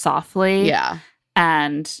so softly. Yeah.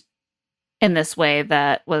 And in this way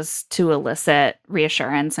that was to elicit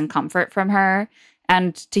reassurance and comfort from her,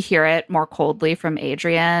 and to hear it more coldly from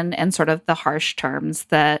Adrian and sort of the harsh terms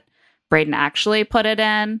that Brayden actually put it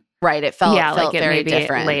in. Right. It felt like it very maybe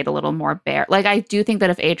different. It laid a little more bare. Like, I do think that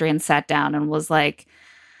if Adrian sat down and was like,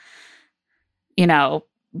 you know,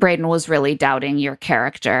 Brayden was really doubting your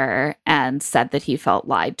character and said that he felt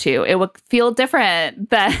lied to, it would feel different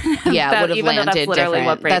than it would have even though that's literally different.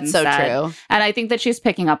 what Brayden That's so said. true. And I think that she's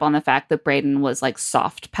picking up on the fact that Brayden was like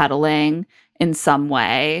soft pedaling in some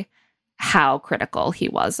way how critical he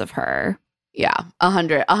was of her. Yeah,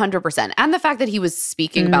 100%. And the fact that he was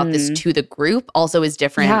speaking about this to the group also is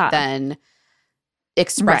different than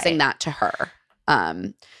expressing that to her.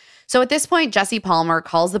 So at this point, Jesse Palmer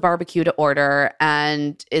calls the barbecue to order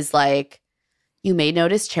and is like, you may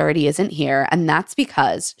notice Charity isn't here, and that's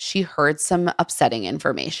because she heard some upsetting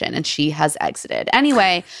information and she has exited.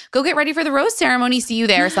 Anyway, go get ready for the rose ceremony. See you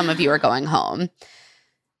there. Some of you are going home.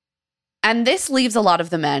 And this leaves a lot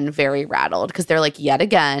of the men very rattled because they're like, yet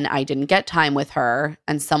again, I didn't get time with her,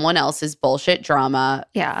 and someone else's bullshit drama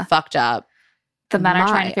fucked up. The men are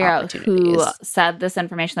trying to figure out who said this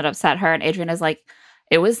information that upset her. And Adrian is like,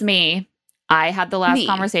 it was me. I had the last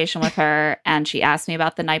conversation with her, and she asked me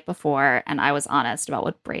about the night before, and I was honest about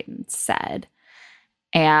what Brayden said.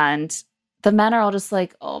 And the men are all just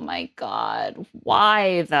like, oh my God,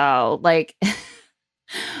 why though? Like,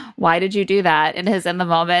 why did you do that? And his in the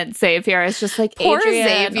moment Xavier is just like, poor Adrian,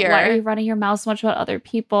 Xavier. why are you running your mouth so much about other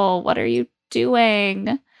people? What are you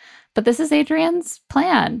doing? But this is Adrian's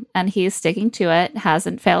plan, and he's sticking to it.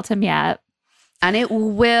 Hasn't failed him yet. And it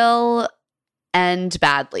will end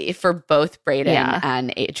badly for both Brayden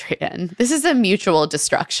and Adrian. This is a mutual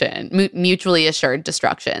destruction, mutually assured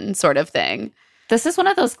destruction sort of thing. This is one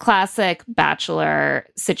of those classic Bachelor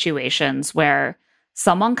situations where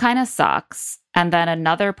someone kind of sucks, and then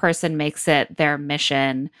another person makes it their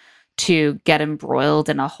mission to get embroiled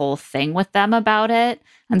in a whole thing with them about it.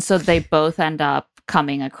 And so they both end up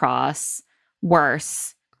coming across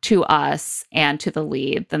worse to us and to the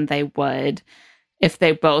lead than they would if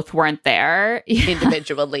they both weren't there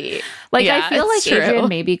individually. Like, I feel like Adrian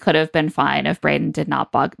maybe could have been fine if Brayden did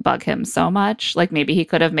not bug him so much. Like, maybe he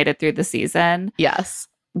could have made it through the season. Yes.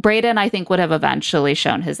 Brayden, I think, would have eventually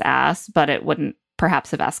shown his ass, but it wouldn't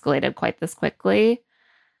perhaps have escalated quite this quickly.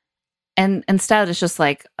 And instead, it's just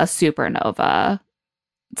like a supernova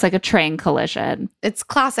It's like a train collision. It's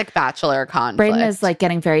classic Bachelor conflict. Brayden is like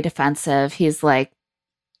getting very defensive. He's like,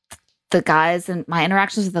 the guys and my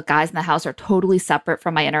interactions with the guys in the house are totally separate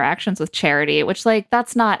from my interactions with Charity, which like,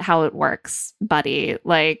 that's not how it works, buddy.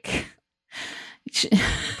 Like,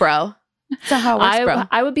 bro. That's how it works, bro.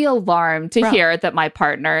 I would be alarmed to hear that my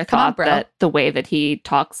partner thought that the way that he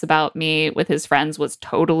talks about me with his friends was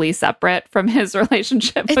totally separate from his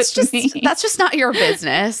relationship with me. That's just not your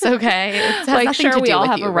business, okay? It has like, nothing sure, to do we all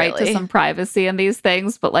with have you, a right really. to some privacy in these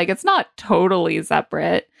things, but like, it's not totally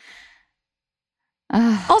separate.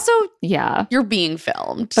 Also, yeah, you're being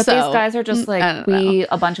filmed. But so, these guys are just like,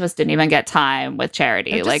 a bunch of us didn't even get time with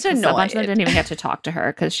Charity. Like, a bunch of them didn't even get to talk to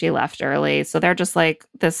her because she left early. So they're just like,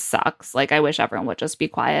 this sucks. Like, I wish everyone would just be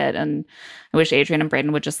quiet, and I wish Adrian and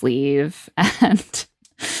Brayden would just leave.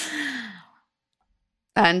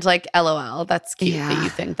 And like, LOL, that's cute that you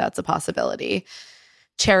think that's a possibility.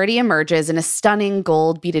 Charity emerges in a stunning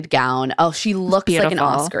gold beaded gown. Oh, she looks like an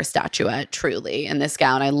Oscar statuette, truly, in this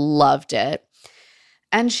gown. I loved it.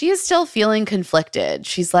 And she is still feeling conflicted.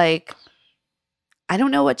 She's like, I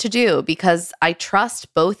don't know what to do because I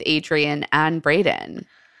trust both Adrian and Brayden.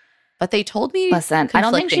 But they told me, listen, I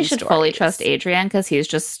don't think she should fully trust Adrian because he's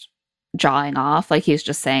just jawing off. Like, he's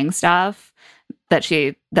just saying stuff that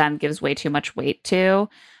she then gives way too much weight to.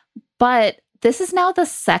 But this is now the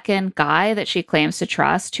second guy that she claims to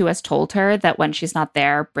trust who has told her that when she's not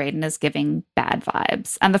there, Brayden is giving bad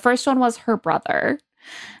vibes. And the first one was her brother.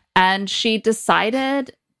 And she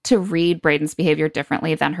decided to read Brayden's behavior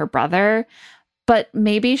differently than her brother. But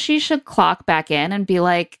maybe she should clock back in and be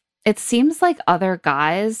like, it seems like other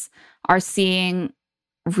guys are seeing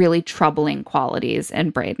really troubling qualities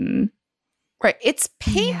in Brayden. Right. It's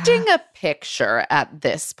painting a picture at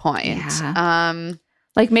this point. Yeah.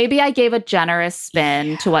 Like, maybe I gave a generous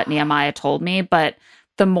spin to what Nehemiah told me, but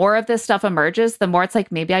the more of this stuff emerges, the more it's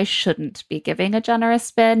like, maybe I shouldn't be giving a generous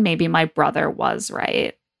spin. Maybe my brother was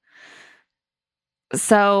right.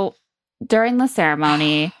 So during the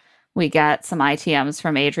ceremony, we get some ITMs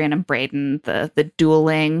from Adrian and Brayden, the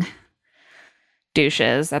dueling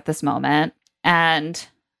douches at this moment. And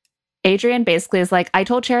Adrian basically is like, I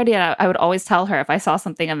told Charity I would always tell her if I saw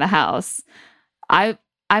something in the house. I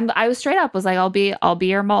was straight up, was like, I'll be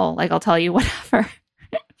your mole. Like, I'll tell you whatever.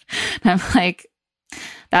 And I'm like,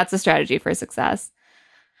 that's a strategy for success.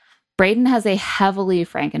 Brayden has a heavily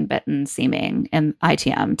Frankenbitten seeming in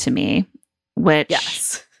ITM to me, which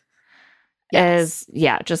is,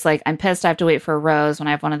 just like, I'm pissed I have to wait for a rose when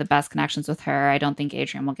I have one of the best connections with her. I don't think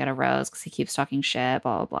Adrian will get a rose because he keeps talking shit,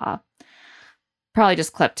 blah, blah, blah. Probably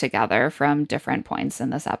just clipped together from different points in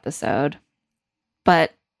this episode.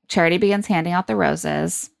 But Charity begins handing out the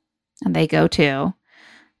roses, and they go to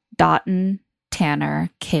Dotun, Tanner,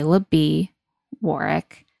 Caleb B.,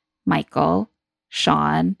 Warwick, Michael,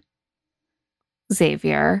 Sean,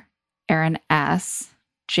 Xavier, Aaron S.,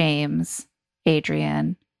 James,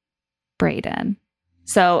 Adrian, Brayden.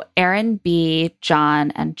 So Aaron B.,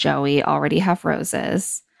 John, and Joey already have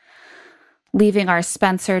roses, leaving our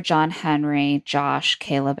Spencer, John Henry, Josh,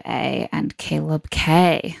 Caleb A., and Caleb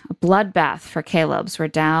K. A bloodbath for Calebs. We're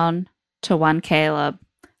down to one Caleb,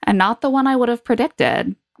 and not the one I would have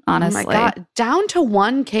predicted, honestly. Oh my God, down to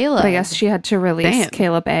one Caleb. But I guess she had to release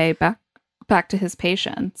Caleb A. back to his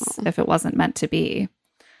patients if it wasn't meant to be.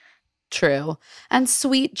 True. And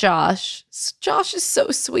sweet Josh. Josh is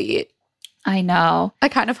so sweet. I know. I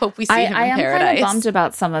kind of hope we see him in Paradise. I am kind of bummed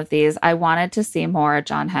about some of these. I wanted to see more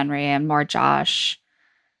John Henry and more Josh.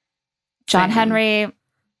 John Henry.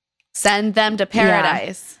 Send them to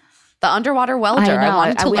Paradise. Yeah. The underwater welder. I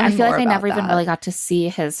wanted to learn I feel more like I never about even really got to see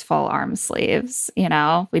his full arm sleeves, you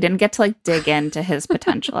know? We didn't get to like dig into his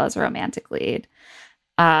potential as a romantic lead.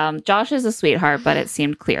 Josh is a sweetheart, but it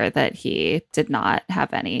seemed clear that he did not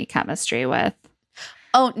have any chemistry with.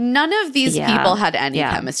 Oh, none of these people had any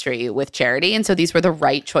chemistry with Charity, and so these were the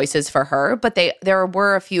right choices for her. But there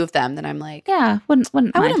were a few of them that I'm like, wouldn't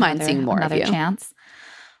mind seeing more of you. Chance.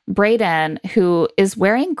 Brayden, who is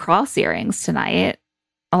wearing cross earrings tonight,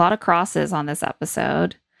 a lot of crosses on this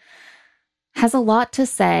episode, has a lot to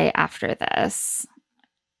say after this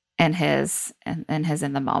in his in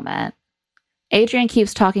the moment. Adrian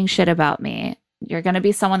keeps talking shit about me. You're going to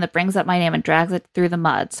be someone that brings up my name and drags it through the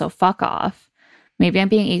mud, so fuck off. Maybe I'm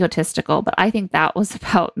being egotistical, but I think that was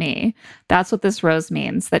about me. That's what this rose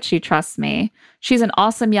means, that she trusts me. She's an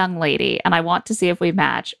awesome young lady, and I want to see if we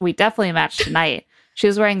match. We definitely matched tonight. She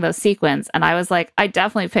was wearing those sequins, and I was like, I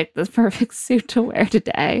definitely picked the perfect suit to wear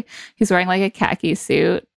today. He's wearing like a khaki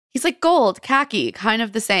suit. He's like gold, khaki, kind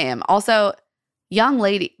of the same. Also, young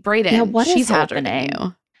lady, Brayden, what she's is happening? Older than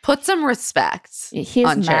you. Put some respect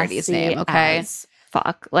on Charity's name, okay?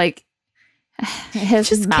 fuck. Like, his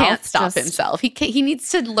just mouth can't stop himself. He needs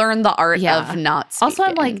to learn the art of not speaking. Also,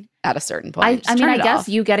 I'm like, at a certain point. I mean, I guess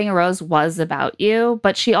you getting a rose was about you,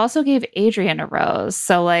 but she also gave Adrian a rose.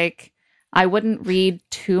 So, like, I wouldn't read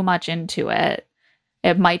too much into it.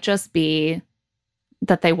 It might just be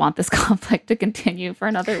that they want this conflict to continue for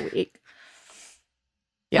another week.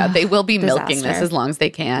 Yeah, they will be milking Disaster. this as long as they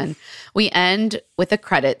can. We end with a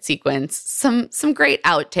credit sequence. Some great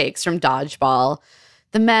outtakes from Dodgeball.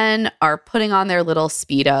 The men are putting on their little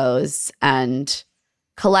Speedos and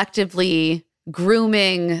collectively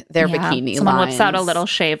grooming their bikini Someone lines. whips out a little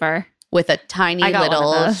shaver. With a tiny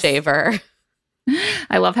little shaver.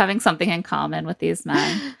 I love having something in common with these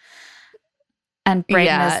men. And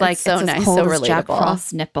Brayden is like, it's so it's nice, as cold so as Jack relatable.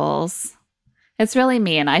 Frost nipples. It's really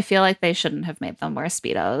mean. I feel like they shouldn't have made them wear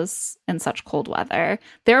Speedos in such cold weather.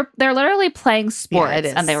 They're literally playing sports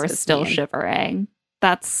and they were still shivering.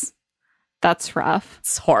 That's rough.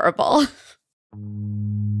 It's horrible.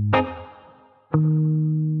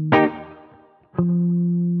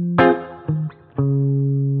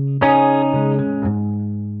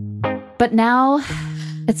 But now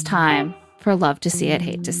it's time for love to see it,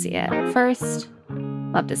 hate to see it. First,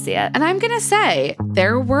 love to see it. And I'm going to say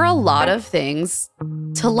there were a lot of things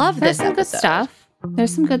to love There's this some episode. good stuff.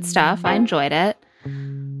 There's some good stuff. I enjoyed it.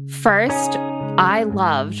 First, I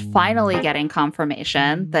loved finally getting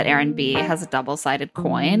confirmation that Aaron B has a double-sided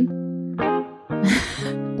coin.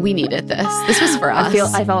 We needed this. This was for us.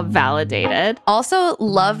 I felt validated. Also,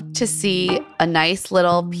 loved to see a nice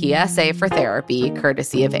little PSA for therapy,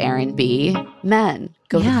 courtesy of Aaron B. Men,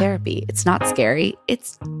 go to therapy. It's not scary.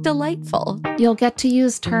 It's delightful. You'll get to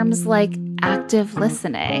use terms like active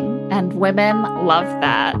listening, and women love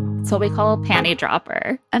that. It's what we call a panty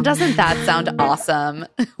dropper. And doesn't that sound awesome?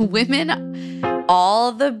 Women,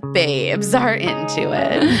 all the babes are into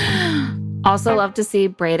it. Also love to see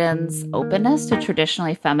Brayden's openness to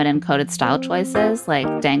traditionally feminine coded style choices like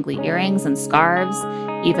dangly earrings and scarves,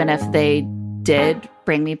 even if they did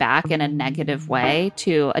bring me back in a negative way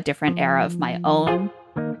to a different era of my own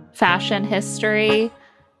fashion history.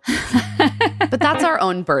 But that's our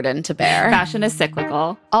own burden to bear. Fashion is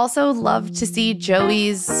cyclical. Also love to see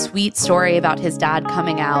Joey's sweet story about his dad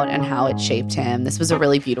coming out and how it shaped him. This was a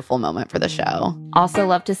really beautiful moment for the show. Also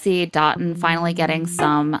love to see Dotton finally getting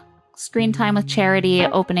some screen time with Charity,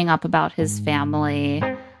 opening up about his family.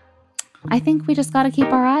 I think we just got to keep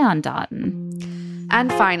our eye on Dotton.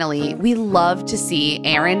 And finally, we love to see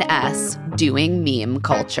Aaron S. doing meme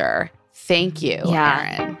culture. Thank you,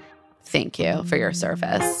 Aaron. Thank you for your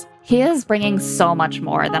service. He is bringing so much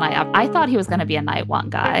more than I thought he was going to be a night one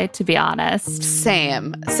guy, to be honest.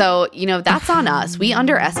 Same. So, that's on us. We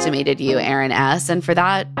underestimated you, Aaron S. And for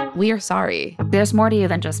that, we are sorry. There's more to you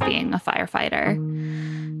than just being a firefighter.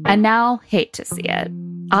 And now, hate to see it.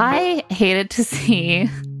 I hated to see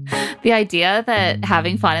the idea that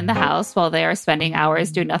having fun in the house while they are spending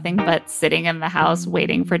hours doing nothing but sitting in the house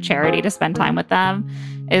waiting for Charity to spend time with them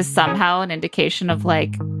is somehow an indication of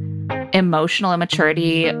like emotional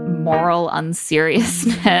immaturity, moral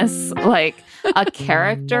unseriousness, like a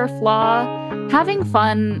character flaw. Having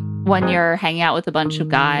fun when you're hanging out with a bunch of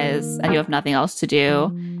guys and you have nothing else to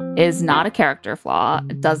do is not a character flaw.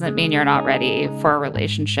 It doesn't mean you're not ready for a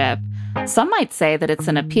relationship. Some might say that it's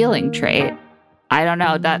an appealing trait. I don't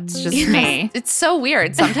know. That's just me. It's so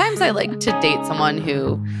weird. Sometimes I like to date someone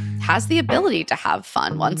who has the ability to have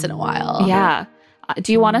fun once in a while. Yeah.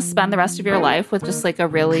 Do you want to spend the rest of your life with just like a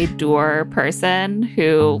really dour person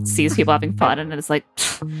who sees people having fun and is like,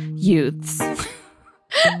 youths?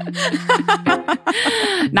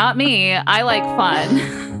 Not me. I like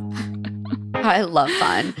fun. I love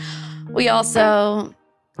fun. We also,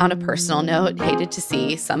 on a personal note, hated to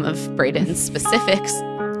see some of Brayden's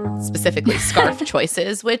specifically scarf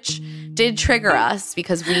choices, which did trigger us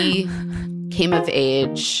because we came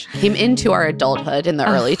into our adulthood in the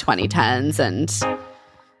early 2010s. And,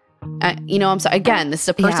 I'm sorry, again, this is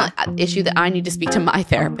a personal issue that I need to speak to my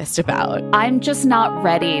therapist about. I'm just not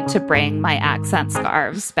ready to bring my accent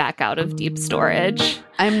scarves back out of deep storage.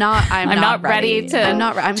 I'm not ready to.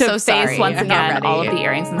 I'm so face sorry. once I'm not again ready. all of the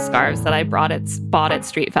earrings and scarves that I bought at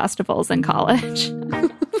street festivals in college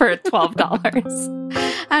for $12.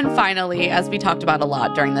 And finally, as we talked about a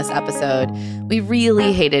lot during this episode, we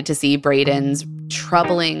really hated to see Brayden's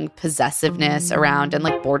troubling possessiveness around and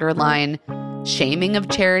like borderline shaming of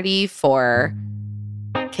Charity for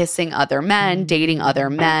kissing other men, dating other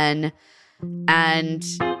men. And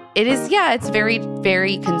it's very,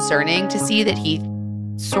 very concerning to see that he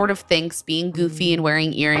sort of thinks being goofy and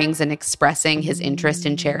wearing earrings and expressing his interest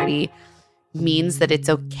in Charity means that it's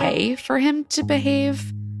okay for him to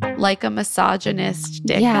behave Like a misogynist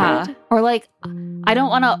dickhead? Yeah. Or like, I don't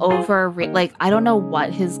want to like, I don't know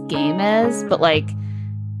what his game is, but like,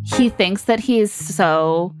 he thinks that he's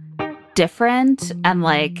so different and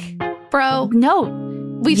like, bro, no,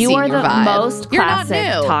 you are the vibe. most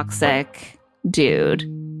classic toxic dude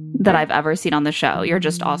that I've ever seen on the show. You're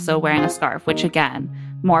just also wearing a scarf, which again,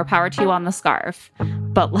 more power to you on the scarf.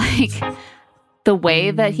 But like, the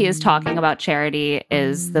way that he is talking about Charity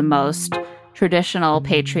is the most traditional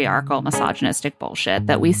patriarchal misogynistic bullshit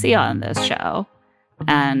that we see on this show.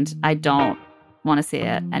 And I don't want to see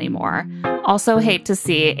it anymore. Also hate to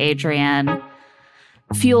see Adrian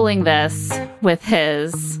fueling this with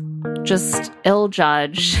his just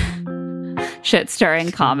ill-judged,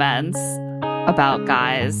 shit-stirring comments about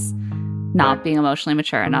guys not being emotionally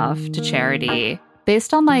mature enough to Charity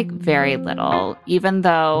based on like very little. Even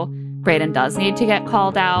though Brayden does need to get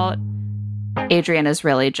called out, Adrian is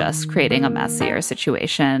really just creating a messier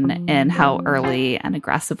situation in how early and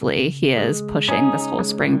aggressively he is pushing this whole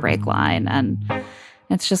spring break line, and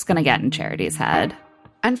it's just going to get in Charity's head.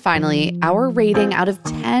 And finally, our rating out of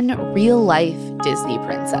 10 real-life Disney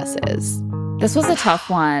princesses. This was a tough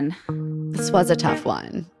one.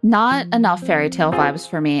 Not enough fairy tale vibes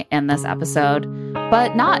for me in this episode,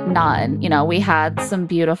 but not none. You know, we had some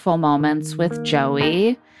beautiful moments with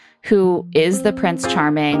Joey, who is the Prince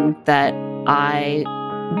Charming that I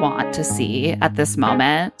want to see at this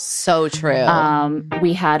moment. So true.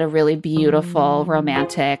 We had a really beautiful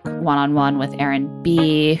romantic one-on-one with Aaron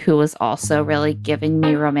B, who was also really giving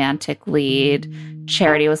me romantic lead.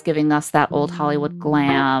 Charity was giving us that old Hollywood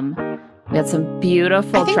glam. We had some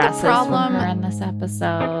beautiful dresses from her in this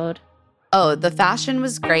episode. Oh, the fashion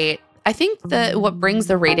was great. I think that what brings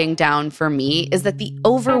the rating down for me is that the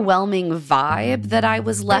overwhelming vibe that I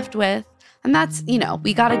was left with, and that's, you know,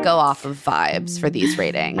 we got to go off of vibes for these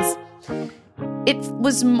ratings. It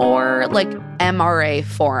was more like MRA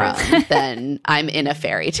forum than I'm in a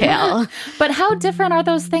fairy tale. But how different are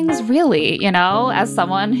those things really, you know, as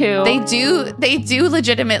someone who... They do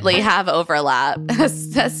legitimately have overlap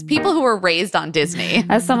as people who were raised on Disney.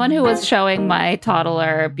 As someone who was showing my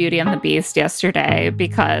toddler Beauty and the Beast yesterday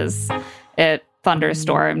because it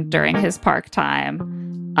thunderstormed during his park time.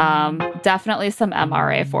 Definitely some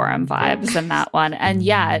MRA forum vibes in that one. And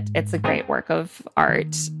yet it's a great work of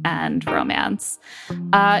art and romance.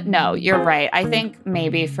 No, you're right. I think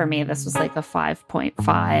maybe for me, this was like a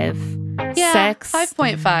 5.5, yeah, 6.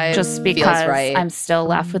 5.5 just because feels right. I'm still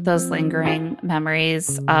left with those lingering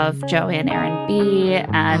memories of Joey and Aaron B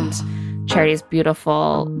and Charity's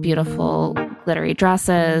beautiful, beautiful glittery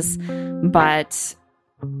dresses. But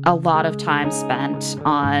a lot of time spent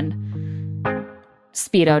on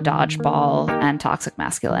Speedo dodgeball and toxic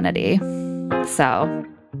masculinity. So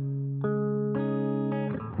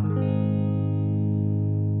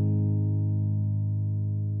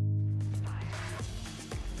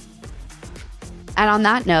and on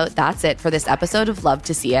that note, that's it for this episode of Love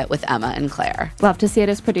to See It with Emma and Claire. Love to See It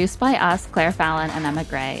is produced by us, Claire Fallon and Emma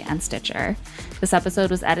Gray, and Stitcher. This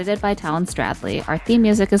episode was edited by Talon Stradley. Our theme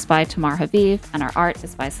music is by Tamar Haviv, and our art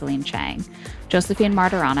is by Celine Chang. Josephine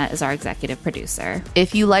Martirana is our executive producer.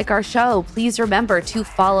 If you like our show, please remember to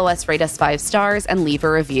follow us, rate us 5 stars, and leave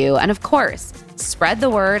a review. And of course, spread the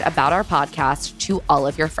word about our podcast to all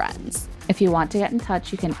of your friends. If you want to get in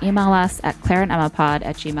touch, you can email us at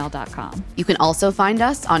claireandemmapod@gmail.com. You can also find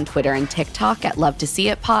us on Twitter and TikTok at Love to See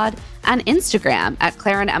It Pod and Instagram at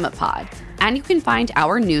Claire and Emma Pod. And you can find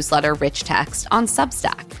our newsletter, Rich Text, on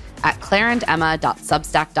Substack at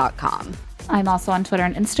claireandemma.substack.com. I'm also on Twitter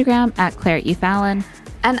and Instagram at Claire E. Fallon.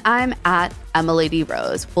 And I'm at Emma Lady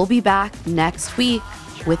Rose. We'll be back next week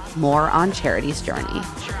with more on Charity's journey.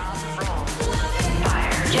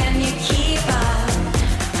 Can you keep up?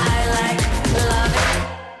 I like love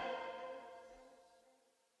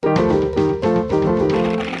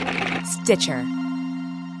it. Stitcher.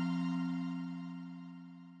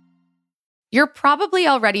 You're probably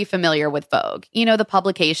already familiar with Vogue, you know, the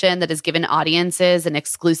publication that has given audiences an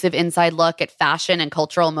exclusive inside look at fashion and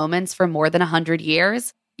cultural moments for more than 100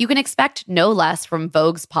 years. You can expect no less from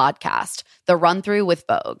Vogue's podcast, The Run Through with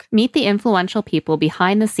Vogue. Meet the influential people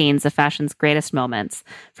behind the scenes of fashion's greatest moments,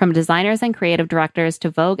 from designers and creative directors to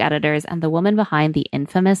Vogue editors and the woman behind the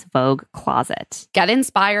infamous Vogue closet. Get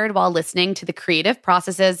inspired while listening to the creative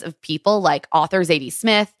processes of people like author Zadie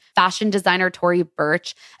Smith, fashion designer Tory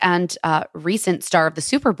Burch, and recent star of the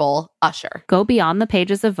Super Bowl, Usher. Go beyond the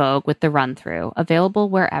pages of Vogue with The Run Through, available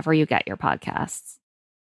wherever you get your podcasts.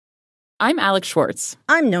 I'm Alex Schwartz.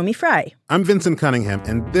 I'm Nomi Fry. I'm Vincent Cunningham,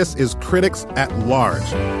 and this is Critics at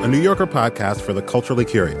Large, a New Yorker podcast for the culturally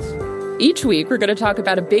curious. Each week, we're going to talk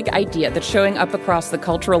about a big idea that's showing up across the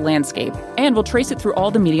cultural landscape, and we'll trace it through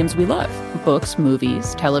all the mediums we love: books,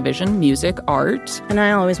 movies, television, music, art. And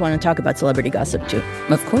I always want to talk about celebrity gossip, too.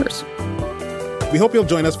 Of course. We hope you'll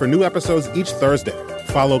join us for new episodes each Thursday.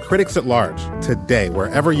 Follow Critics at Large today,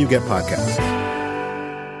 wherever you get podcasts.